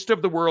 most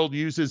of the world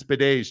uses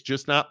bidets,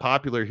 just not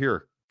popular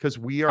here because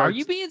we are. Are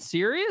you being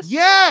serious?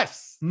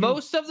 Yes.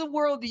 Most of the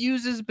world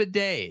uses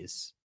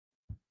bidets.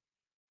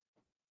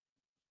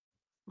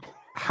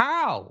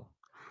 How?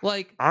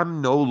 Like,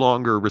 I'm no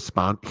longer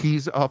responsible.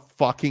 He's a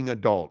fucking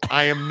adult.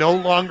 I am no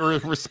longer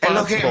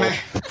responsible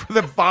for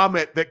the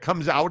vomit that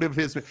comes out of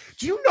his.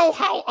 Do you know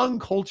how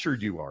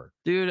uncultured you are?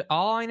 Dude,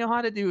 all I know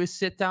how to do is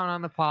sit down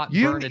on the pot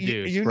and burn a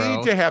deuce, you bro.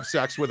 need to have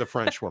sex with a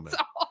French woman.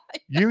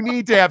 You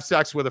need to have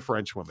sex with a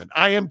French woman.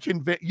 I am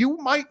convinced. You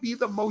might be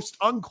the most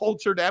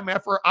uncultured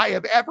MFer I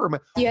have ever met.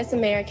 U.S.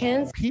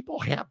 Americans. People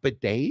have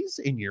bidets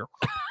in your...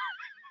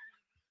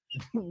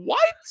 What?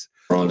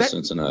 Wrong,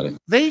 Cincinnati.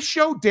 They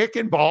show dick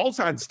and balls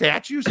on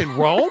statues in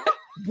Rome?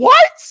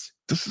 What?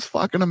 This is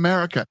fucking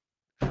America.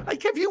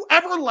 Like, have you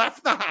ever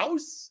left the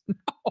house?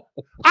 No.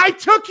 I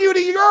took you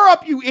to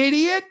Europe, you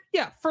idiot.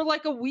 Yeah, for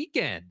like a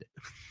weekend.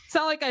 It's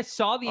not like I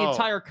saw the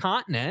entire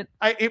continent.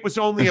 It was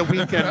only a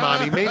weekend,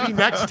 Monty. Maybe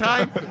next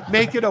time,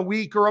 make it a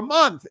week or a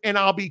month, and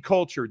I'll be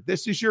cultured.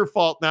 This is your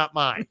fault, not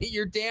mine.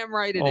 You're damn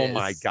right it is. Oh,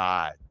 my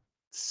God.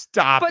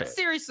 Stop it. But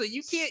seriously,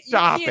 you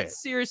can't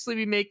seriously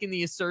be making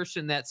the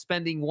assertion that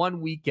spending one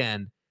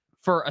weekend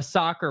for a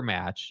soccer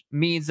match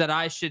means that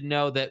I should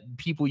know that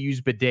people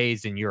use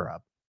bidets in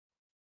Europe.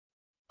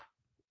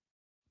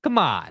 Come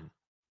on.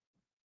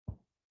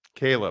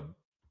 Caleb.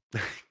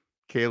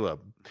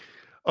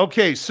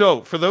 Okay,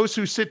 so for those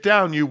who sit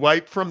down, you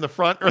wipe from the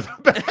front or the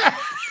back.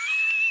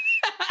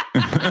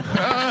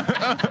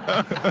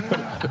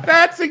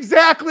 That's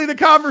exactly the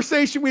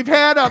conversation we've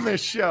had on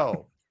this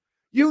show.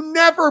 You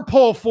never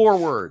pull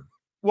forward.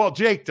 Well,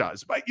 Jake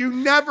does, but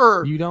you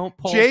don't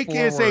pull Jake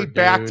forward, is a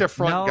back to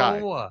front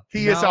guy.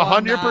 He is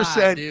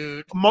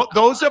 100%.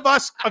 Those of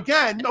us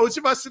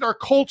that are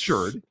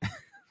cultured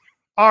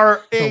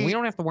so we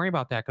don't have to worry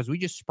about that because we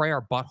just spray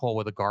our butthole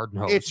with a garden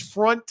hose. It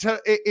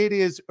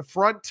is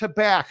front to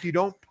back. You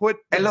don't put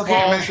the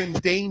balls in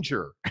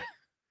danger.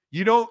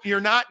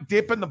 You're not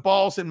dipping the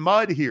balls in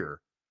mud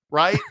here,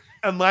 right?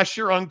 Unless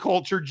you're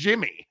uncultured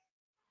Jimmy.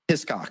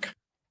 Hiscock.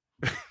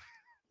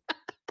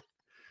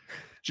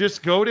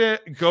 Just go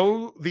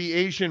the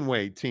Asian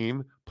way,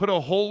 team. Put a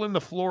hole in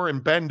the floor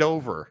and bend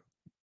over.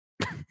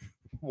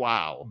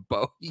 Wow.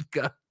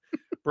 Bohica.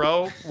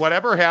 Bro,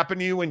 whatever happened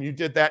to you when you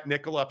did that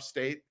nickel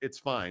upstate, it's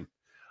fine.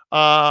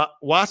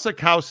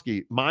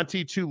 Wasikowski,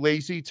 Monty too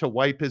lazy to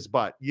wipe his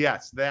butt.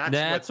 Yes,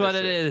 that's what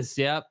it is.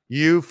 Yep.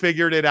 You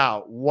figured it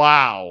out.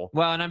 Wow.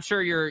 Well, and I'm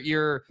sure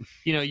your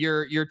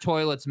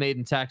toilet's made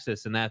in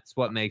Texas, and that's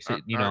what makes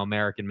it,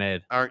 American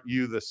made. Aren't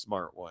you the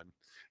smart one?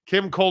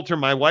 Kim Coulter,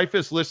 my wife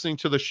is listening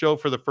to the show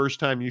for the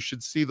first time. You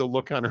should see the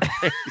look on her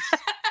face.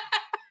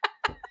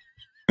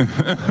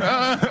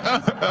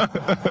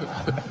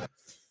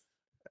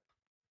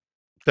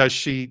 Is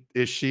she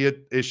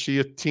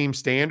a team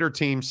stand or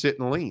team sit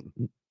and lean?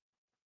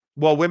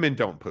 Well, women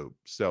don't poop,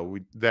 so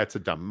that's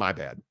my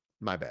bad.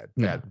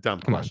 Dumb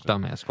question.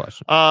 Dumbass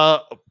question.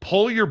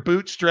 Pull your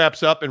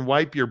bootstraps up and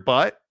wipe your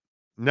butt.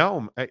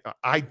 No,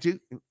 I do.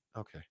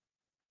 Okay.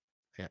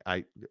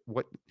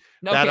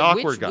 That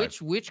awkward guy.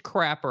 Which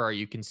crapper are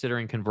you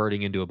considering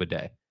converting into a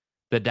bidet?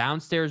 The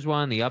downstairs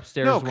one, the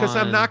upstairs one? No, because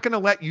I'm not going to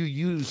let you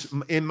use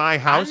in my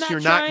house. You're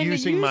not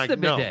using my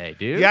bidet,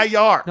 dude. Yeah, you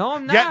are. No,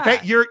 I'm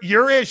not.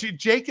 Yeah,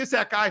 Jake is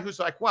that guy who's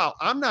like, well,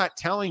 I'm not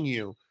telling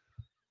you.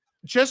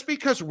 Just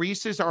because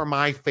Reese's are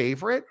my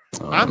favorite,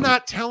 I'm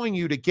not telling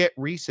you to get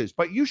Reese's,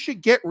 but you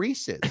should get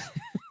Reese's.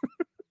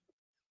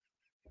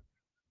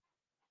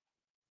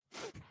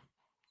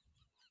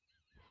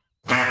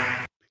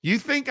 You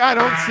think I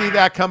don't see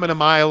that coming a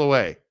mile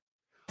away?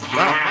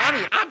 Well,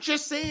 honey, I'm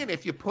just saying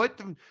if you put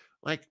them,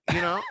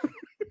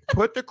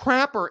 put the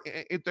crapper,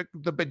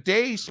 the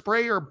bidet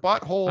sprayer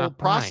butthole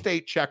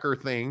prostate checker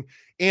thing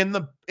in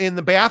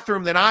the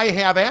bathroom that I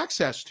have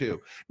access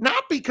to.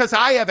 Not because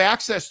I have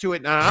access to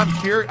it and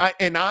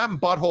I'm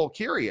butthole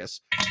curious,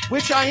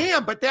 which I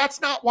am, but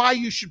that's not why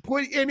you should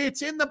put it. And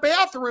it's in the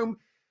bathroom.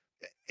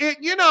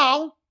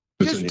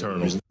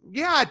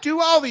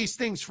 Do all these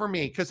things for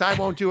me because I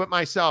won't do it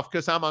myself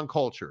because I'm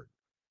uncultured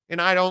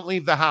and I don't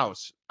leave the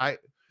house.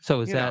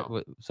 So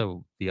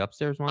so the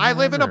upstairs one? I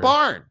live in a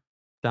barn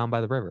down by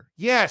the river.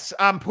 Yes,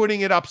 I'm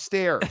putting it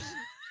upstairs.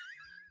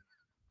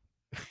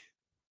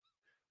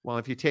 Well,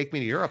 if you take me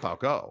to Europe, I'll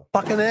go.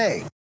 Fucking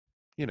A.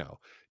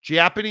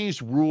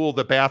 Japanese rule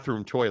the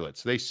bathroom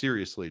toilets. They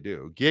seriously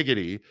do.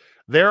 Giggity.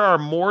 There are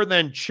more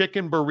than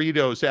chicken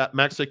burritos at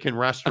Mexican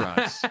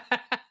restaurants.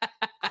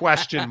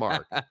 Question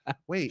mark.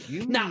 Wait,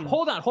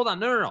 hold on.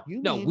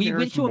 No. We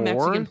went to a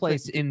Mexican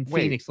place in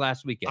Phoenix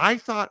last weekend. I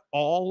thought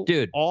all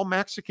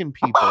Mexican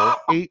people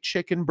ate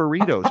chicken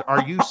burritos.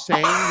 Are you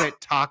saying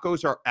that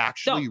tacos are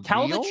actually real?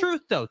 Tell the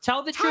truth, though.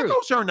 Tell the truth.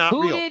 Tacos are not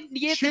real. Who did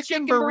get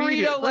chicken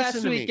burrito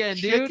last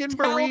weekend, dude? Chicken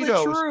burritos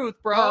tell the truth,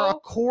 bro. Are a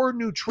core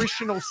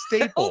nutritional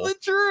staple. Tell the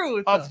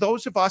truth. Of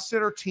those of us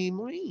that are team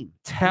lean.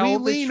 We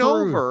lean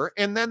over,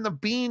 and then the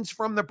beans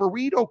from the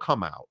burrito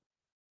come out.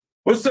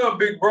 What's up,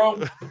 big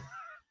bro?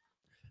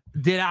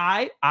 Did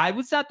I? I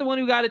was not the one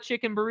who got a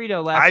chicken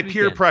burrito last weekend. I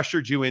peer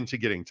pressured you into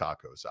getting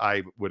tacos.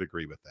 I would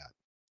agree with that.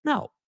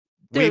 No.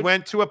 Dude. We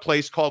went to a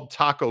place called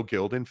Taco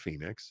Guild in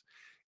Phoenix,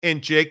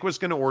 and Jake was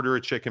going to order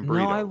a chicken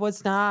burrito. No, I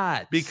was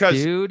not.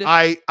 Because dude.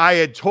 I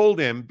had told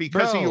him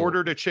because he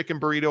ordered a chicken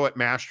burrito at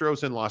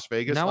Mastro's in Las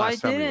Vegas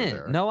last time we were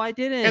there. No, I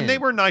didn't. And they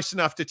were nice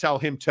enough to tell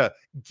him to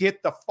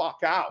get the fuck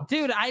out.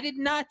 Dude, I did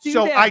not do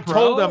that, So I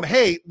told him,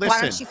 hey, listen.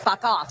 Why don't you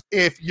fuck off?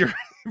 If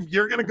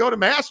you're going to go to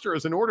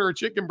Mastro's and order a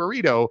chicken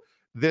burrito,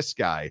 this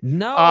guy.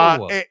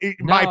 No.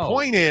 My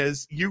point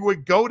is, you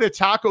would go to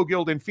Taco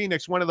Guild in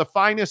Phoenix, one of the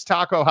finest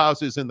taco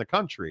houses in the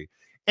country,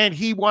 and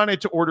he wanted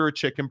to order a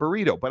chicken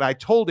burrito. But I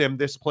told him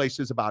this place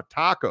is about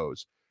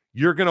tacos.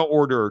 You're going to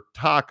order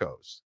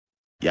tacos.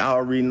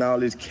 Y'all reading all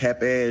this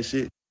cap ass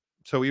shit.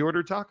 So he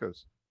ordered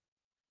tacos.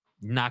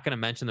 Not going to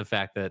mention the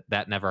fact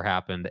that never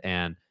happened.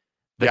 And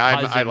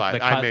I lied.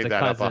 I made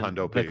that up a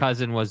hundo P. The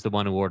cousin was the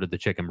one who ordered the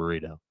chicken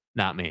burrito,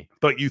 not me.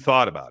 But you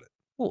thought about it.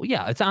 Well,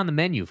 yeah, it's on the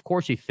menu. Of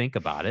course you think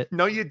about it.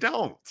 No, you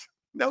don't.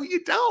 No,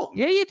 you don't.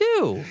 Yeah, you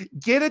do.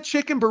 Get a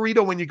chicken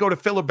burrito when you go to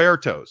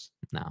Filiberto's.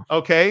 No.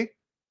 Okay?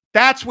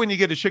 That's when you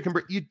get a chicken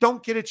burrito. You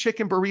don't get a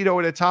chicken burrito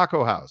at a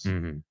taco house.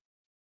 Mm-hmm.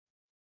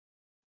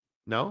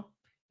 No?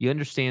 You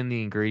understand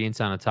the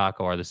ingredients on a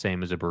taco are the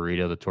same as a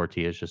burrito. The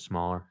tortilla is just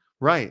smaller.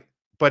 Right.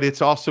 But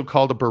it's also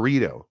called a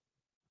burrito.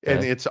 Okay.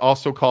 And it's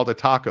also called a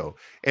taco.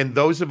 And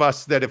those of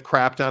us that have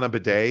crapped on a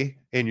bidet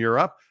in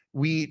Europe,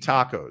 we eat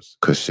tacos.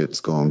 Because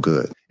shit's going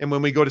good. And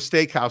when we go to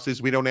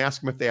steakhouses, we don't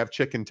ask them if they have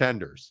chicken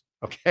tenders.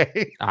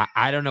 Okay?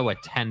 I don't know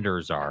what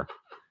tenders are.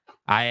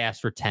 I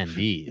asked for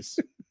tendies.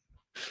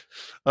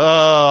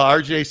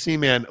 RJC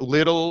man,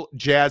 little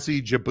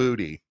Jazzy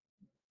Djibouti.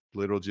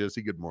 Little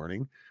Jazzy, good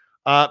morning.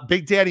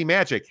 Big Daddy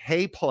Magic.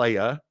 Hey,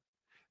 playa.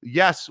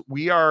 Yes,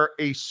 we are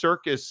a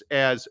circus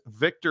as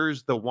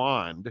Victor's the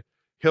wand.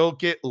 He'll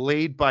get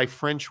laid by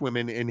French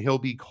women and he'll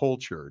be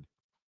cultured.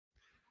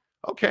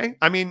 Okay.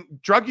 I mean,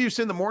 drug use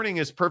in the morning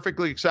is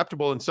perfectly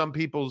acceptable in some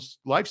people's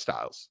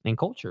lifestyles and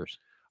cultures.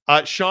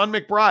 Sean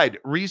McBride,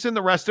 reason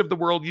the rest of the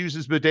world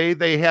uses bidet,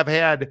 they have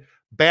had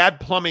bad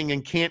plumbing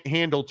and can't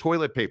handle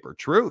toilet paper.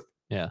 Truth.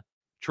 Yeah.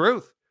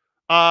 Truth.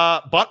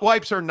 Butt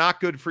wipes are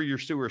not good for your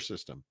sewer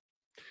system.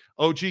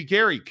 OG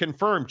Gary,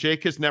 confirmed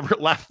Jake has never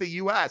left the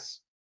U.S.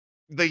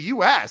 The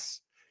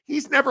U.S.?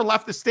 He's never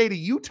left the state of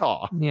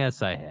Utah.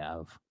 Yes, I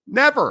have.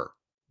 Never.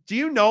 Do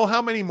you know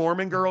how many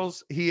Mormon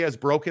girls he has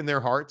broken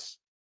their hearts?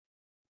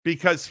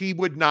 Because he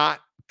would not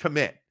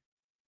commit.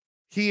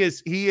 He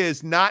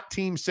is not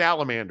Team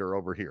Salamander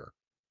over here.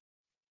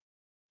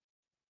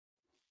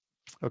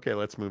 Okay,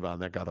 let's move on.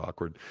 That got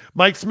awkward.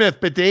 Mike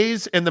Smith,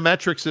 bidets and the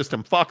metric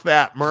system. Fuck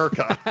that,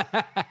 Merca.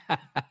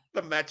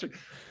 The metric.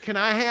 Can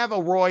I have a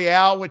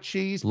Royale with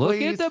cheese,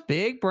 please? Look at the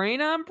big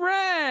brain on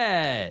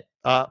Brett.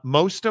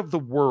 Most of the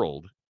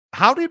world.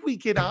 How did we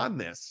get on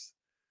this?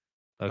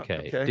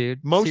 Okay.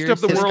 Dude. Most of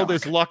the world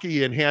is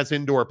lucky and has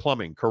indoor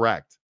plumbing.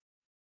 Correct.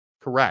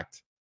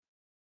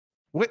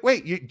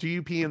 Wait. Do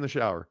you pee in the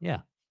shower? Yeah.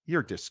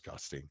 You're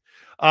disgusting.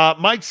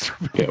 Mike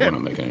Smith, Yeah, we're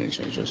not making any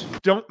changes.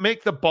 Don't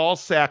make the ball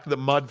sack the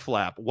mud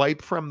flap.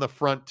 Wipe from the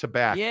front to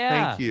back.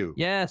 Yeah. Thank you.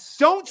 Yes.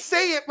 Don't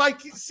say it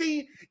like,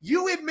 see,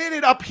 you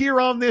admitted up here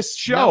on this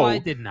show no, I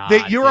did not,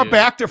 that you're a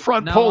back to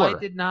front puller. No, I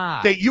did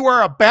not. That you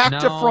are a back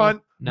to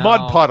front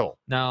mud puddle.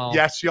 No.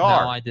 Yes, you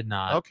are. No, I did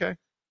not. Okay.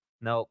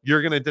 Nope.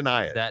 You're going to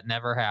deny it. That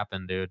never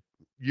happened, dude.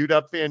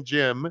 UW fan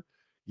Jim.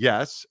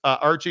 Yes.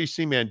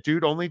 RJC man,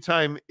 dude, only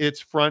time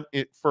it's front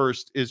at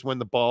first is when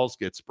the balls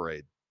get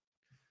sprayed.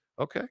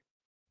 Okay.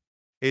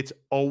 It's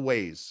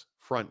always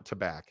front to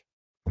back.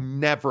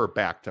 Never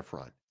back to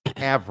front.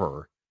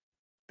 Ever.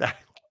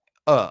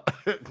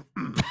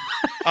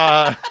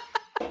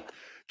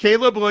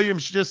 Caleb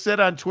Williams just said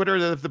on Twitter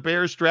that if the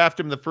Bears draft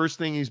him, the first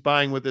thing he's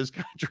buying with his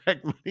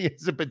contract money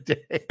is a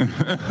bidet.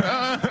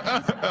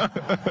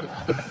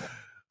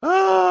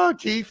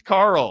 Keith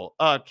Carl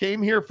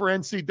came here for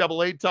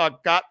NCAA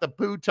talk, got the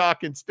poo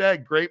talk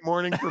instead. Great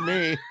morning for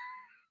me.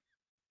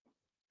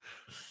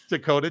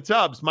 Dakota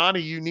Tubbs,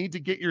 Monty, you need to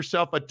get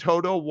yourself a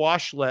Toto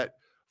washlet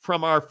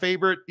from our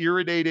favorite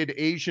irritated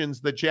Asians,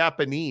 the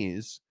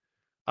Japanese.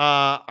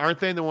 Aren't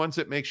they the ones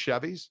that make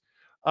Chevys?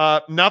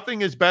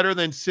 Nothing is better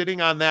than sitting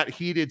on that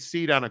heated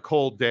seat on a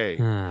cold day.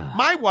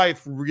 My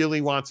wife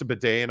really wants a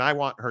bidet, and I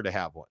want her to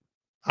have one.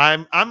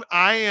 I'm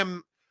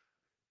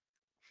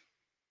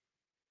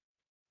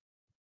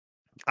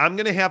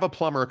going to have a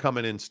plumber come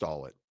and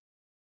install it.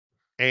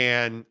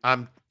 And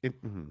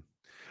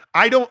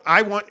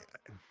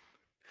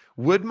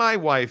would my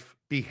wife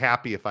be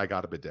happy if I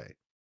got a bidet?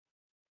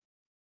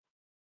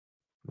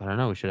 I don't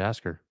know. We should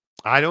ask her.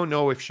 I don't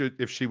know if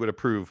she would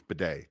approve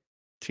bidet,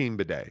 team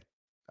bidet.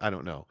 I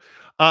don't know.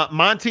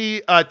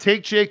 Monty,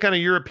 take Jake on a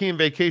European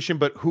vacation,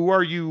 but who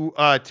are you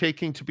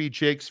taking to be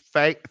Jake's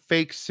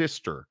fake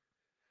sister?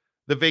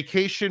 The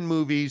vacation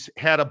movies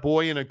had a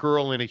boy and a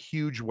girl in a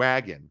huge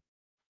wagon.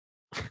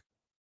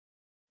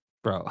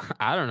 Bro,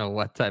 I don't know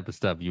what type of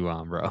stuff you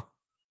on, bro.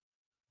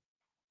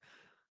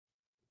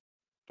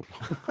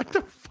 What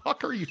the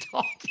fuck are you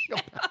talking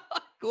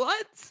about?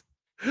 What?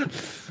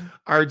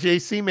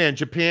 RJC man,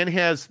 Japan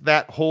has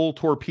that whole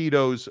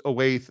torpedoes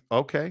away.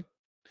 Okay.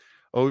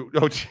 Oh,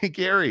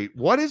 Gary,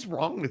 what is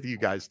wrong with you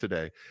guys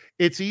today?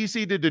 It's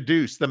easy to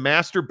deduce. The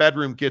master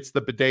bedroom gets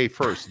the bidet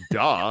first.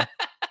 Duh.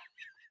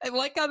 I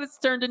like how this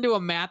turned into a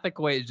math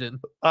equation.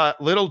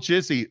 Little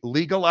Jizzy,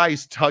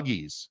 legalize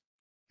tuggies.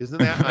 Isn't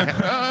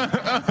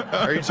that?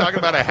 Are you talking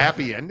about a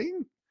happy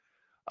ending?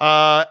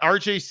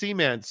 RJC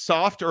man,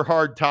 soft or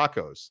hard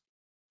tacos?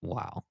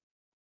 Wow.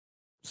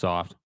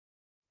 Soft.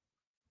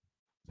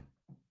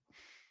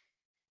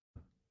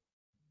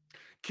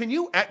 Can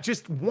you at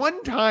just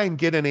one time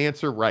get an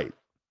answer right?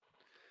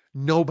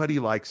 Nobody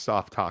likes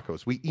soft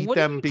tacos. We eat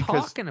them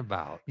because talking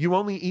about? You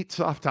only eat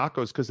soft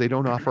tacos because they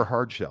don't offer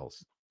hard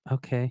shells.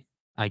 Okay.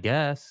 I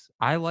guess.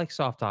 I like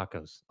soft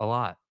tacos a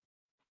lot.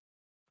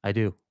 I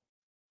do.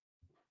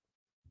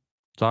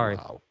 Sorry.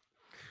 Wow.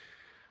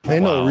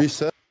 Ain't no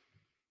reset.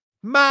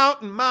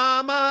 Mountain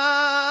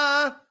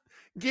Mama,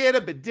 Get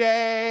a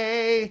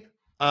bidet.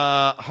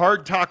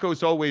 Hard taco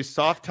is always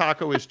soft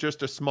taco is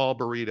just a small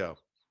burrito.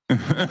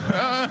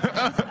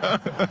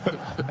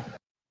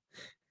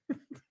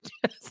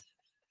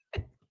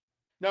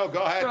 No,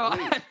 go ahead. Bro,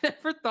 please. I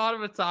never thought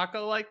of a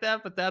taco like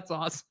that, but that's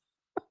awesome.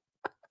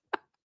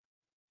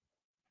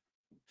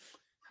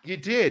 You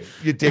did,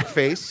 you dick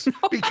face,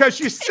 because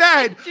you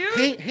said,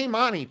 hey,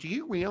 Monty, do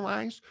you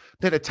realize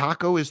that a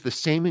taco is the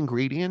same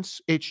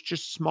ingredients? It's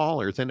just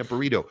smaller than a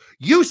burrito.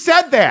 You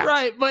said that.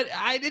 Right, but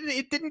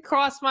it didn't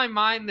cross my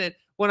mind that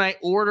when I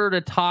ordered a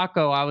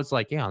taco, I was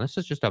like, yeah, this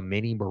is just a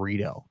mini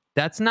burrito.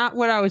 That's not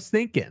what I was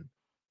thinking.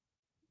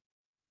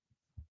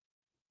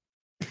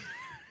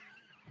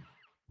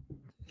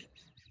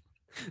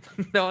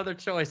 No other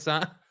choice,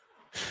 huh?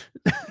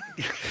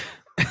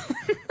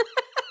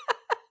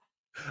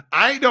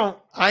 I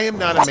am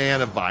not a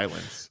man of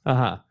violence.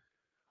 Uh-huh.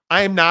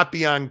 I am not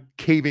beyond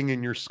caving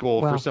in your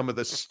skull for some of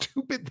the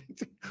stupid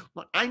things.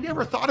 I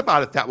never thought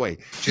about it that way.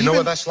 Do you know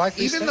what that's like?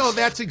 Even though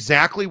that's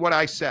exactly what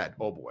I said.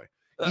 Oh boy.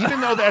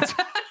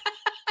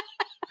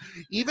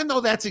 Even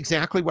though that's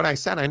exactly what I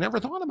said, I never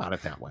thought about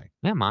it that way.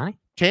 Yeah, Monty.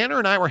 Tanner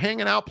and I were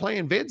hanging out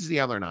playing vids the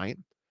other night,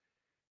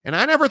 and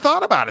I never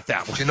thought about it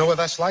that way. Do you know what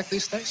that's like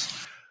these days?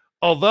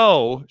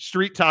 Although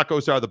street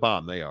tacos are the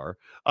bomb, they are.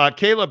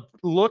 Caleb,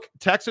 look,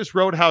 Texas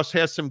Roadhouse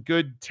has some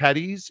good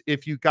teddies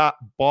if you got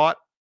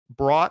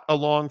brought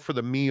along for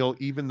the meal,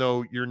 even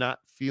though you're not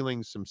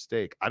feeling some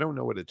steak. I don't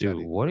know what a teddy.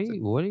 Dude, what are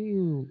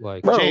you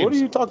like? Bro, James, what are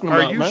you talking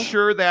about, Are you man?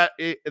 sure that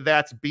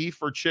that's beef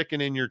or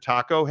chicken in your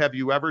taco? Have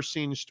you ever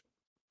seen?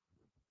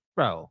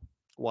 Bro,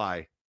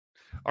 why?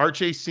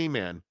 RJC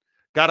man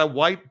got a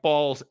white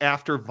balls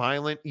after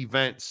violent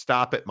event.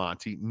 Stop it,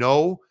 Monty.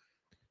 No.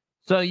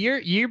 So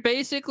you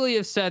basically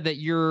have said that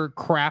you're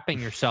crapping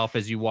yourself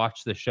as you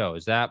watch the show.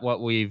 Is that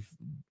what we've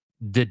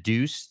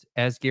deduced,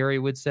 as Gary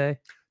would say?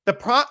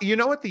 You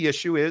know what the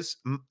issue is?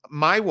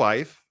 My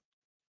wife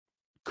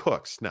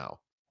cooks now.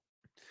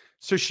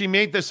 So she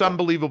made this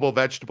unbelievable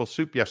vegetable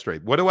soup yesterday.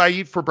 What do I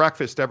eat for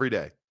breakfast every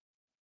day?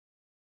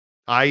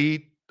 I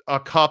eat a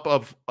cup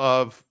of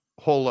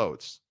whole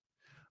oats.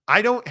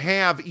 I don't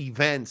have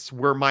events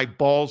where my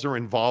balls are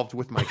involved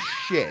with my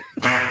shit.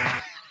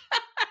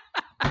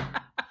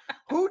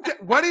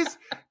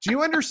 Do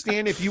you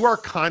understand if you are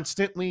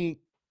constantly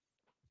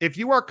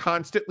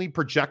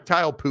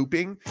projectile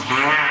pooping,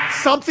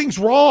 something's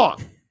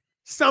wrong.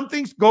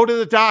 Go to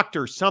the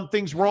doctor.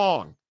 Something's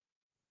wrong.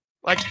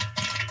 Like,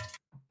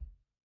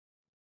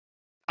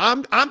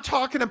 I'm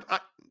talking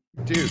about,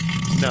 dude,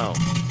 no.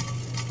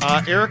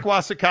 Eric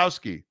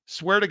Wasikowski,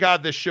 swear to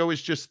God, this show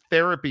is just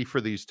therapy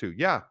for these two.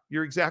 Yeah,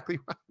 you're exactly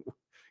right.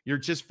 You're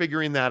just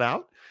figuring that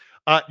out.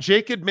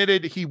 Jake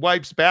admitted he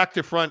wipes back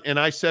to front, and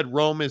I said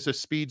Rome is a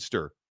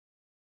speedster.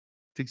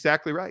 It's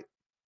exactly right.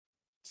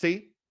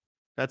 See?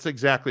 That's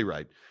exactly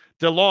right.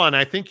 DeLon,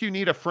 I think you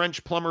need a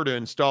French plumber to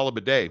install a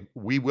bidet.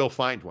 We will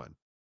find one.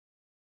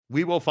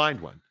 We will find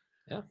one.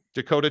 Yeah.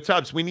 Dakota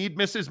Tubbs, we need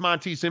Mrs.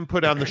 Monty's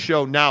input on the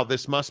show now.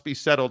 This must be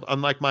settled,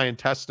 unlike my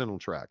intestinal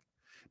tract.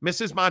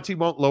 Mrs. Monty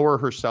won't lower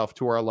herself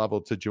to our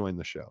level to join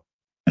the show.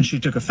 And she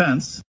took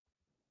offense.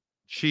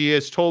 She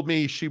has told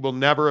me she will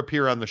never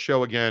appear on the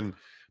show again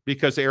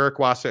because Eric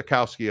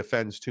Wasikowski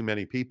offends too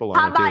many people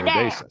on a daily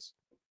basis.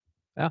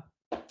 Yeah.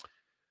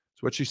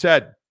 That's what she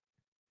said.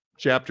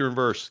 Chapter and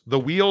verse. The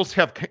wheels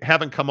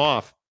haven't come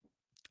off,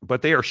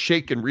 but they are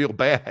shaking real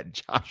bad.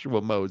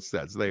 Joshua Mose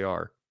says they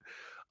are.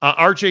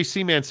 RJ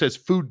Seaman says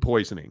food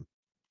poisoning.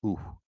 Ooh.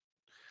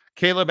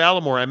 Caleb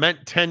Allamore, I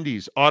meant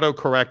tendies.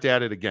 Autocorrect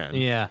at it again.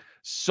 Yeah.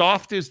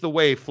 Soft is the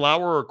way.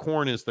 Flour or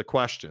corn is the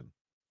question.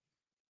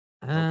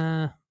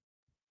 Okay.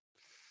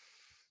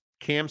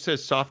 Cam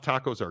says soft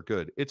tacos are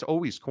good. It's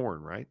always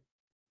corn, right?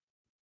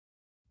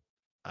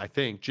 I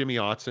think. Jimmy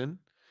Otson.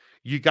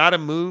 You got to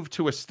move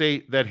to a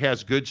state that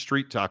has good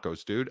street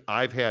tacos, dude.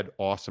 I've had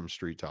awesome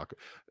street tacos.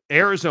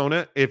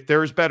 Arizona, if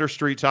there's better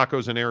street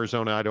tacos in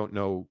Arizona, I don't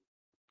know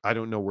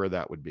where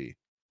that would be.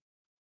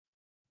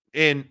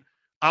 And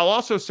I'll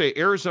also say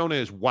Arizona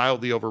is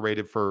wildly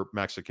overrated for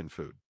Mexican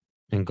food.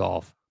 And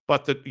golf.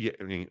 But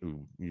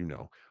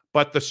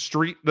but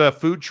the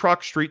food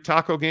truck street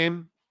taco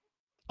game,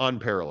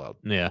 unparalleled.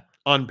 Yeah.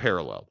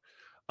 Unparalleled.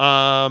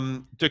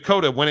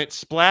 Dakota, when it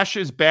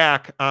splashes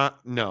back,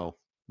 no.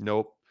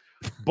 Nope.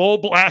 Bull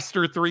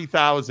Blaster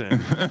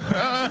 3000.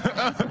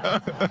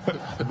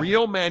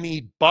 Real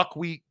many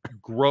buckwheat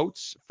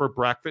groats for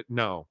breakfast.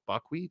 No,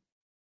 buckwheat.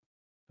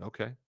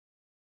 Okay.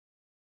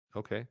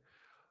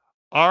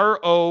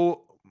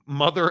 R.O.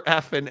 mother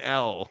F and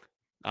L.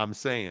 I'm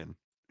saying.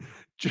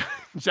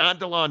 John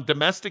DeLon,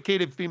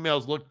 domesticated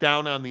females look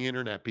down on the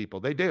internet people.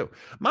 They do.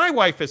 My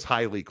wife is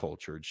highly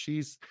cultured.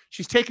 She's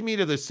taking me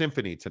to the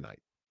symphony tonight.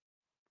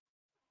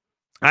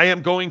 I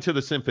am going to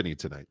the symphony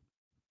tonight.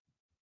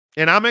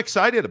 And I'm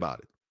excited about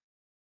it.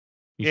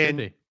 You should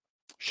be.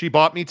 She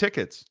bought me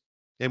tickets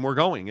and we're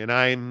going. And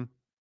I'm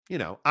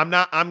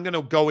going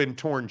to go in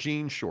torn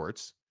jean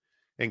shorts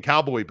and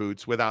cowboy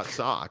boots without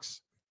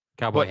socks.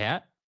 Cowboy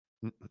hat?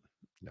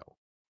 No.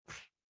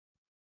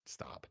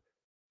 Stop.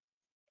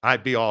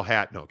 I'd be all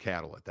hat, no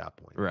cattle at that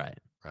point. Right.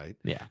 Right.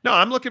 Yeah. No,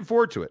 I'm looking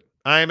forward to it.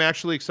 I am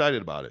actually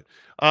excited about it.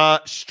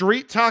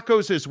 Street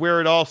tacos is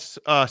where it all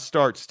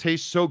starts.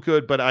 Tastes so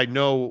good, but I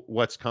know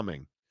what's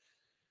coming.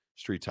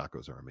 Street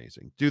tacos are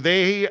amazing. Do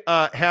they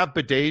have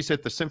bidets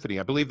at the Symphony?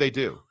 I believe they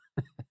do.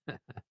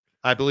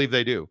 I believe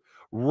they do.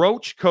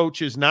 Roach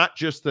Coach is not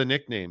just the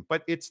nickname,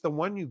 but it's the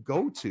one you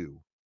go to.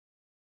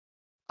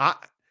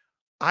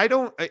 I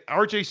don't,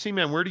 RJ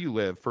Seaman, where do you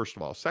live? First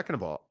of all. Second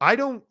of all, I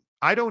don't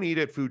eat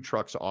at food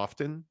trucks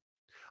often.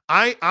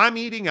 I'm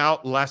eating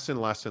out less and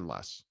less and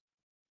less.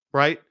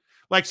 Right?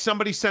 Like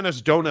somebody sent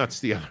us donuts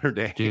the other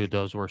day. Dude,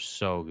 those were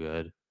so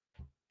good.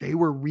 They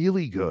were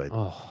really good.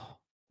 Oh.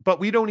 But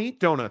we don't eat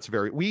donuts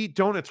we eat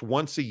donuts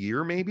once a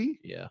year, maybe.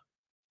 Yeah.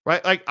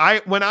 Right? Like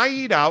when I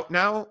eat out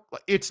now,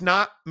 it's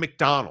not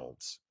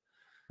McDonald's.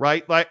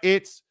 Right? Like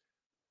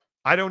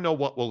I don't know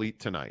what we'll eat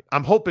tonight.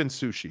 I'm hoping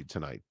sushi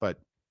tonight, but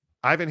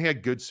I haven't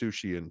had good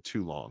sushi in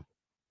too long.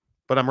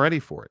 But I'm ready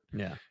for it.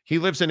 Yeah. He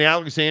lives in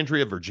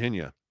Alexandria,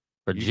 Virginia.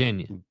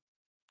 Virginia.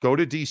 Go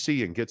to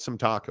DC and get some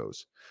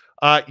tacos.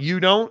 You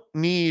don't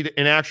need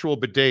an actual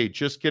bidet.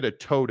 Just get a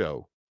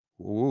Toto.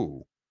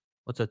 Ooh.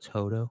 What's a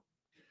Toto?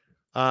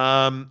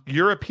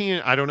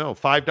 European, I don't know,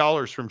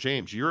 $5 from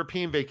James.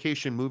 European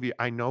vacation movie.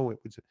 I know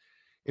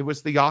it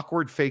was the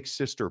awkward fake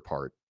sister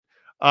part.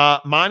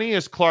 Monty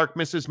is Clark.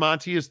 Mrs.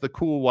 Monty is the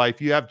cool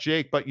wife. You have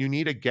Jake, but you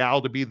need a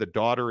gal to be the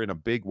daughter in a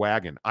big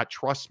wagon.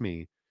 Trust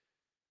me.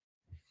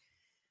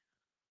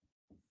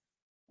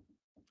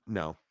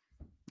 No.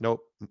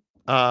 Nope.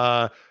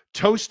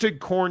 Toasted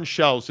corn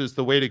shells is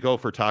the way to go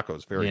for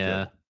tacos. Very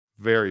good.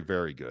 Very,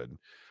 very good.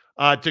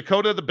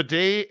 Dakota, the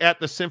bidet at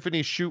the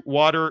Symphony shoot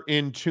water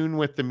in tune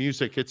with the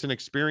music. It's an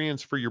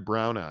experience for your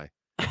brown eye.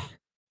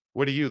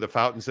 What are you, the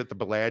fountains at the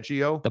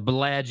Bellagio? The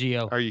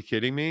Bellagio. Are you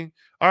kidding me?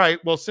 All right.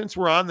 Well, since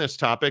we're on this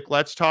topic,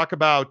 let's talk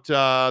about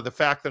the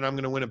fact that I'm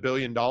going to win $1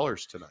 billion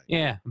tonight.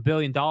 Yeah, $1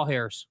 billion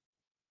hairs.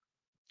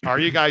 Are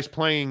you guys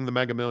playing the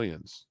Mega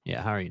Millions?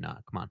 Yeah, how are you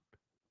not? Come on.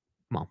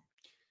 Come on.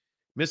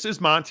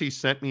 Mrs. Monty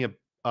sent me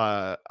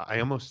I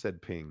almost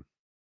said ping.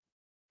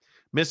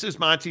 Mrs.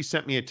 Monty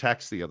sent me a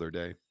text the other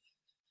day.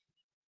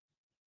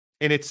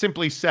 And it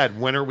simply said,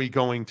 when are we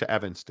going to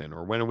Evanston?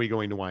 Or when are we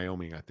going to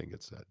Wyoming? I think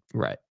it said.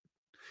 Right.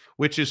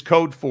 Which is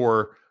code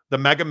for the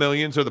Mega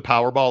Millions or the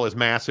Powerball is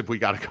massive. We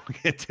got to go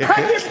get tickets.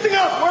 Hang this thing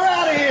up. We're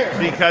out of here.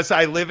 Because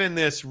I live in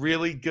this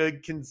really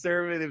good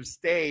conservative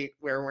state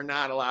where we're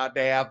not allowed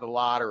to have the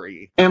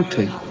lottery.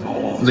 Empty.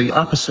 The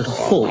opposite of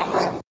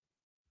full.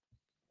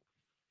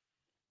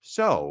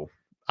 So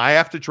I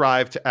have to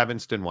drive to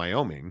Evanston,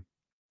 Wyoming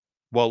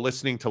while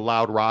listening to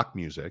loud rock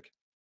music.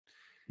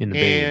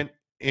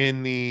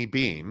 In the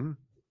Beam.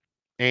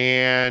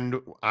 And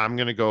I'm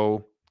going to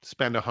go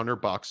spend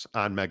 $100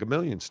 on Mega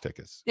Millions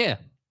tickets. Yeah.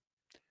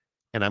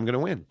 And I'm going to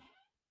win.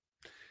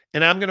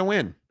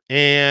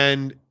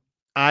 And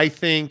I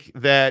think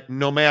that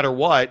no matter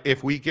what,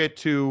 if we get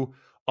to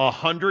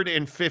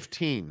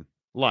 115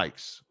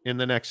 likes in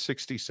the next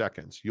 60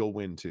 seconds, you'll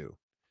win too.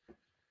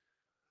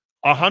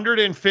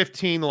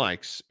 115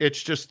 likes.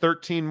 It's just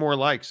 13 more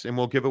likes, and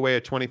we'll give away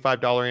a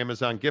 $25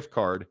 Amazon gift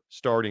card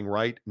starting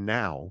right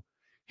now.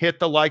 Hit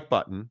the like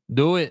button.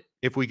 Do it.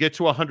 If we get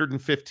to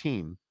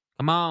 115,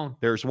 come on.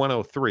 There's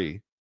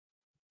 103.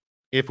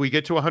 If we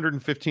get to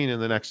 115 in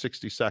the next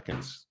 60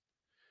 seconds,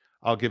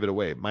 I'll give it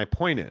away. My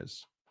point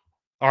is,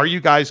 are you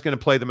guys going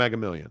to play the Mega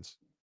Millions?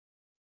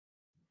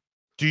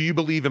 Do you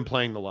believe in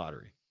playing the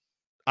lottery?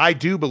 I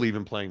do believe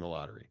in playing the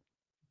lottery.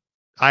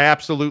 I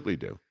absolutely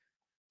do.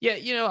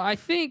 Yeah, I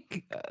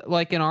think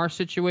like in our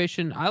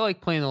situation, I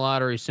like playing the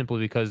lottery simply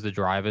because the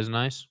drive is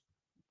nice,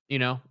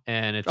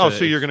 and it's.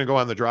 So you're going to go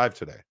on the drive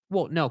today?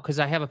 Well, no, because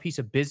I have a piece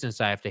of business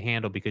I have to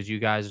handle because you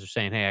guys are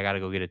saying, hey, I got to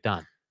go get it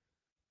done.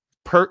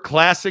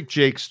 Classic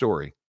Jake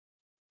story.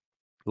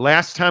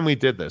 Last time we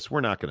did this, we're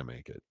not going to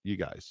make it. You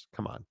guys,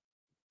 come on.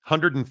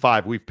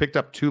 105. We've picked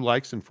up 2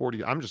 likes and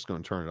 40. I'm just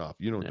going to turn it off.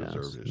 You don't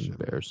deserve this shit.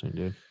 Embarrassing,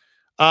 dude.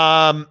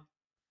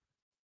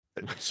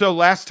 So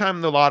last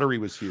time the lottery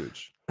was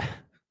huge.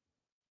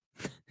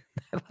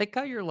 I like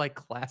how you're like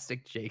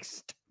classic Jake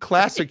story.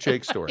 Classic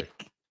Jake story.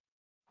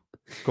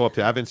 Go up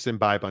to Evanston,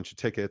 buy a bunch of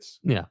tickets.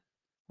 Yeah.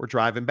 We're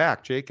driving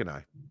back, Jake and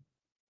I.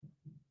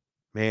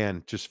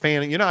 Man, just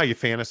you know how you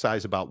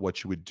fantasize about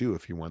what you would do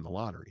if you won the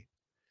lottery.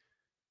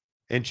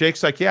 And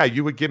Jake's like, yeah,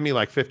 you would give me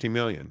like 50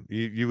 million.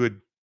 You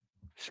would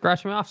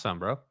scratch me off some,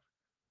 bro.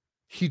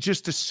 He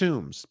just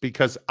assumes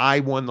because I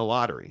won the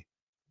lottery.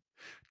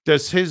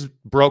 Does his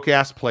broke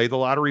ass play the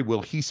lottery?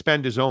 Will he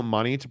spend his own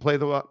money to play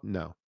the lottery?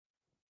 No.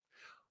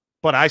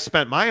 But I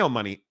spent my own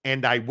money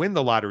and I win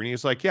the lottery. And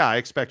he's like, yeah, I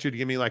expect you to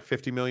give me like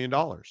 $50 million.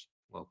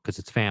 Well, because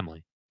it's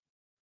family.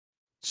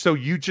 So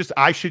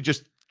I should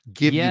just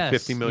give you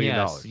 $50 million.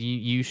 Yes.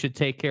 You should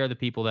take care of the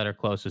people that are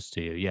closest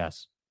to you.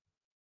 Yes.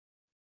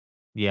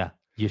 Yeah,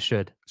 you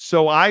should.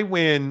 So I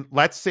win,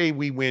 let's say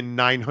we win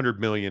 900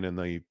 million in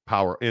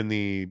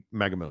the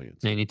Mega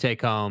Millions. And you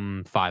take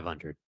home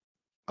 500.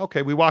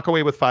 Okay, we walk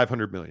away with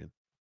 500 million.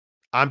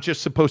 I'm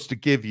just supposed to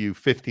give you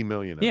 50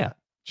 million. Yeah. That.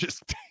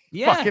 Just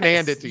fucking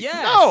hand it to you.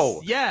 Yes,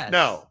 No, yes.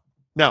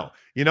 no.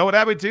 You know what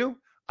I would do?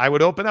 I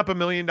would open up $1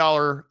 million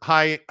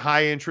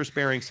high interest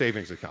bearing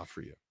savings account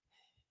for you.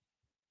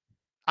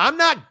 I'm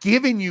not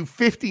giving you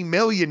 $50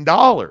 million.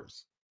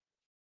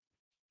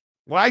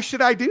 Why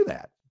should I do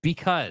that?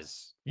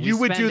 Because you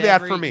would do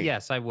that for me.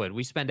 Yes, I would.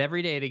 We spend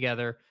every day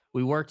together.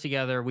 We work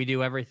together. We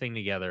do everything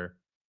together.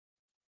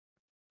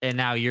 And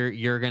now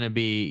you're gonna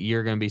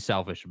be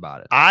selfish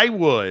about it. I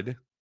would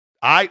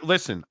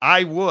absolutely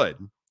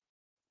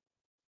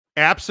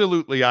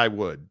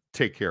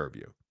take care of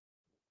you.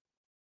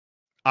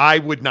 I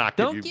would not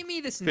give you Don't give me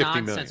this $50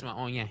 nonsense million. about,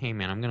 oh yeah, hey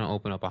man, I'm gonna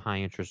open up a high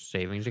interest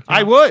savings account.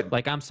 I would.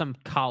 Like I'm some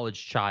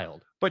college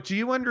child. But do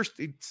you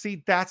understand?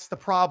 See, that's the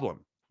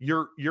problem.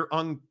 You're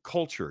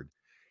uncultured.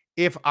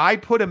 If I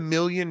put $1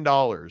 million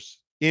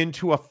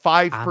into a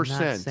 5%,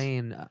 I'm not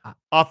saying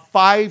a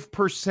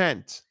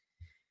 5%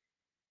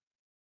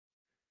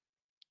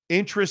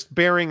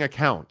 interest-bearing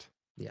account,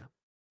 yeah,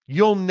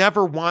 you'll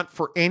never want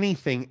for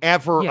anything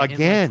ever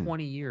again. In like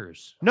 20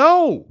 years.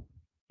 No.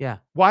 Yeah.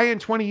 Why in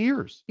 20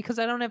 years? Because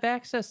I don't have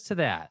access to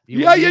that. You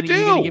do.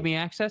 You gonna give me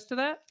access to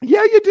that?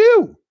 Yeah, you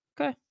do.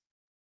 Okay.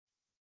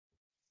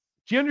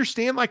 Do you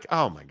understand? Like,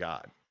 oh my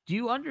God. Do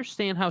you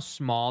understand how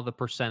small the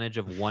percentage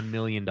of $1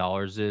 million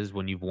is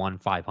when you've won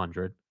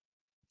 500?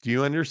 Do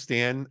you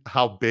understand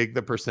how big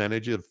the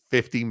percentage of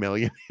 50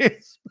 million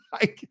is?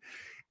 Like,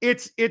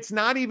 it's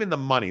not even the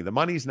money. The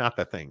money's not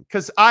the thing.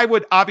 Because I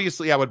would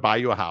buy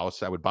you a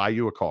house. I would buy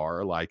you a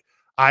car. Like,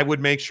 I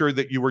would make sure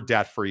that you were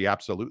debt free.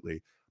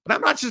 Absolutely. But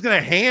I'm not just going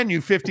to hand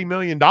you $50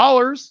 million.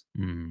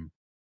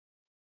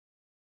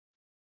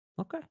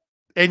 Okay.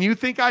 And you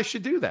think I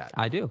should do that?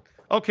 I do.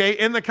 Okay.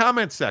 In the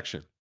comments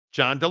section,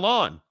 John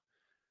DeLon,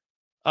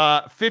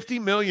 50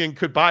 million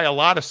could buy a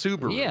lot of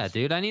Subarus. Yeah,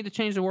 dude. I need to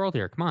change the world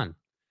here. Come on.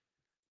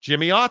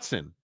 Jimmy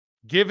Otson,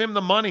 give him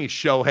the money,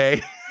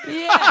 Shohei.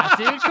 Yeah,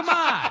 dude. Come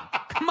on.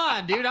 Come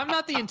on, dude. I'm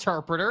not the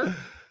interpreter.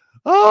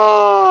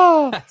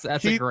 Oh,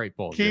 that's a great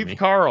poll. Keith Jimmy.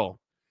 Carl,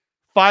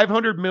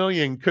 500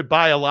 million could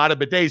buy a lot of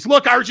bidets.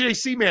 Look,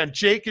 RJC, man,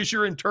 Jake is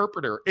your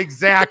interpreter.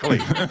 Exactly.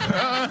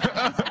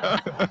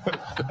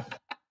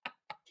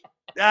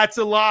 That's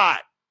a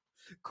lot.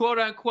 Quote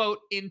unquote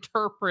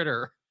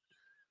interpreter.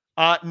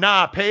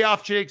 Nah, pay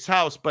off Jake's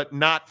house, but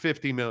not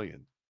 50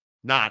 million.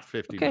 Not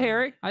 50 Okay, million.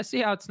 Harry. I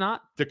see how it's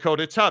not.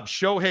 Dakota Tubbs,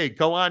 Shohei,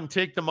 go on,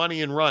 take the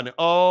money and run.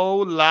 Oh,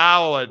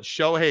 Lord,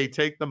 Shohei,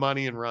 take the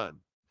money and run.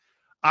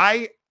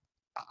 I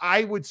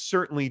would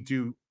certainly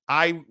do.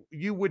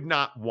 You would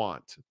not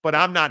want, but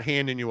I'm not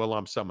handing you a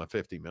lump sum of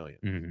 50 million.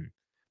 Mm-hmm.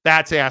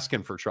 That's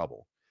asking for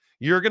trouble.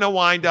 You're going to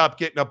wind up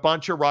getting a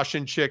bunch of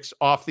Russian chicks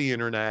off the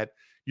internet.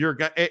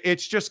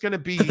 It's just going to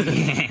be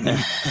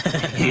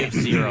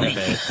zero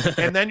faith.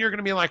 And then you're going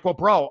to be like, well,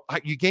 bro,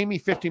 you gave me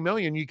 50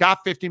 million. You got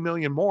 50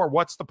 million more.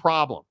 What's the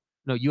problem?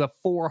 No, you have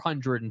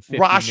 450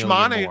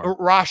 million more.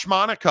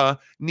 Rashmonica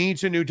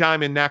needs a new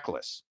diamond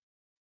necklace.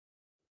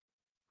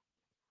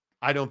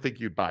 I don't think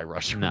you'd buy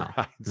Russian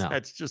rides. No.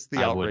 That's just the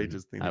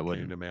outrageous thing that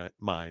came to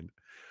mind.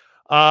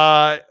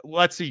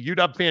 Let's see.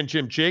 UW fan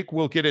Jim Jake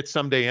will get it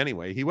someday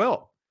anyway. He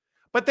will.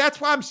 But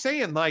that's why I'm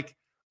saying, like,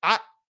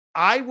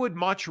 I would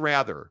much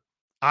rather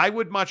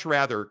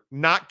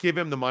not give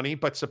him the money,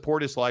 but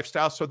support his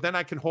lifestyle. So then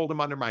I can hold him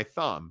under my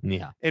thumb.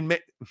 Yeah. And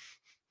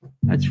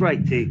that's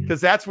right, T.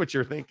 Because that's what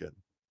you're thinking.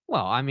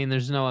 Well, I mean,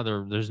 there's no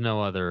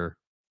other,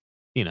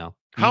 you know.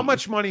 How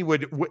much money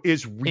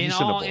is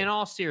reasonable? In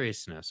all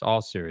seriousness,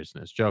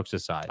 jokes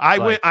aside.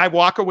 I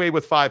walk away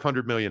with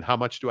 500 million. How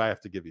much do I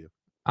have to give you?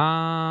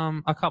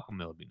 A couple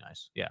mil would be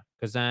nice. Yeah.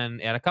 Because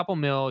then at a couple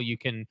mil, you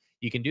can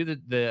do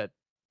the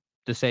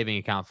saving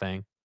account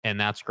thing. And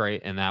that's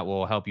great. And that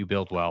will help you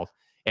build wealth.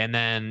 And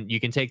then you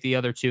can take the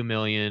other 2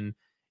 million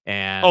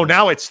and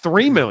now it's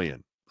 3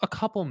 million. A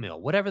couple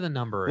mil, whatever the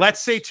number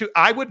Let's is. say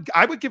I would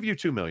give you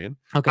 2 million.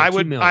 Okay. I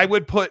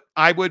would put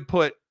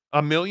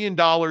 $1 million.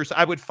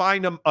 I would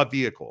find a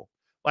vehicle.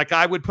 Like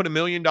I would put $1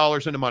 million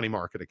in a money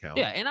market account.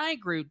 Yeah. And I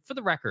agree, for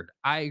the record,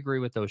 I agree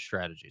with those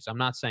strategies. I'm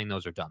not saying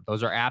those are dumb.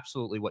 Those are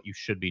absolutely what you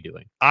should be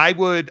doing. I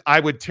would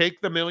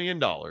take the $1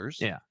 million.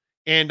 Yeah.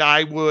 And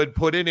I would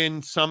put it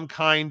in some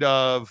kind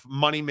of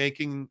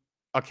money-making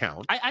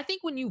account. I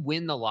think when you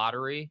win the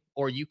lottery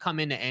or you come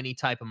into any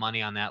type of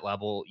money on that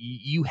level,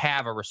 you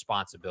have a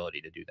responsibility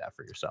to do that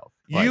for yourself.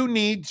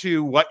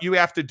 What you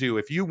have to do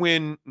if you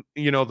win,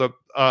 the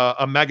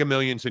a Mega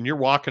Millions and you're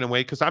walking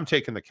away, because I'm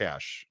taking the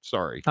cash.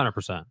 Sorry.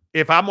 100%.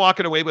 If I'm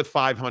walking away with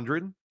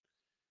 500,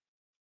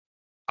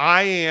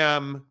 I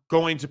am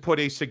going to put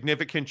a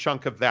significant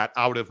chunk of that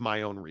out of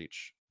my own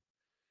reach.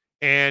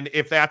 And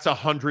if that's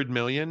 100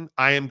 million,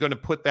 I am going to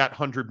put that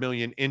 100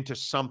 million into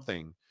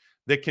something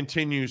that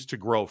continues to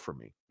grow for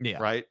me. Yeah.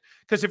 Right.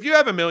 Because if you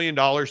have $1 million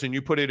and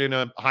you put it in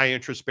a high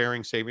interest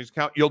bearing savings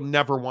account, you'll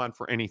never want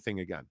for anything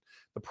again.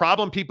 The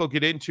problem people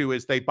get into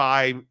is they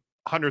buy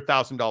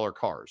 $100,000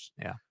 cars.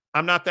 Yeah.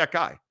 I'm not that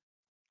guy.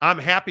 I'm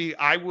happy.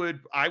 I would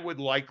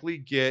likely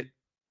get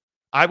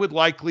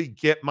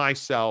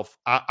myself.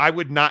 I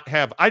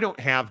don't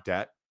have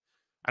debt.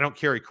 I don't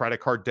carry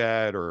credit card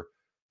debt or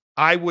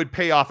I would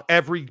pay off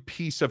every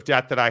piece of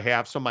debt that I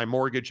have, so my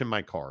mortgage and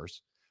my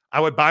cars. I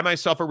would buy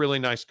myself a really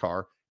nice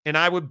car, and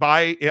I would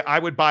buy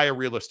a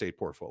real estate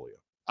portfolio.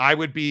 I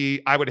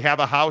would have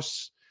a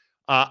house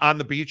on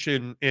the beach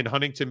in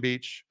Huntington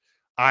Beach.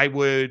 I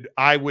would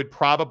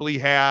probably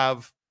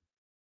have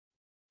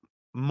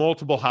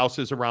multiple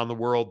houses around the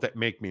world that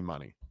make me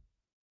money.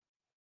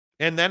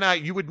 And then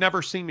you would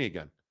never see me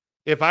again.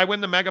 If I win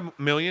the Mega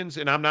Millions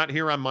and I'm not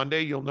here on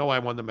Monday, you'll know I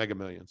won the Mega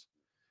Millions.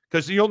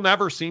 Because you'll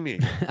never see me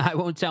again. I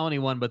won't tell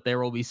anyone, but there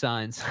will be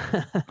signs.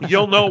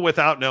 You'll know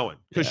without knowing.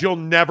 Because you'll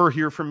never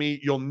hear from me.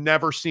 You'll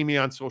never see me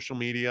on social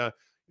media.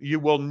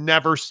 You will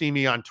never see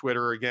me on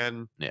Twitter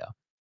again. Yeah.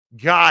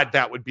 God,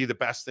 that would be the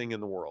best thing in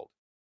the world.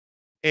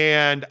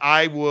 And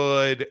I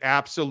would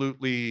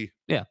absolutely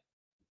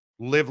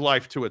live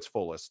life to its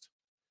fullest.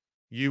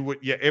 You would,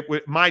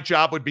 my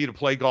job would be to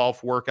play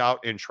golf, work out,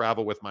 and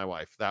travel with my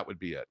wife. That would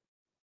be it.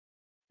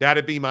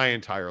 That'd be my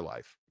entire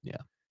life. Yeah.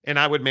 And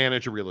I would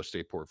manage a real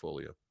estate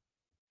portfolio.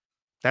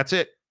 That's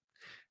it.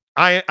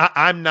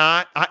 I'm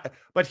not,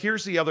 but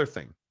here's the other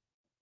thing.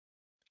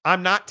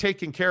 I'm not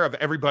taking care of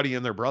everybody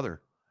and their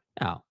brother.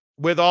 No.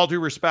 With all due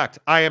respect,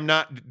 I am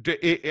not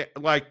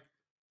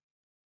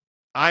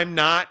I'm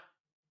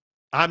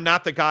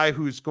not the guy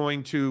who's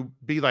going to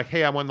be like,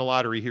 hey, I won the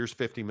lottery. Here's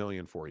 50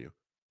 million for you.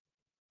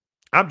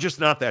 I'm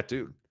just not that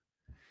dude.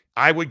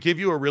 I would give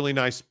you a really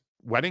nice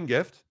wedding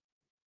gift.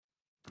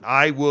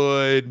 I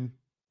would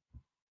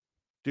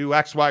do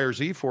X, Y, or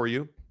Z for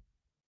you.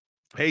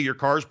 Hey, your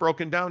car's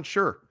broken down?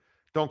 Sure.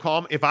 Don't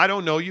call me. If I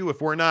don't know you, if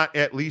we're not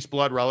at least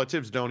blood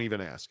relatives, don't even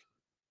ask.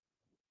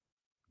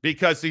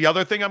 Because the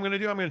other thing I'm going to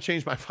do, I'm going to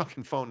change my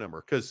fucking phone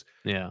number. Because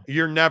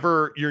you're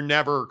never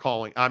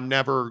calling. I'm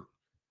never,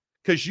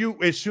 because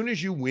as soon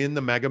as you win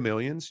the Mega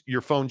Millions,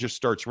 your phone just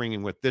starts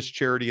ringing with this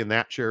charity and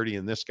that charity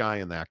and this guy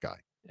and that guy.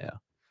 Yeah.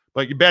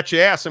 But you bet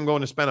your ass I'm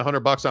going to spend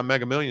 $100 on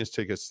Mega Millions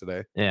tickets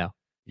today. Yeah.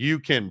 You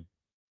can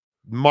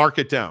mark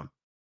it down.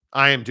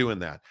 I am doing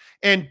that.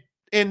 And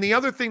the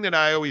other thing that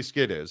I always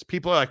get is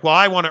people are like, well,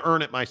 I want to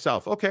earn it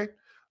myself. Okay.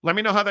 Let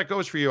me know how that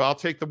goes for you.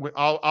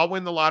 I'll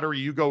win the lottery.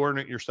 You go earn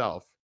it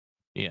yourself.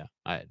 Yeah.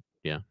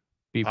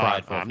 Be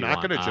prideful. I'm not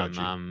going to judge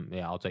you.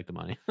 Yeah, I'll take the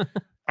money.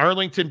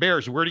 Arlington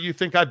Bears, where do you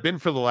think I've been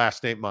for the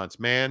last 8 months,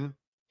 man?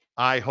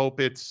 I hope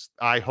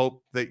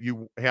that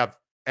you have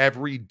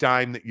every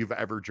dime that you've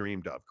ever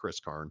dreamed of, Chris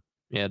Karn.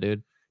 Yeah,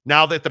 dude.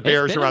 Now that the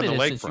Bears are on the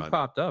lakefront. You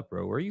popped up,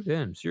 bro. Where you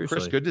been? Seriously.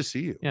 Chris, good to see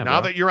you. Yeah, now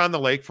bro. that you're on the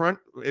lakefront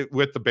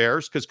with the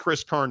Bears, because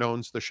Chris Karn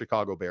owns the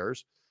Chicago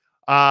Bears.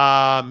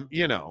 I'm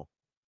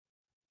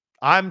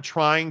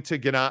trying to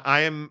get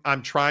on.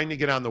 I'm trying to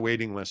get on the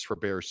waiting list for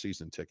Bears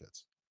season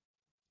tickets.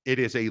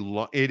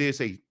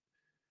 The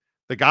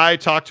guy I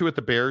talked to at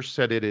the Bears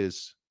said it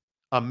is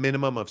a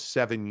minimum of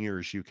 7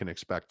 years you can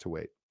expect to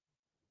wait.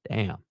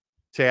 Damn.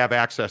 To have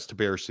access to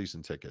Bears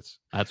season tickets.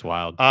 That's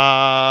wild.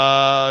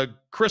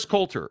 Kim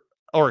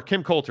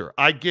Coulter.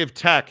 I give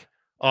Tech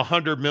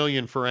 $100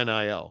 million for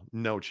NIL.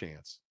 No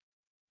chance.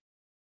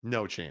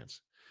 No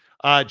chance.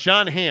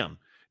 John Hamm.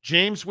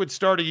 James would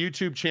start a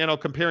YouTube channel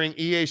comparing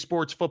EA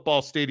Sports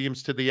football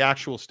stadiums to the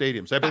actual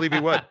stadiums. I believe he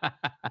would.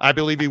 I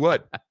believe he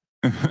would.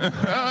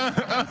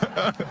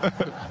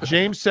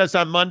 James says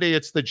on Monday,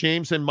 it's the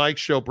James and Mike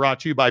show brought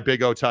to you by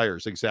Big O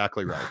Tires.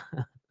 Exactly right.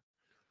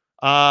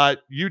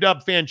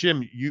 UW fan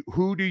Jim,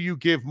 who do you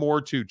give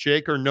more to,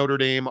 Jake or Notre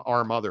Dame,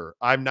 our mother?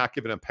 I'm not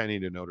giving a penny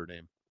to Notre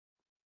Dame.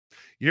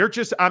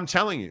 I'm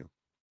telling you,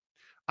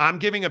 I'm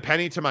giving a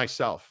penny to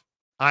myself.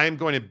 I am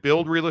going to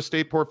build real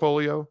estate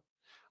portfolio.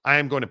 I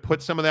am going to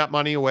put some of that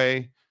money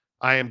away.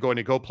 I am going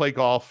to go play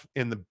golf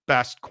in the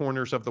best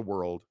corners of the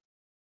world.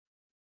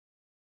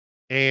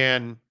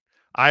 And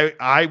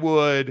I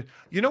would,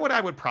 you know what I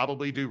would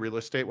probably do real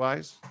estate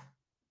wise?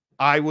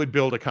 I would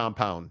build a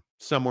compound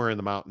somewhere in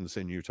the mountains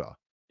in Utah.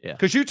 Yeah.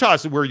 Because Utah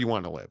is where you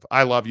want to live.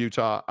 I love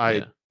Utah.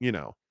 I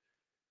was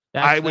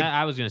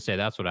going to say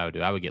that's what I would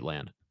do. I would get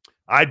land.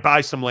 I'd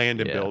buy some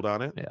land and build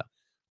on it.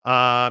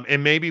 Yeah.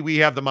 And maybe we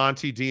have the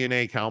Monty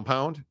DNA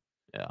compound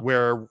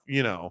where,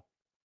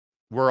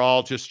 we're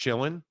all just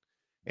chilling.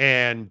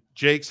 And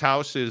Jake's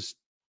house is,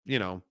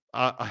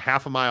 a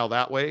half a mile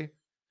that way.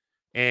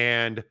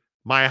 And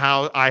my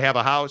house, I have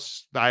a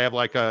house. I have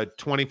like a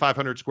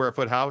 2,500 square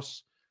foot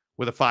house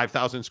with a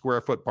 5,000 square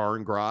foot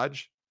barn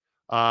garage.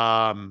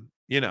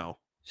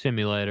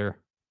 Simulator.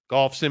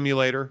 Golf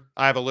simulator.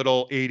 I have a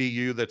little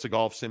ADU that's a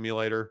golf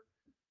simulator.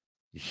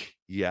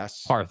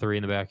 Yes. Par 3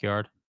 in the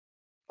backyard.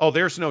 Oh,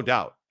 there's no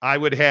doubt. I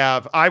would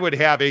have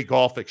a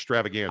golf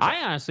extravaganza.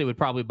 I honestly would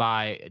probably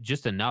buy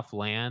just enough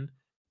land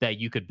that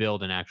you could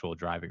build an actual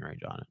driving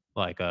range on it.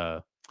 Like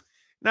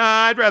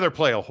Nah, I'd rather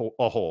play a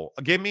hole.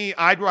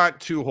 I'd want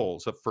 2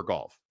 holes for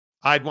golf.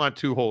 I'd want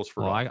 2 holes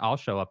for golf. I'll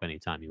show up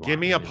anytime you want. Give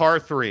me a par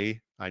 3.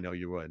 I know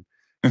you would.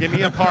 Give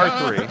me a par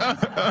 3.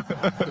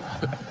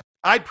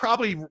 I'd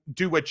probably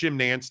do what Jim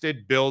Nance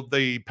did, build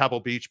the Pebble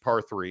Beach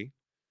par 3.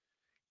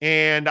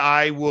 And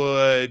I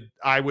would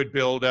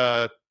build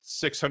a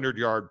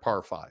 600-yard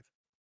par 5.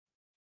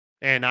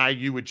 And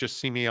you would just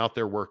see me out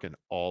there working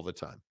all the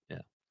time. Yeah.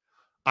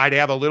 I'd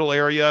have a little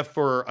area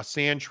for a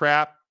sand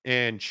trap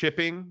and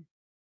chipping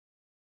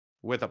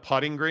with a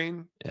putting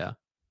green. Yeah.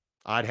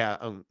 I'd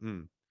have,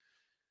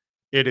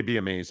 it'd be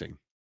amazing.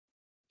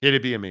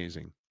 It'd be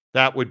amazing.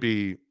 That would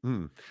be,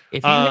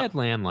 If you had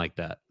land like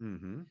that,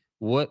 mm-hmm.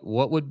 what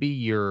would be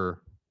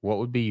your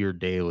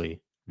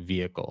daily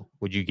vehicle?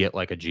 Would you get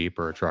like a Jeep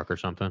or a truck or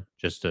something?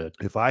 Just to,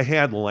 if I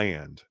had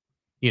land,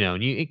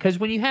 because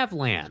when you have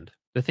land,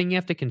 the thing you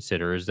have to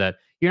consider is that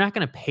you're not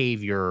going to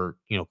pave your,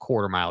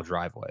 quarter-mile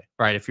driveway,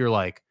 right? If you're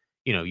like,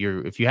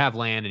 if you have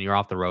land and you're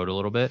off the road a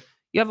little bit,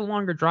 you have a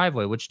longer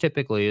driveway, which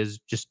typically is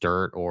just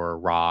dirt or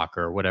rock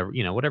or whatever,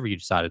 whatever you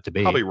decide it to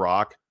be. Probably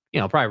rock.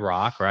 Probably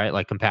rock, right?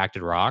 Like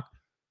compacted rock.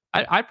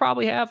 I'd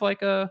probably have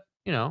like a,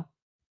 I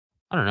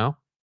don't know,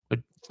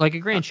 like a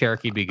Grand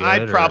Cherokee be good.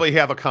 I'd probably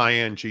have a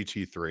Cayenne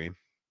GT3.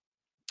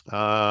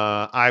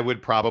 I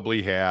would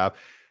probably have.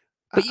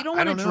 But you don't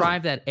want to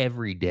drive that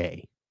every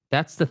day.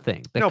 That's the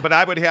thing. No, but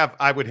I would have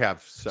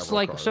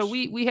several cars. So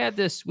we had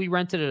this. We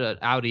rented an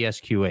Audi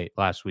SQ8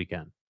 last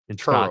weekend in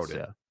Turoed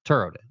Scottsdale.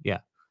 Turoed it, yeah.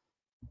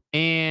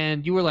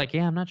 And you were like,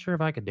 "Yeah, I'm not sure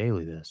if I could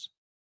daily this."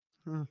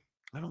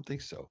 I don't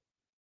think so.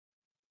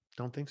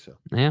 Don't think so.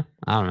 Yeah,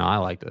 I don't know. I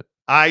liked it.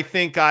 I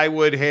think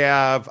I'd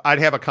have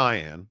a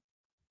Cayenne.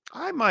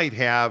 I might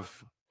have.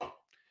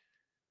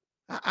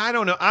 I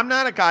don't know. I'm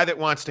not a guy that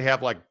wants to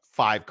have like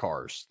 5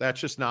 cars. That's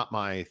just not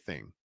my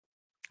thing.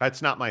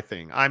 That's not my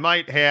thing. I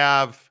might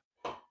have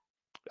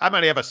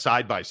a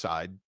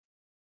side-by-side,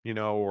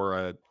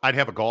 or I'd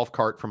have a golf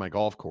cart for my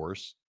golf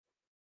course.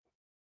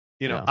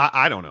 Yeah.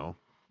 I don't know.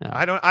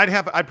 Yeah.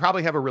 I'd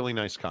probably have a really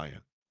nice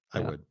Cayenne. I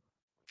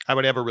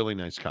would have a really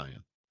nice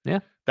Cayenne. Yeah.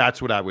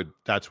 That's what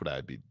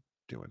I'd be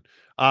doing.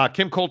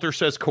 Kim Coulter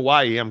says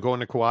Kauai. I'm going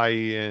to Kauai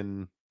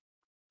in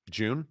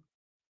June.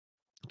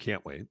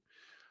 Can't wait.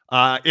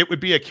 It would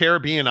be a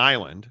Caribbean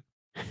island.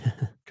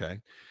 Okay.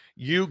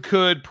 You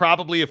could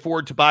probably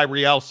afford to buy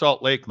Real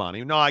Salt Lake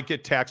money. No, I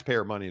get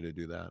taxpayer money to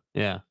do that.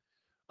 Yeah.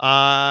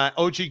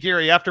 OG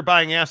Gary, after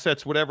buying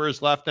assets, whatever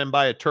is left, then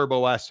buy a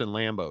Turbo S and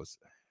Lambos.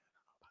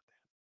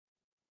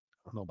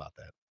 I don't know about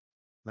that.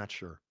 Not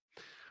sure.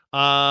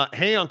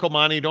 Hey, Uncle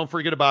Monty, don't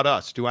forget about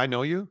us. Do I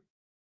know you?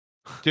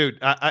 Dude,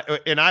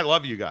 I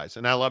love you guys,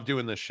 and I love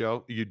doing this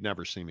show. You'd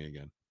never see me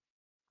again.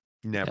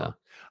 Never. Yeah.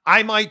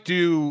 I might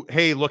do,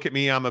 hey, look at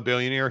me, I'm a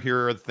billionaire.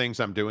 Here are the things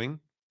I'm doing.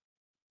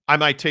 I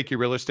might take you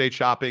real estate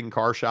shopping,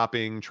 car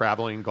shopping,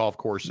 traveling, golf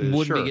courses.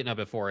 Wouldn't be getting up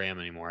at 4 a.m.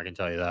 anymore. I can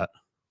tell you that.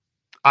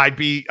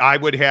 I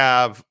would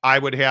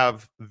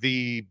have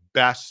the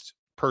best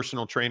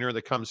personal trainer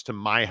that comes to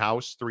my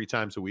house 3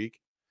 times a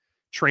week,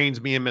 trains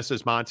me and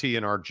Mrs. Monty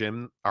in our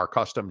gym, our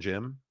custom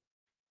gym.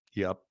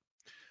 Yep.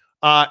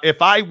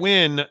 If I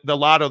win the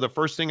lotto, the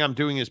first thing I'm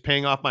doing is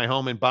paying off my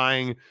home and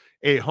buying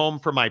a home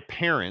for my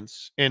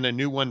parents and a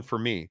new one for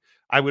me.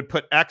 I would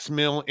put X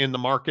mil in the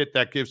market.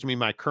 That gives me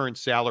my current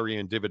salary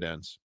and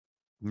dividends.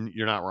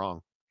 You're not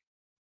wrong.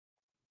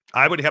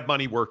 I would have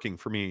money working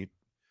for me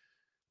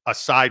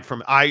aside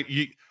from I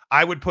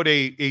would put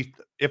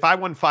if I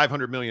won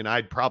 500 million,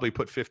 I'd probably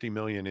put 50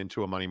 million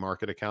into a money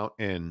market account,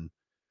 and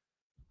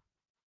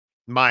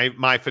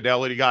my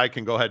Fidelity guy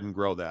can go ahead and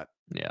grow that.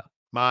 Yeah.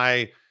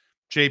 My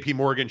JP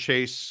Morgan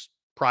Chase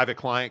private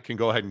client can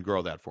go ahead and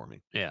grow that for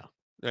me. Yeah.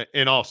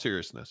 In all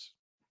seriousness,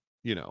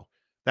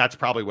 that's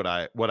probably what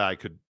I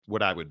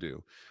would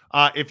do.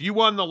 If you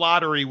won the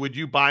lottery, would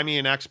you buy me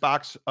an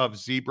Xbox of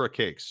zebra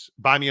cakes?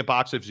 Buy me a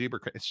box of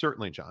zebra cakes?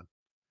 Certainly, John.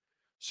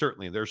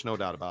 Certainly, there's no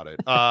doubt about it.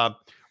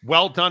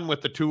 Well done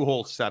with the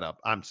 2-hole setup.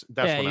 That's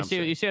what I'm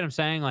saying. You see what I'm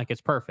saying? Like, it's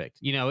perfect.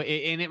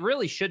 And it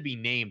really should be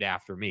named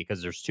after me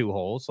because there's 2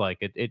 holes. Like,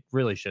 it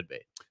really should be.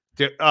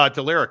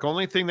 Deliric,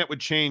 only thing that would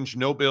change,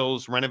 no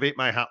bills, renovate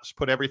my house,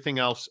 put everything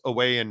else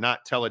away, and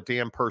not tell a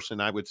damn person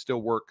I would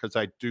still work because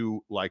I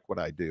do like what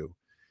I do.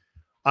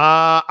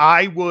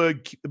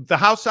 The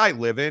house I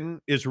live in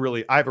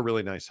I have a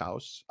really nice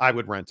house. I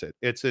would rent it.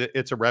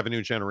 It's a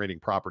revenue generating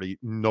property.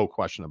 No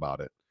question about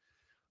it.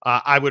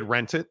 I would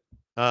rent it.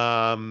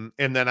 And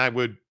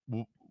then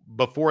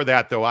before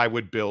that though, I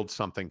would build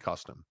something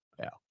custom.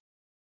 Yeah.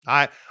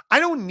 I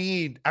don't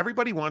need,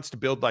 everybody wants to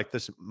build like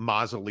this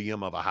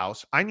mausoleum of a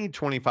house. I need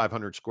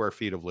 2,500 square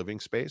feet of living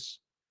space.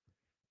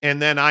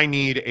 And then I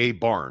need a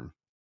barn.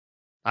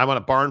 I want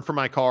a barn for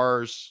my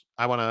cars.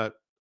 I want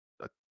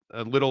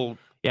a little.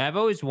 Yeah. I've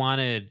always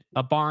wanted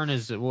a barn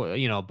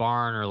a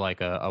barn or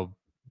like a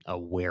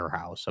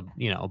warehouse,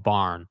 a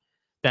barn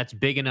that's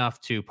big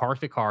enough to park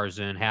the cars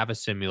in, have a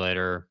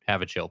simulator,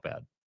 have a chill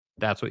pad.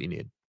 That's what you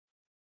need.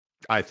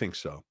 I think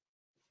so.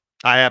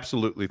 I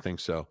absolutely think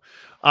so.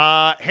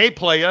 Hey,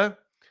 playa.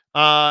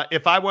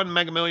 If I won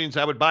Mega Millions,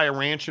 I would buy a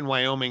ranch in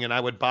Wyoming and I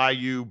would buy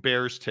you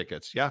Bears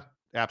tickets. Yeah,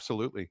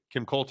 absolutely.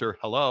 Kim Coulter,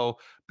 hello.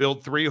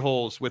 Build 3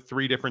 holes with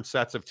 3 different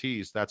sets of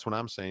tees. That's what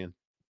I'm saying.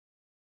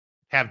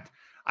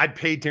 I'd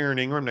pay Darren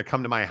Ingram to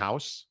come to my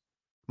house.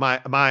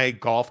 My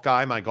golf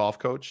guy, my golf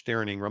coach,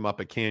 Darren Ingram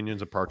up at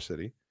Canyons of Park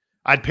City.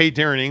 I'd pay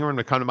Darren Ingram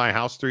to come to my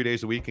house 3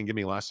 days a week and give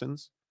me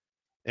lessons.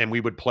 And we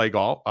would play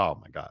golf. Oh,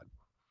 my God.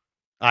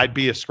 I'd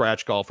be a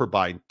scratch golfer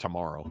by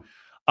tomorrow.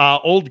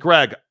 Old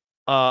Greg,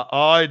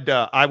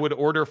 I would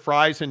order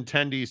fries and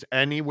tendies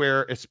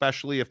anywhere,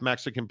 especially if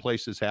Mexican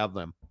places have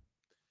them.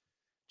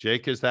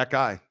 Jake is that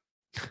guy.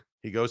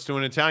 He goes to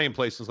an Italian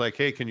place and is like,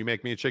 hey, can you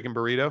make me a chicken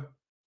burrito?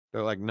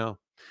 They're like, no.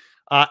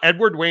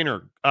 Edward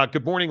Wayner,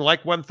 good morning.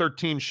 Like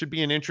 113 should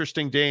be an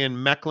interesting day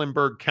in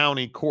Mecklenburg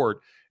County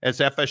Court as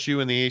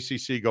FSU and the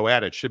ACC go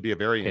at it. Should be a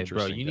very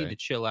interesting bro, you day. need to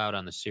chill out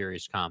on the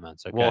serious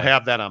comments. Okay? We'll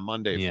have that on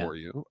Monday for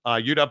you.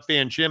 UW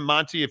fan Jim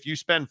Monty, if you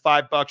spend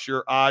 $5,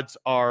 your odds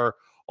are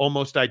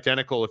almost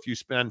identical if you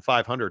spend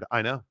 500.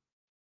 I know.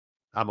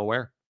 I'm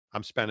aware.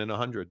 I'm spending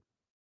 100.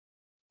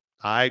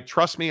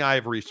 Trust me, I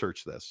have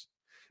researched this.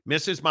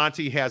 Mrs.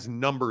 Monty has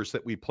numbers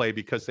that we play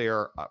because they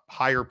are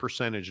higher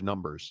percentage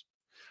numbers.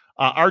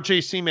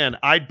 RJC man,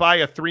 I'd buy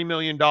a $3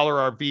 million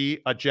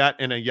RV, a jet,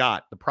 and a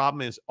yacht. The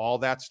problem is all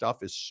that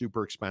stuff is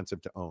super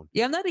expensive to own.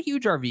 Yeah, I'm not a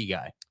huge RV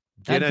guy.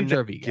 Get a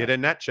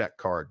NetJet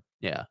card.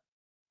 Yeah.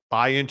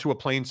 Buy into a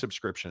plane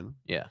subscription.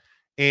 Yeah.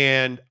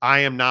 And I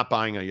am not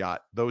buying a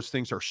yacht. Those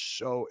things are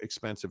so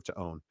expensive to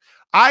own.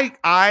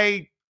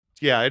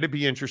 Yeah, it'd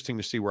be interesting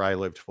to see where I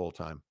lived full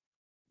time.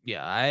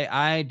 Yeah,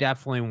 I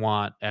definitely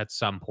want at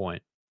some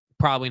point,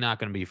 probably not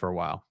going to be for a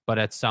while, but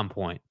at some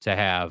point to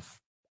have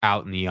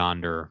out in the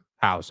yonder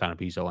house on a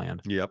piece of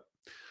land. Yep.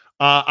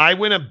 I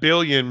win $1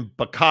 billion,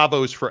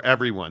 Bacavos for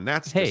everyone.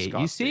 That's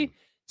disgusting. You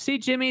see,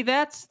 Jimmy,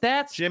 that's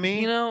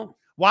Jimmy, you know,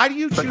 why do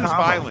you choose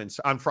violence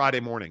on Friday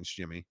mornings,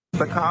 Jimmy?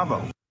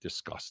 Bacavo.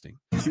 Disgusting.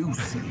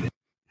 Juicy.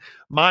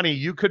 Monty,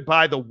 you could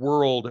buy the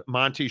World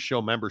Monty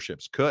Show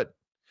memberships. Could.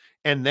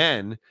 And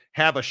then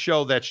have a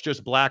show that's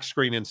just black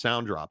screen and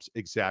sound drops.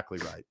 Exactly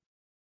right.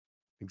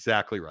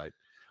 Exactly right.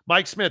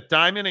 Mike Smith,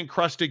 diamond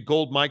encrusted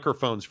gold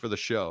microphones for the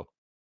show.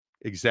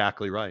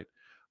 Exactly right.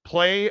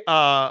 Play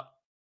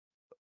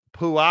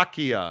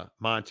Puakia,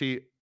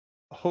 Monty.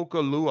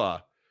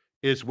 Hokalua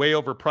is way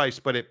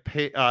overpriced, but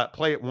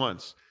play it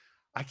once.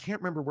 I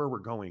can't remember where we're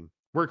going.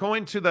 We're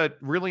going to the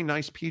really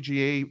nice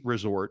PGA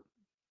resort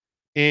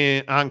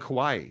on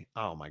Kauai.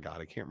 Oh my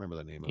God, I can't remember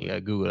the name of it. You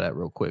gotta Google that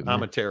real quick.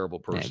 I'm a terrible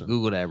person. Yeah,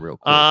 Google that real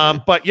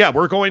quick. But yeah,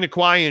 we're going to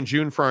Kauai in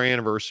June for our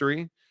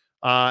anniversary.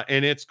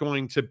 And it is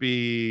going to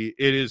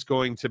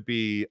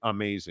be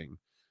amazing.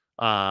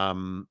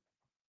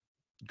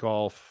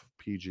 Golf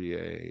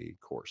PGA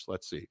course.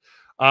 Let's see.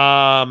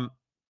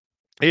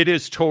 It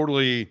is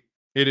totally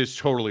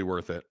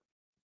worth it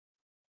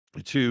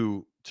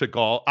to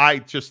golf. I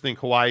just think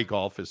Hawaii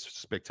golf is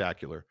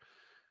spectacular.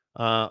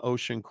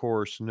 Ocean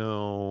course,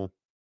 no.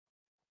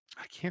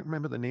 I can't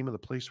remember the name of the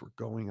place we're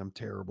going. I'm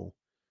terrible.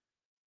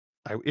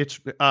 It's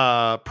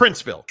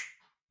Princeville.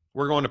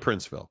 We're going to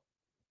Princeville.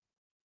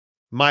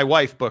 My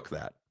wife booked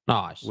that.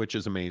 Nice. Which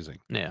is amazing.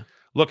 Yeah.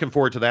 Looking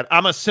forward to that.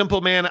 I'm a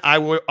simple man.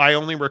 I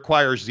only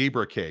require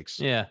zebra cakes.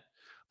 Yeah.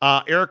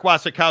 Eric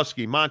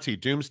Wasikowski, Monty,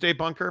 Doomsday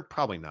Bunker?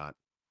 Probably not.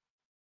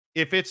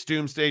 If it's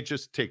Doomsday,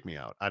 just take me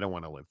out. I don't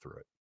want to live through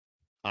it.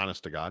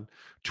 Honest to God.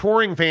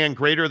 Touring van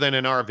greater than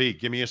an RV.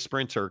 Give me a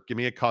Sprinter. Give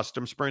me a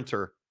custom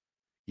Sprinter.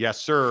 Yes,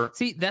 sir.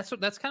 See, that's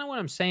kind of what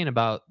I'm saying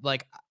about,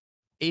 like,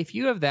 if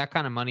you have that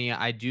kind of money,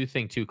 I do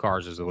think 2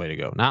 cars is the way to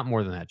go. Not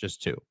more than that,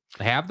 just 2.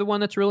 Have the one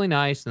that's really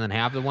nice, and then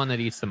have the one that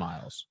eats the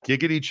miles.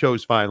 Giggity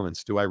chose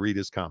violence. Do I read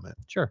his comment?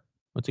 Sure.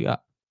 What's he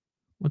got?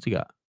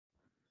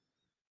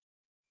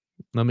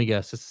 Let me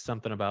guess. This is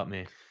something about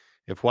me.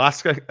 If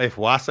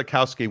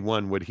Wasikowski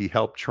won, would he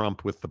help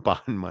Trump with the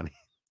bond money?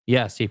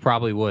 Yes, he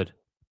probably would.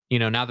 You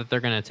know, now that they're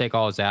going to take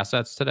all his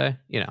assets today,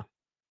 you know.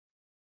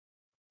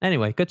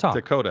 Anyway, good talk.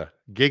 Dakota,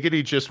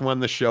 Giggity just won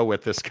the show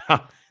with this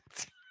comment.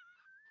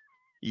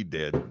 He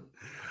did.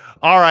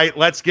 All right,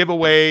 let's give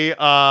away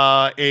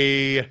how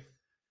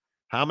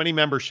many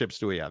memberships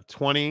do we have?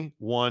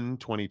 21,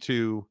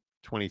 22,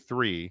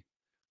 23,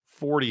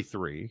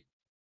 43,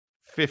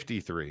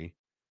 53,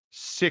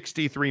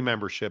 63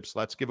 memberships.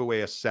 Let's give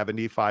away a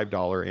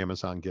 $75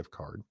 Amazon gift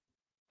card.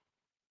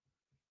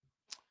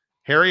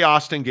 Harry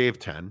Austin gave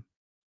 10.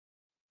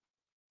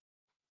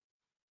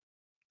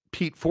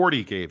 Pete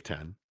 40 gave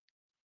 10.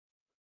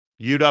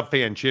 UW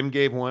fan Jim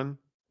gave 1.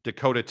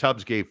 Dakota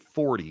Tubbs gave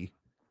 40.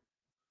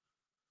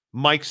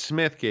 Mike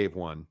Smith gave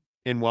 1.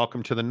 And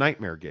Welcome to the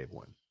Nightmare gave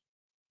 1.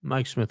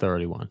 Mike Smith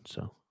already won,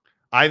 so.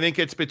 I think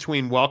it's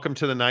between Welcome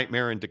to the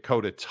Nightmare and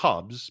Dakota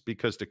Tubbs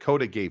because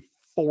Dakota gave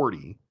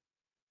 40.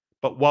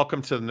 But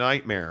Welcome to the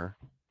Nightmare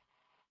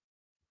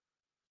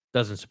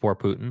doesn't support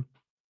Putin.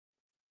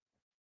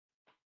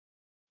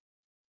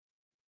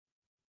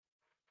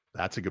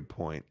 That's a good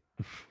point.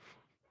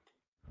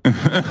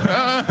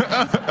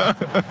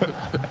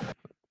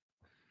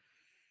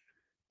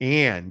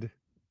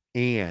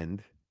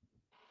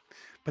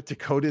 But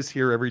Dakota's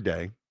here every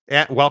day.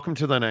 Welcome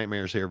to the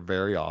Nightmare's here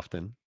very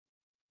often.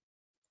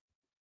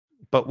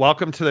 But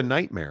Welcome to the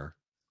Nightmare,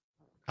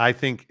 I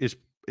think, is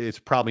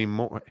probably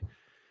more.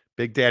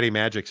 Big Daddy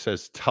Magic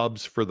says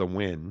Tubbs for the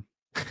win.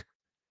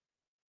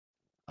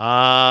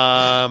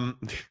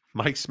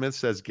 Mike Smith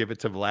says give it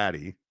to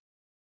Vladdy.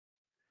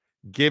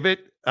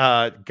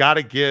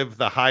 Gotta give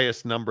the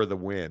highest number the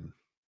win.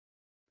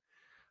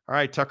 All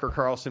right, Tucker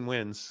Carlson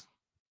wins.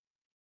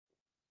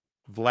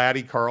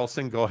 Vladdy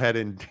Carlson, go ahead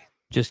and.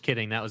 Just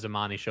kidding. That was a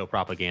Monty Show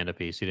propaganda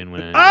piece. He didn't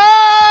win anything.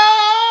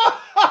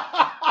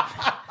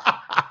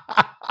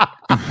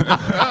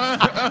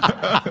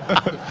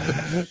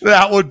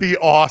 That would be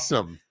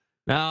awesome.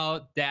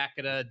 No,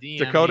 Dakota,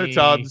 Dakota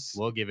Tubbs.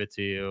 We'll give it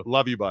to you.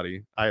 Love you,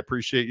 buddy. I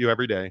appreciate you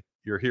every day.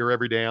 You're here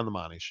every day on the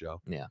Monty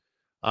Show. Yeah.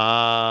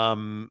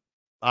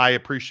 I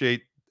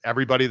appreciate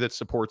everybody that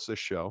supports this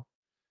show.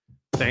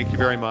 Thank you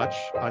very much.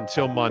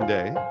 Until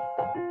Monday.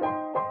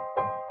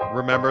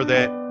 Remember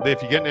that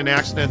if you get in an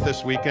accident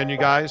this weekend, you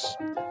guys,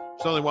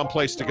 there's only one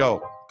place to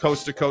go.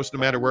 Coast to coast, no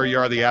matter where you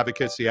are, the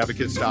Advocates,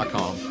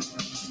 theadvocates.com.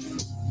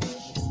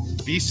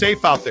 Be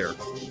safe out there.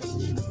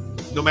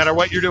 No matter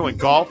what you're doing,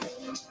 golf,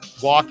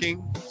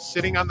 walking,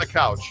 sitting on the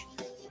couch,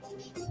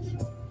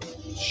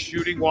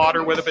 shooting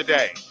water with a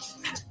bidet,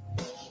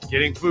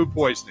 getting food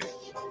poisoning.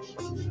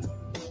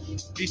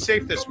 Be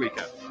safe this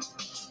weekend.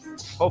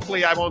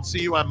 Hopefully I won't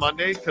see you on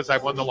Monday because I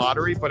won the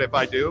lottery, but if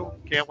I do,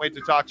 can't wait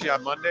to talk to you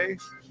on Monday.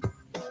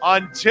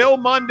 Until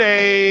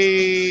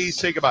Monday,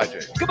 say goodbye,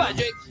 Jake. Goodbye,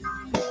 Jake.